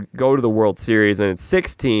going to go to the World Series, and in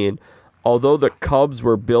 16, although the Cubs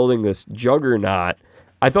were building this juggernaut,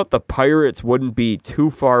 I thought the Pirates wouldn't be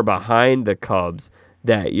too far behind the Cubs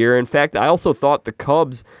that year. In fact, I also thought the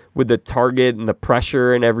Cubs, with the target and the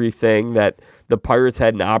pressure and everything, that the Pirates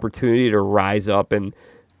had an opportunity to rise up and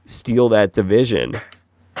steal that division.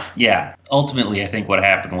 Yeah. Ultimately, I think what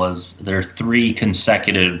happened was there are 3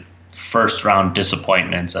 consecutive first-round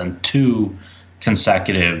disappointments and 2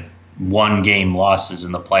 consecutive one-game losses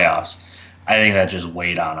in the playoffs. I think that just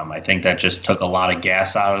weighed on them. I think that just took a lot of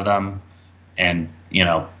gas out of them. And,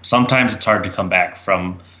 sometimes it's hard to come back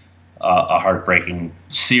from a heartbreaking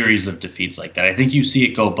series of defeats like that. I think you see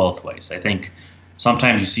it go both ways. I think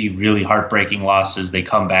sometimes you see really heartbreaking losses. They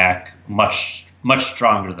come back much, much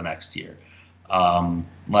stronger the next year.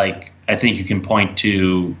 I think you can point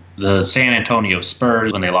to the San Antonio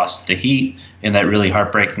Spurs when they lost to the Heat in that really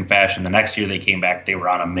heartbreaking fashion. The next year they came back, they were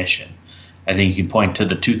on a mission. I think you can point to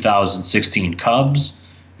the 2016 Cubs,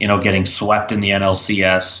 getting swept in the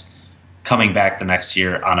NLCS, coming back the next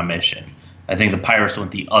year on a mission. I think the Pirates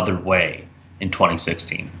went the other way in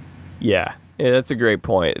 2016. Yeah, that's a great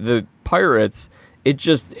point. The Pirates,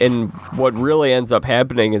 and what really ends up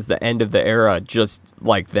happening is the end of the era just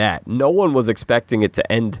like that. No one was expecting it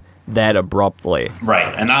to end that abruptly.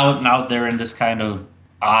 Right, and now they're in this kind of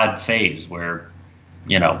odd phase where,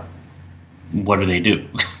 what do they do?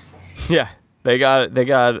 Yeah, they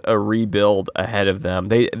got a rebuild ahead of them.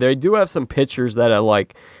 They do have some pitchers that I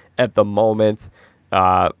like at the moment,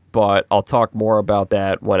 but I'll talk more about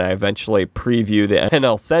that when I eventually preview the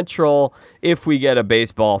NL Central if we get a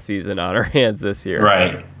baseball season on our hands this year.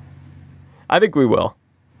 Right. I think we will.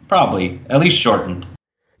 Probably, at least shortened.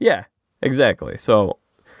 Yeah, exactly. So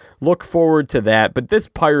look forward to that. But this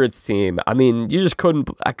Pirates team, I mean,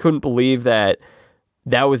 I couldn't believe that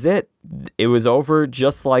was it. It was over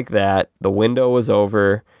just like that. The window was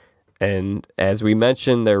over. And as we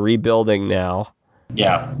mentioned, they're rebuilding now.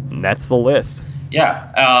 Yeah. And that's the list.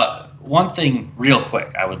 Yeah. One thing real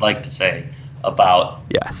quick I would like to say about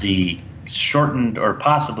the shortened or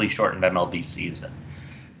possibly shortened MLB season.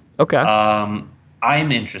 Okay.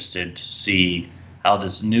 I'm interested to see how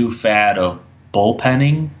this new fad of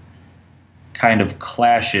bullpenning kind of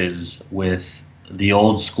clashes with the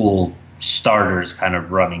old school starters kind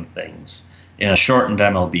of running things in a shortened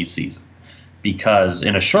MLB season. Because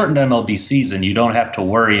in a shortened MLB season, you don't have to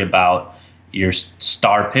worry about your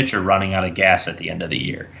star pitcher running out of gas at the end of the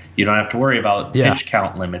year. You don't have to worry about pitch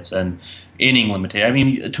count limits and inning limitation. I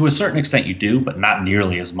mean, to a certain extent you do, but not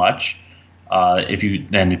nearly as much. If you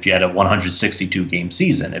had a 162 game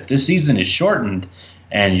season, if this season is shortened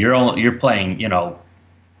and you're playing,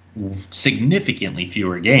 significantly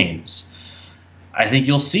fewer games, I think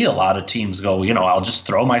you'll see a lot of teams go, I'll just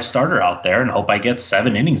throw my starter out there and hope I get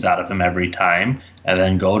 7 innings out of him every time, and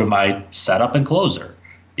then go to my setup and closer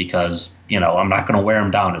because, I'm not going to wear him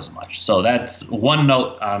down as much. So that's one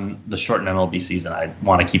note on the shortened MLB season I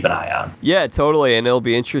want to keep an eye on. Yeah, totally. And it'll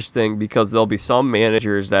be interesting because there'll be some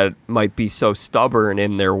managers that might be so stubborn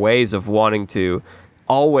in their ways of wanting to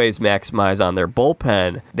always maximize on their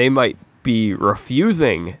bullpen. They might be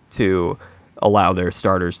refusing to allow their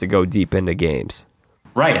starters to go deep into games.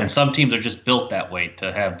 Right, and some teams are just built that way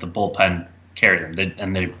to have the bullpen carry them,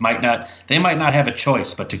 and they might not have a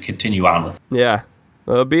choice but to continue on with. Yeah.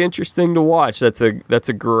 It'll be interesting to watch. That's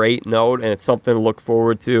a great note, and it's something to look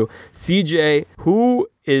forward to. CJ, who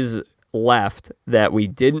is left that we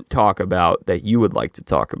didn't talk about that you would like to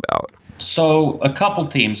talk about? So a couple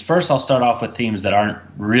teams. First, I'll start off with teams that aren't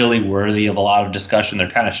really worthy of a lot of discussion. They're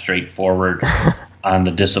kind of straightforward on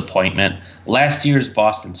the disappointment. Last year's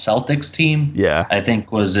Boston Celtics team, I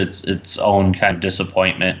think, was its own kind of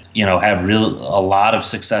disappointment. Have a lot of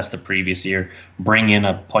success the previous year. Bring in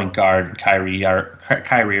a point guard, Kyrie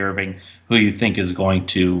Irving, who you think is going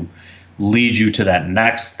to lead you to that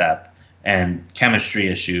next step, and chemistry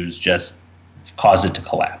issues just cause it to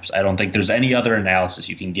collapse. I don't think there's any other analysis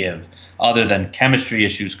you can give other than chemistry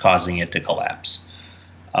issues causing it to collapse.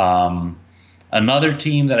 Another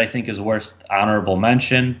team that I think is worth honorable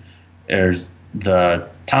mention is the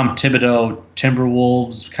Tom Thibodeau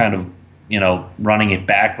Timberwolves, kind of, running it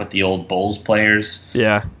back with the old Bulls players.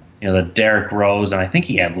 Yeah. The Derrick Rose, and I think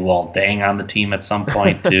he had Luol Deng on the team at some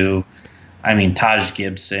point too. I mean, Taj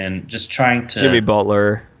Gibson, just trying to... Jimmy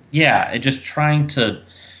Butler. Yeah, just trying to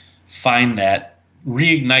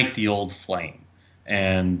reignite the old flame.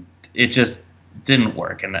 And it just didn't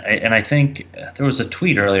work. And I think there was a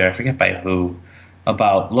tweet earlier, I forget by who,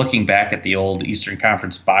 about looking back at the old Eastern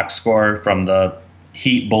Conference box score from the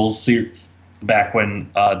Heat Bulls series back when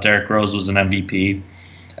Derrick Rose was an MVP,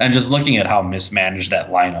 and just looking at how mismanaged that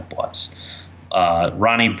lineup was.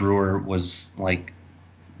 Ronnie Brewer was like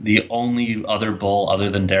the only other Bull other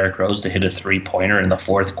than Derrick Rose to hit a 3-pointer in the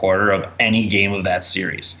fourth quarter of any game of that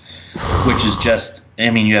series, which is just,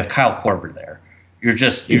 you have Kyle Korver there. You're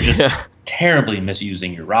just terribly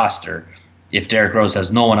misusing your roster if Derrick Rose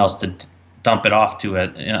has no one else to dump it off to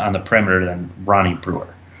on the perimeter than Ronnie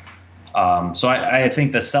Brewer. So I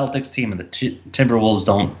think the Celtics team and the Timberwolves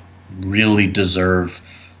don't really deserve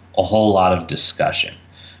a whole lot of discussion.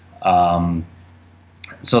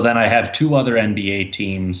 So then I have 2 other NBA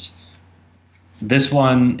teams. This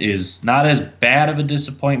one is not as bad of a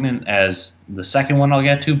disappointment as the second one I'll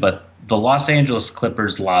get to, but the Los Angeles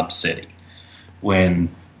Clippers Lob City. When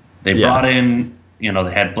they brought in, they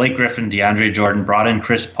had Blake Griffin, DeAndre Jordan, brought in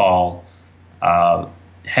Chris Paul,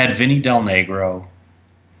 had Vinny Del Negro,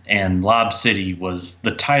 and Lob City was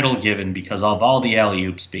the title given because of all the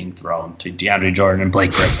alley-oops being thrown to DeAndre Jordan and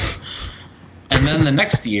Blake Griffin. And then the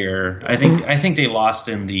next year, I think they lost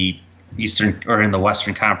in the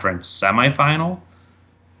Western Conference semifinal.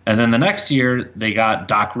 And then the next year, they got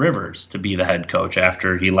Doc Rivers to be the head coach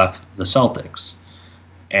after he left the Celtics.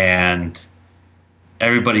 And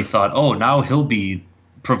everybody thought, now he'll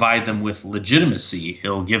provide them with legitimacy.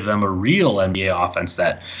 He'll give them a real NBA offense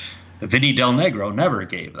that Vinny Del Negro never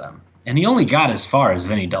gave them. And he only got as far as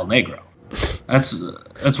Vinny Del Negro.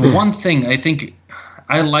 That's one thing. I think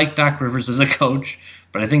I like Doc Rivers as a coach,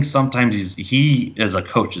 but I think sometimes he as a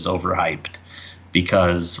coach is overhyped,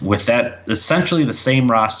 because with that essentially the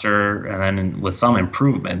same roster and then with some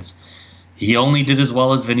improvements, he only did as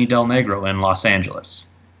well as Vinny Del Negro in Los Angeles,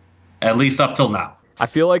 at least up till now. I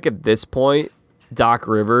feel like at this point, Doc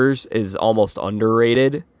Rivers is almost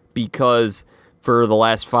underrated because for the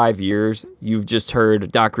last 5 years, you've just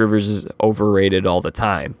heard Doc Rivers is overrated all the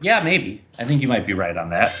time. Yeah, maybe. I think you might be right on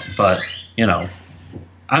that. But,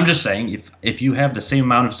 I'm just saying, if you have the same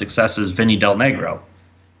amount of success as Vinny Del Negro,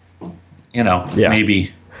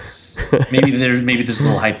 maybe there's a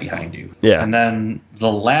little hype behind you. Yeah. And then the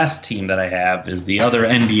last team that I have is the other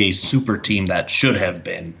NBA super team that should have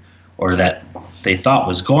been, or that they thought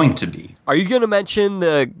was going to be. Are you going to mention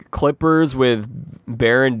the Clippers with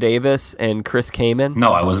Baron Davis and Chris Kaman?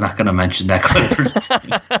 No, I was not going to mention that Clippers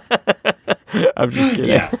team. I'm just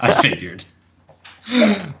kidding. Yeah, I figured.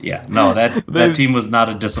 Yeah, no, that team was not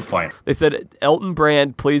a disappointment. They said, Elton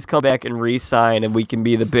Brand, please come back and re-sign and we can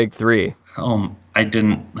be the big three. I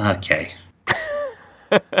didn't. Okay.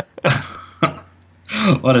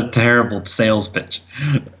 What a terrible sales pitch.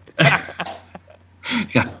 You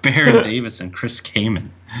got Baron Davis and Chris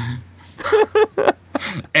Kaman.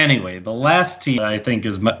 Anyway, the last team I think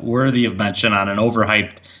is worthy of mention on an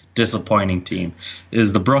overhyped, disappointing team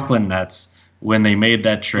is the Brooklyn Nets when they made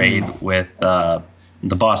that trade with the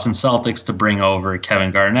Boston Celtics to bring over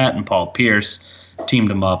Kevin Garnett and Paul Pierce, teamed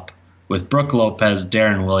them up with Brook Lopez,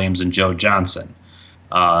 Darren Williams, and Joe Johnson.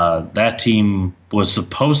 That team was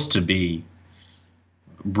supposed to be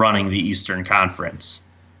running the Eastern Conference,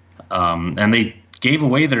 and they gave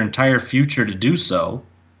away their entire future to do so.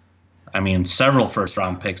 I mean, several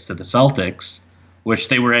first-round picks to the Celtics, which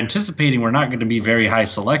they were anticipating were not going to be very high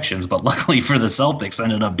selections, but luckily for the Celtics,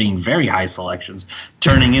 ended up being very high selections,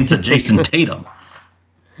 turning into Jason Tatum,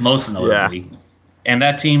 most notably. Yeah. And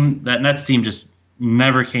that Nets team just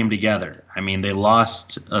never came together. I mean, they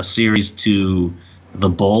lost a series to the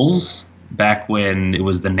Bulls back when it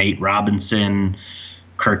was the Nate Robinson,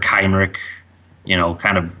 Kirk Heinrich,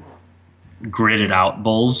 kind of gridded out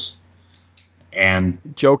Bulls. And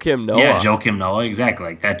Joakim Noah. Yeah, Joakim Noah, exactly.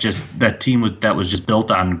 Like that team was just built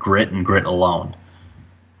on grit and grit alone.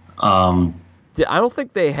 I don't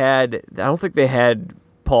think they had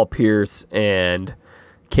Paul Pierce and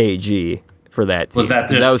KG for that team. Was that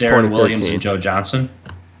just Darren Williams and Joe Johnson?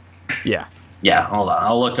 Yeah. Yeah, hold on.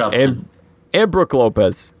 I'll look up. And Brook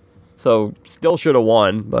Lopez. So still should have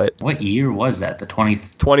won, but what year was that?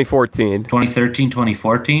 2014. 2013,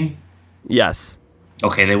 2014? Yes.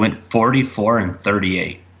 Okay, they went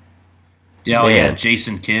 44-38. Yeah,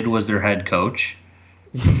 Jason Kidd was their head coach.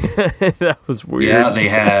 That was weird. Yeah, they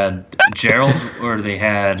had Gerald, or they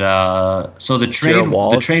had so the trade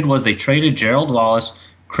was they traded Gerald Wallace,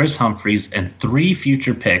 Chris Humphries, and 3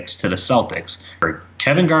 future picks to the Celtics for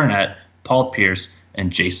Kevin Garnett, Paul Pierce,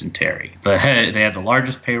 and Jason Terry. They had the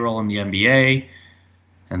largest payroll in the NBA,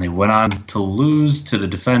 and they went on to lose to the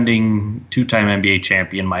defending 2-time NBA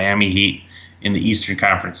champion Miami Heat in the Eastern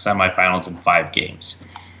Conference semifinals in 5 games.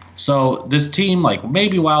 So this team, like,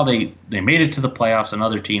 maybe while they made it to the playoffs,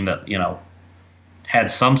 another team that,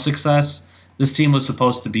 had some success, this team was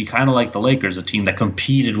supposed to be kind of like the Lakers, a team that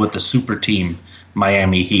competed with the super team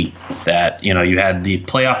Miami Heat, that, you had the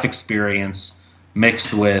playoff experience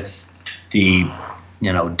mixed with the,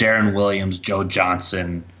 Darren Williams, Joe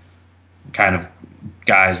Johnson kind of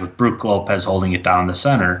guys with Brook Lopez holding it down the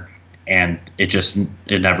center, and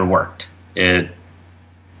it never worked. They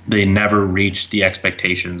never reached the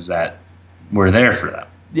expectations that were there for them.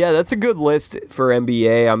 Yeah, that's a good list for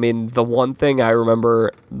NBA. I mean, the one thing I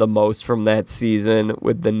remember the most from that season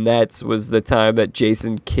with the Nets was the time that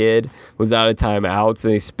Jason Kidd was out of timeouts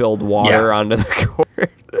and he spilled water onto the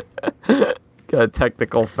court. Got a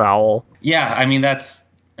technical foul. Yeah, I mean, that's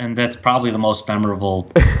probably the most memorable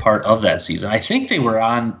part of that season. I think they were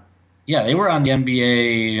on the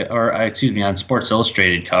NBA, on Sports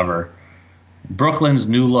Illustrated cover. Brooklyn's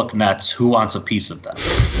new look Nets, who wants a piece of them?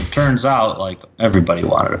 It turns out, like, everybody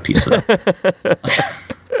wanted a piece of them.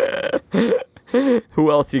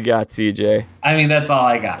 Who else you got, CJ? I mean, that's all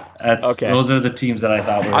I got. Okay. Those are the teams that I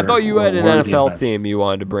thought were. I thought you had an NFL team you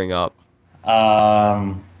wanted to bring up.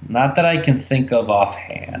 Not that I can think of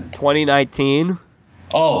offhand. 2019?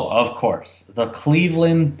 Oh, of course. The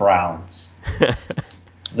Cleveland Browns.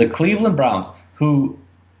 The Cleveland Browns, who,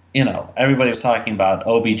 everybody was talking about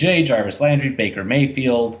OBJ, Jarvis Landry, Baker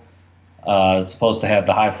Mayfield, supposed to have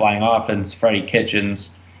the high-flying offense, Freddie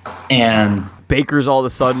Kitchens, and Baker's all of a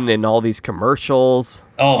sudden in all these commercials.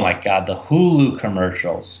 Oh, my God, the Hulu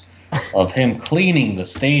commercials of him cleaning the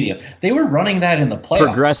stadium. They were running that in the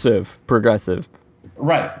playoffs. Progressive.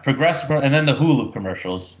 Right, progressive, and then the Hulu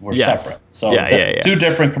commercials were separate. So two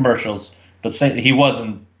different commercials, but he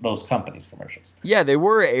wasn't those companies' commercials. Yeah, they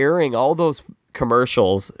were airing all those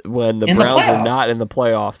commercials when the Browns were not in the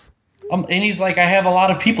playoffs. And he's like, I have a lot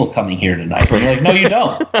of people coming here tonight. And you're like, no, you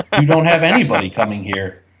don't. You don't have anybody coming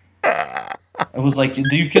here. I was like,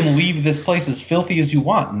 you can leave this place as filthy as you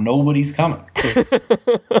want. Nobody's coming.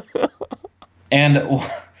 And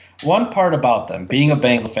one part about them, being a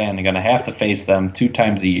Bengals fan, you're going to have to face them 2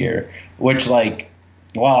 times a year, which, like,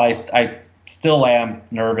 while I still am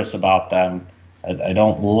nervous about them, I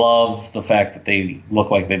don't love the fact that they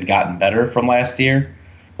look like they've gotten better from last year.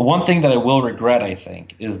 But one thing that I will regret, I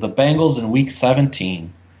think, is the Bengals in Week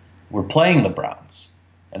 17 were playing the Browns.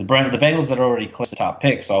 And the Bengals had already clinched the top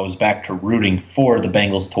pick, so I was back to rooting for the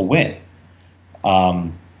Bengals to win.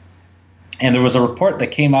 And there was a report that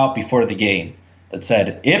came out before the game that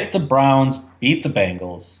said, if the Browns beat the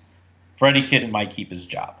Bengals, Freddie Kitchens might keep his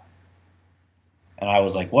job. And I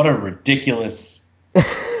was like, what a ridiculous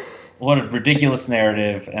what a ridiculous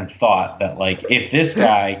narrative and thought that, like, if this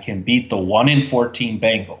guy can beat the 1-14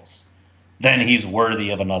 Bengals, then he's worthy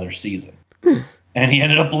of another season. And he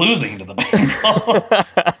ended up losing to the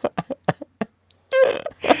Bengals.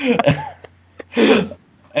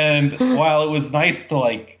 And while it was nice to,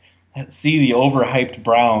 like, see the overhyped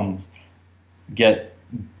Browns get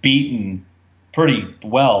beaten pretty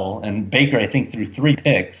well, and Baker, I think, threw 3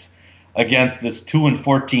 picks against this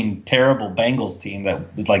 2-14 terrible Bengals team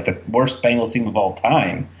that was like the worst Bengals team of all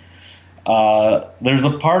time. There's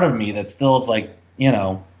a part of me that still is like,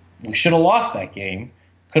 we should have lost that game.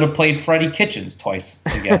 Could have played Freddie Kitchens twice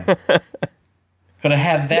again. Could have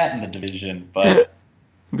had that in the division, but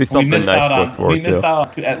be something nice to look forward to. We missed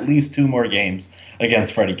out on at least 2 more games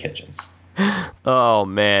against Freddie Kitchens. Oh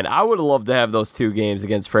man, I would have loved to have those 2 games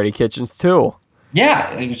against Freddie Kitchens too.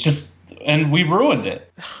 Yeah, it was just, and we ruined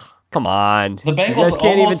it. Come on. The Bengals you guys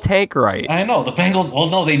can't even tank right. I know. The Bengals, well,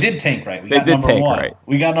 no, they did tank right. They did tank right.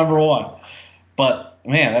 We got number 1. But,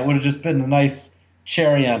 man, that would have just been a nice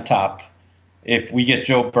cherry on top if we get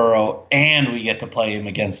Joe Burrow and we get to play him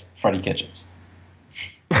against Freddie Kitchens.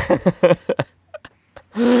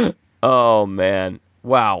 Oh, man.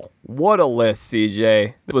 Wow. What a list,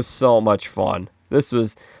 CJ. It was so much fun. This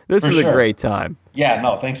was a great time. Yeah,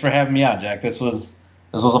 no, thanks for having me on, Jack. This was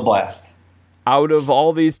a blast. Out of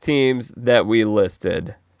all these teams that we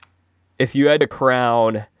listed, if you had to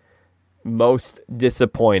crown most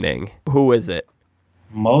disappointing, who is it?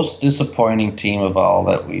 Most disappointing team of all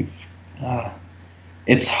that we've...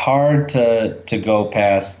 it's hard to go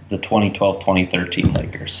past the 2012-2013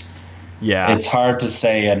 Lakers. Yeah. It's hard to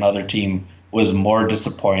say another team was more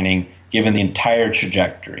disappointing given the entire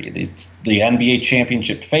trajectory. It's the NBA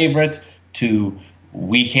championship favorites to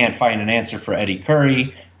we can't find an answer for Eddie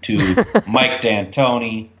Curry to Mike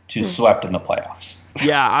D'Antoni to swept in the playoffs.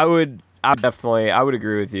 Yeah, I would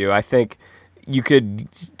agree with you. I think you could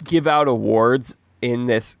give out awards in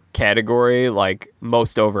this category, like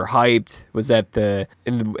most overhyped was at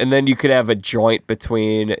and then you could have a joint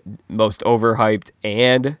between most overhyped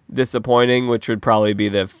and disappointing, which would probably be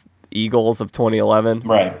the Eagles of 2011.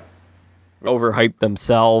 Right. Overhyped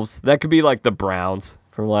themselves. That could be like the Browns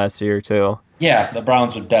from last year too. Yeah, the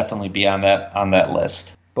Browns would definitely be on that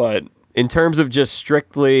list. But in terms of just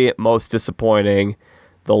strictly most disappointing,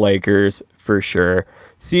 the Lakers for sure.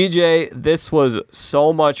 CJ, this was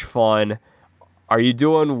so much fun. Are you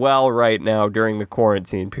doing well right now during the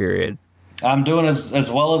quarantine period? I'm doing as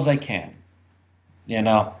well as I can.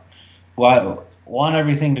 Want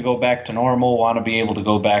everything to go back to normal, want to be able to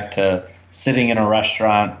go back to sitting in a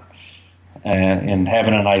restaurant and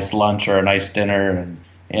having a nice lunch or a nice dinner. And,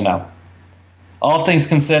 all things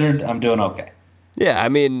considered, I'm doing okay. Yeah, I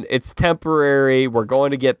mean, it's temporary. We're going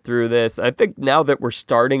to get through this. I think now that we're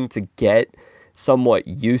starting to get somewhat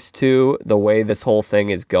used to the way this whole thing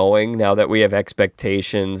is going, now that we have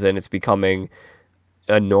expectations and it's becoming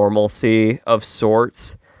a normalcy of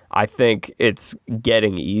sorts, I think it's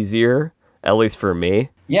getting easier, at least for me.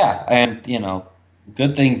 Yeah, and,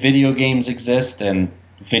 good thing video games exist and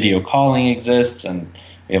video calling exists, and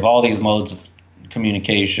we have all these modes of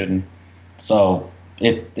communication. So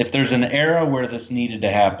if there's an era where this needed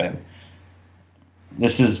to happen,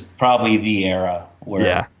 this is probably the era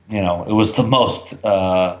where, it was the most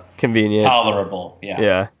convenient, tolerable. Yeah.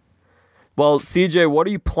 Yeah. Well, CJ, what are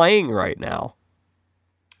you playing right now?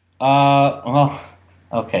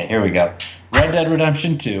 Okay, here we go. Red Dead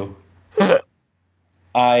Redemption 2.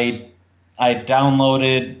 I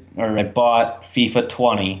downloaded or I bought FIFA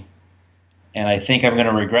 20, and I think I'm going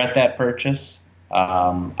to regret that purchase.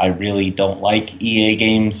 I really don't like EA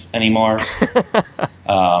games anymore.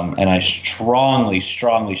 And I strongly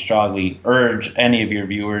urge any of your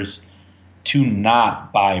viewers to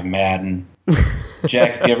not buy Madden.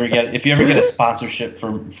 Jack, if you ever get a sponsorship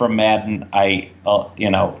from Madden, I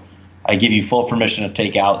give you full permission to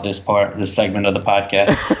take out this segment of the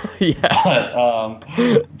podcast.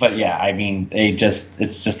 Yeah. But yeah, I mean,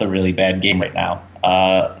 it's just a really bad game right now.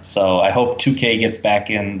 So I hope 2K gets back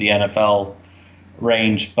in the NFL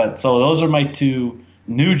range. But so those are my 2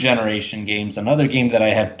 new generation games. Another game that I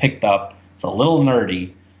have picked up, it's a little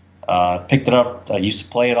nerdy. Picked it up. I used to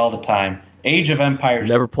play it all the time. Age of Empires.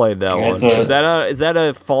 Never played that one. Is that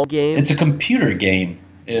a phone game? It's a computer game.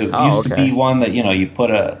 It used to be one that you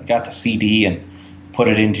got the CD and put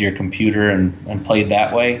it into your computer and played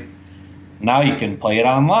that way. Now you can play it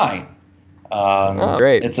online.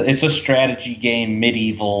 Great! It's a strategy game,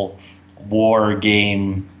 medieval war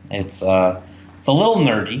game. It's a little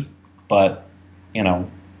nerdy, but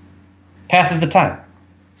passes the time.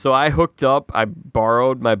 So I hooked up. I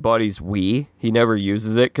borrowed my buddy's Wii. He never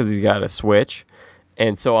uses it because he's got a Switch,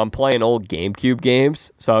 and so I'm playing old GameCube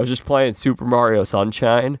games. So I was just playing Super Mario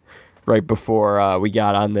Sunshine right before we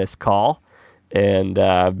got on this call, and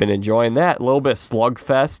I've been enjoying that. A little bit of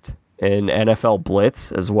Slugfest and NFL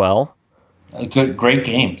Blitz as well. Great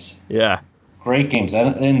games. Yeah. Great games.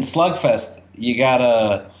 And in Slugfest, you got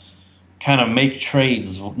to kind of make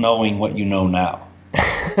trades knowing what you know now.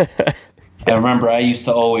 I remember I used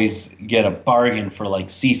to always get a bargain for like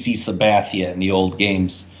CC Sabathia in the old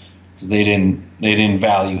games because they didn't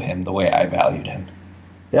value him the way I valued him.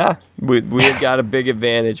 Yeah, we got a big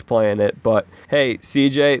advantage playing it. But hey,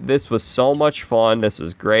 CJ, this was so much fun. This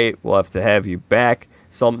was great. We'll have to have you back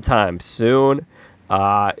sometime soon.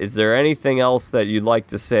 Is there anything else that you'd like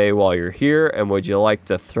to say while you're here? And would you like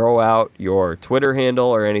to throw out your Twitter handle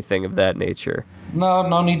or anything of that nature?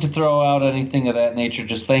 No need to throw out anything of that nature.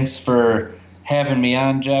 Just thanks for having me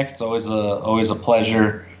on, Jack. It's always a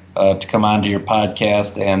pleasure to come on to your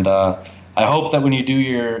podcast. And I hope that when you do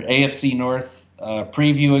your AFC North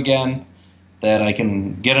preview again, that I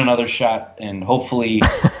can get another shot and hopefully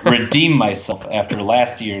redeem myself after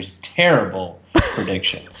last year's terrible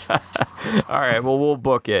predictions. All right, well, we'll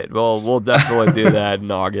book it. We'll definitely do that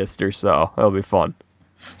in August or so. It'll be fun.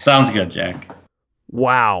 Sounds good, Jack.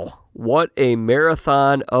 Wow, what a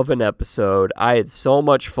marathon of an episode. I had so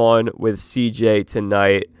much fun with CJ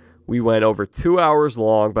tonight. We went over 2 hours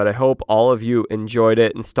long, but I hope all of you enjoyed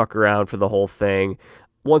it and stuck around for the whole thing.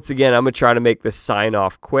 Once again, I'm going to try to make this sign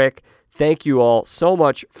off quick. Thank you all so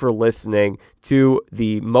much for listening to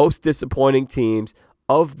the most disappointing teams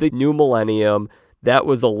of the new millennium. That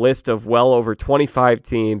was a list of well over 25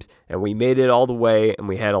 teams, and we made it all the way, and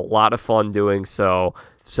we had a lot of fun doing so.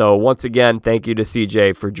 So once again, thank you to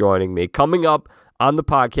CJ for joining me. Coming up on the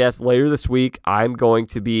podcast later this week, I'm going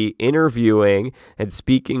to be interviewing and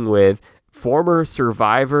speaking with former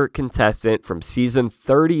Survivor contestant from season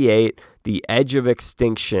 38, The Edge of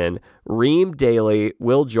Extinction. Reem Daly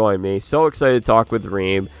will join me. So excited to talk with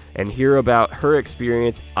Reem and hear about her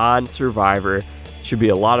experience on Survivor. Should be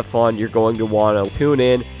a lot of fun. You're going to want to tune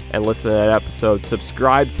in and listen to that episode.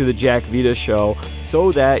 Subscribe to the Jack Vita Show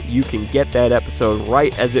so that you can get that episode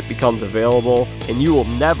right as it becomes available, and you will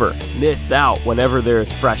never miss out whenever there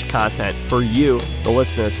is fresh content for you, the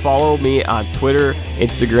listeners. Follow me on Twitter,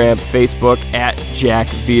 Instagram, Facebook at Jack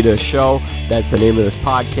Vita Show. That's the name of this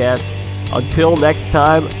podcast. Until next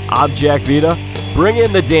time, I'm Jack Vita. Bring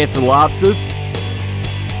in the dancing lobsters.